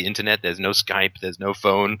don't have the internet? There's no Skype, there's no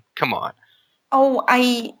phone? Come on. Oh,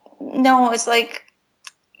 no, it's like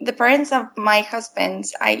the parents of my husband,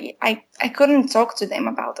 I couldn't talk to them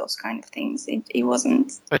about those kind of things. It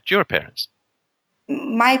wasn't. But your parents?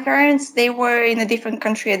 My parents, they were in a different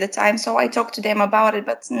country at the time, so I talked to them about it,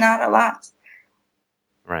 but not a lot.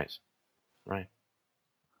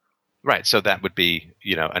 Right, so that would be,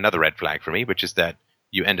 another red flag for me, which is that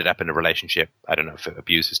you ended up in a relationship. I don't know if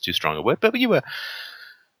abuse is too strong a word, but you were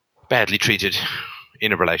badly treated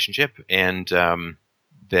in a relationship, and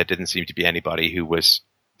there didn't seem to be anybody who was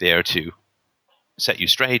there to set you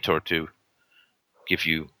straight or to give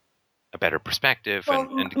you a better perspective. Well,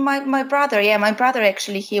 my brother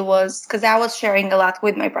actually, he was, because I was sharing a lot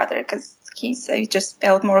with my brother because he just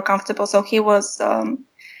felt more comfortable, so he was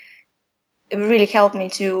it really helped me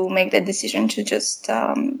to make the decision to just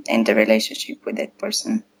end the relationship with that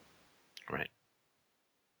person. Right.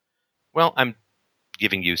 Well, I'm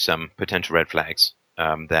giving you some potential red flags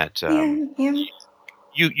that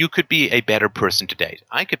you could be a better person to date.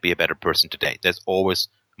 I could be a better person to date. There's always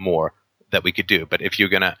more that we could do. But if you're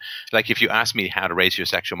going to, if you ask me how to raise your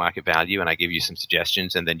sexual market value and I give you some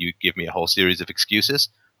suggestions and then you give me a whole series of excuses,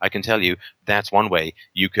 I can tell you that's one way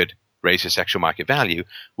you could raise your sexual market value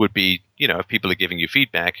would be, if people are giving you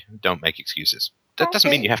feedback, don't make excuses. That doesn't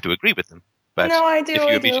mean you have to agree with them. But no, I do, if you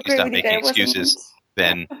immediately start agree making excuses,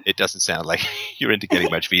 then it doesn't sound like you're into getting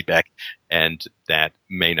much feedback, and that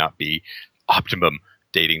may not be optimum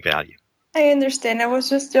dating value. I understand. I was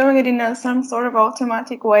just doing it in some sort of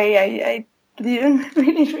automatic way. I didn't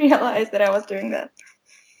really realize that I was doing that.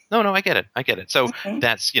 No, I get it. So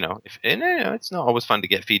that's, it's not always fun to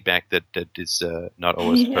get feedback that is not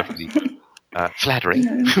always perfectly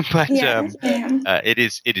flattering, but it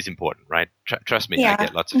is important, right? Trust me, I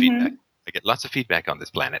get lots of feedback. I get lots of feedback on this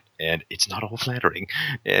planet, and it's not all flattering.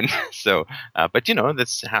 And so, but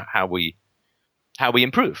that's how we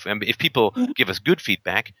improve. And if people give us good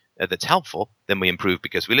feedback that's helpful, then we improve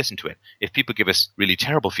because we listen to it. If people give us really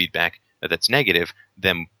terrible feedback that's negative,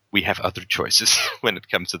 then we have other choices when it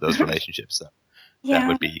comes to those relationships. So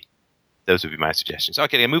those would be my suggestions.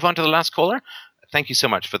 Okay, I'll move on to the last caller. Thank you so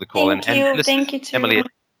much for the call. Thank you. Listen, thank you too. Emily,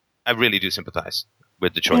 I really do sympathize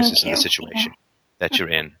with the choices and the situation that you're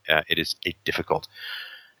in. It is a difficult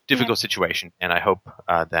situation, and I hope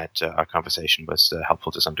that our conversation was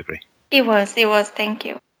helpful to some degree. It was. Thank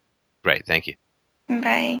you. Great. Thank you.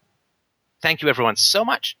 Bye. Thank you, everyone, so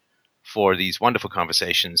much for these wonderful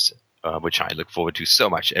conversations, which I look forward to so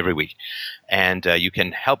much every week. And you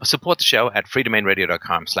can help support the show at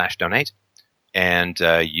freedomainradio.com/donate. And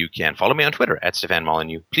you can follow me on Twitter at Stefan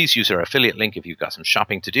Molyneux. Please use our affiliate link if you've got some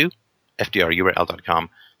shopping to do,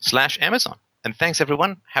 fdrurl.com/Amazon. And thanks,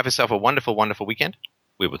 everyone. Have yourself a wonderful, wonderful weekend.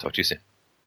 We will talk to you soon.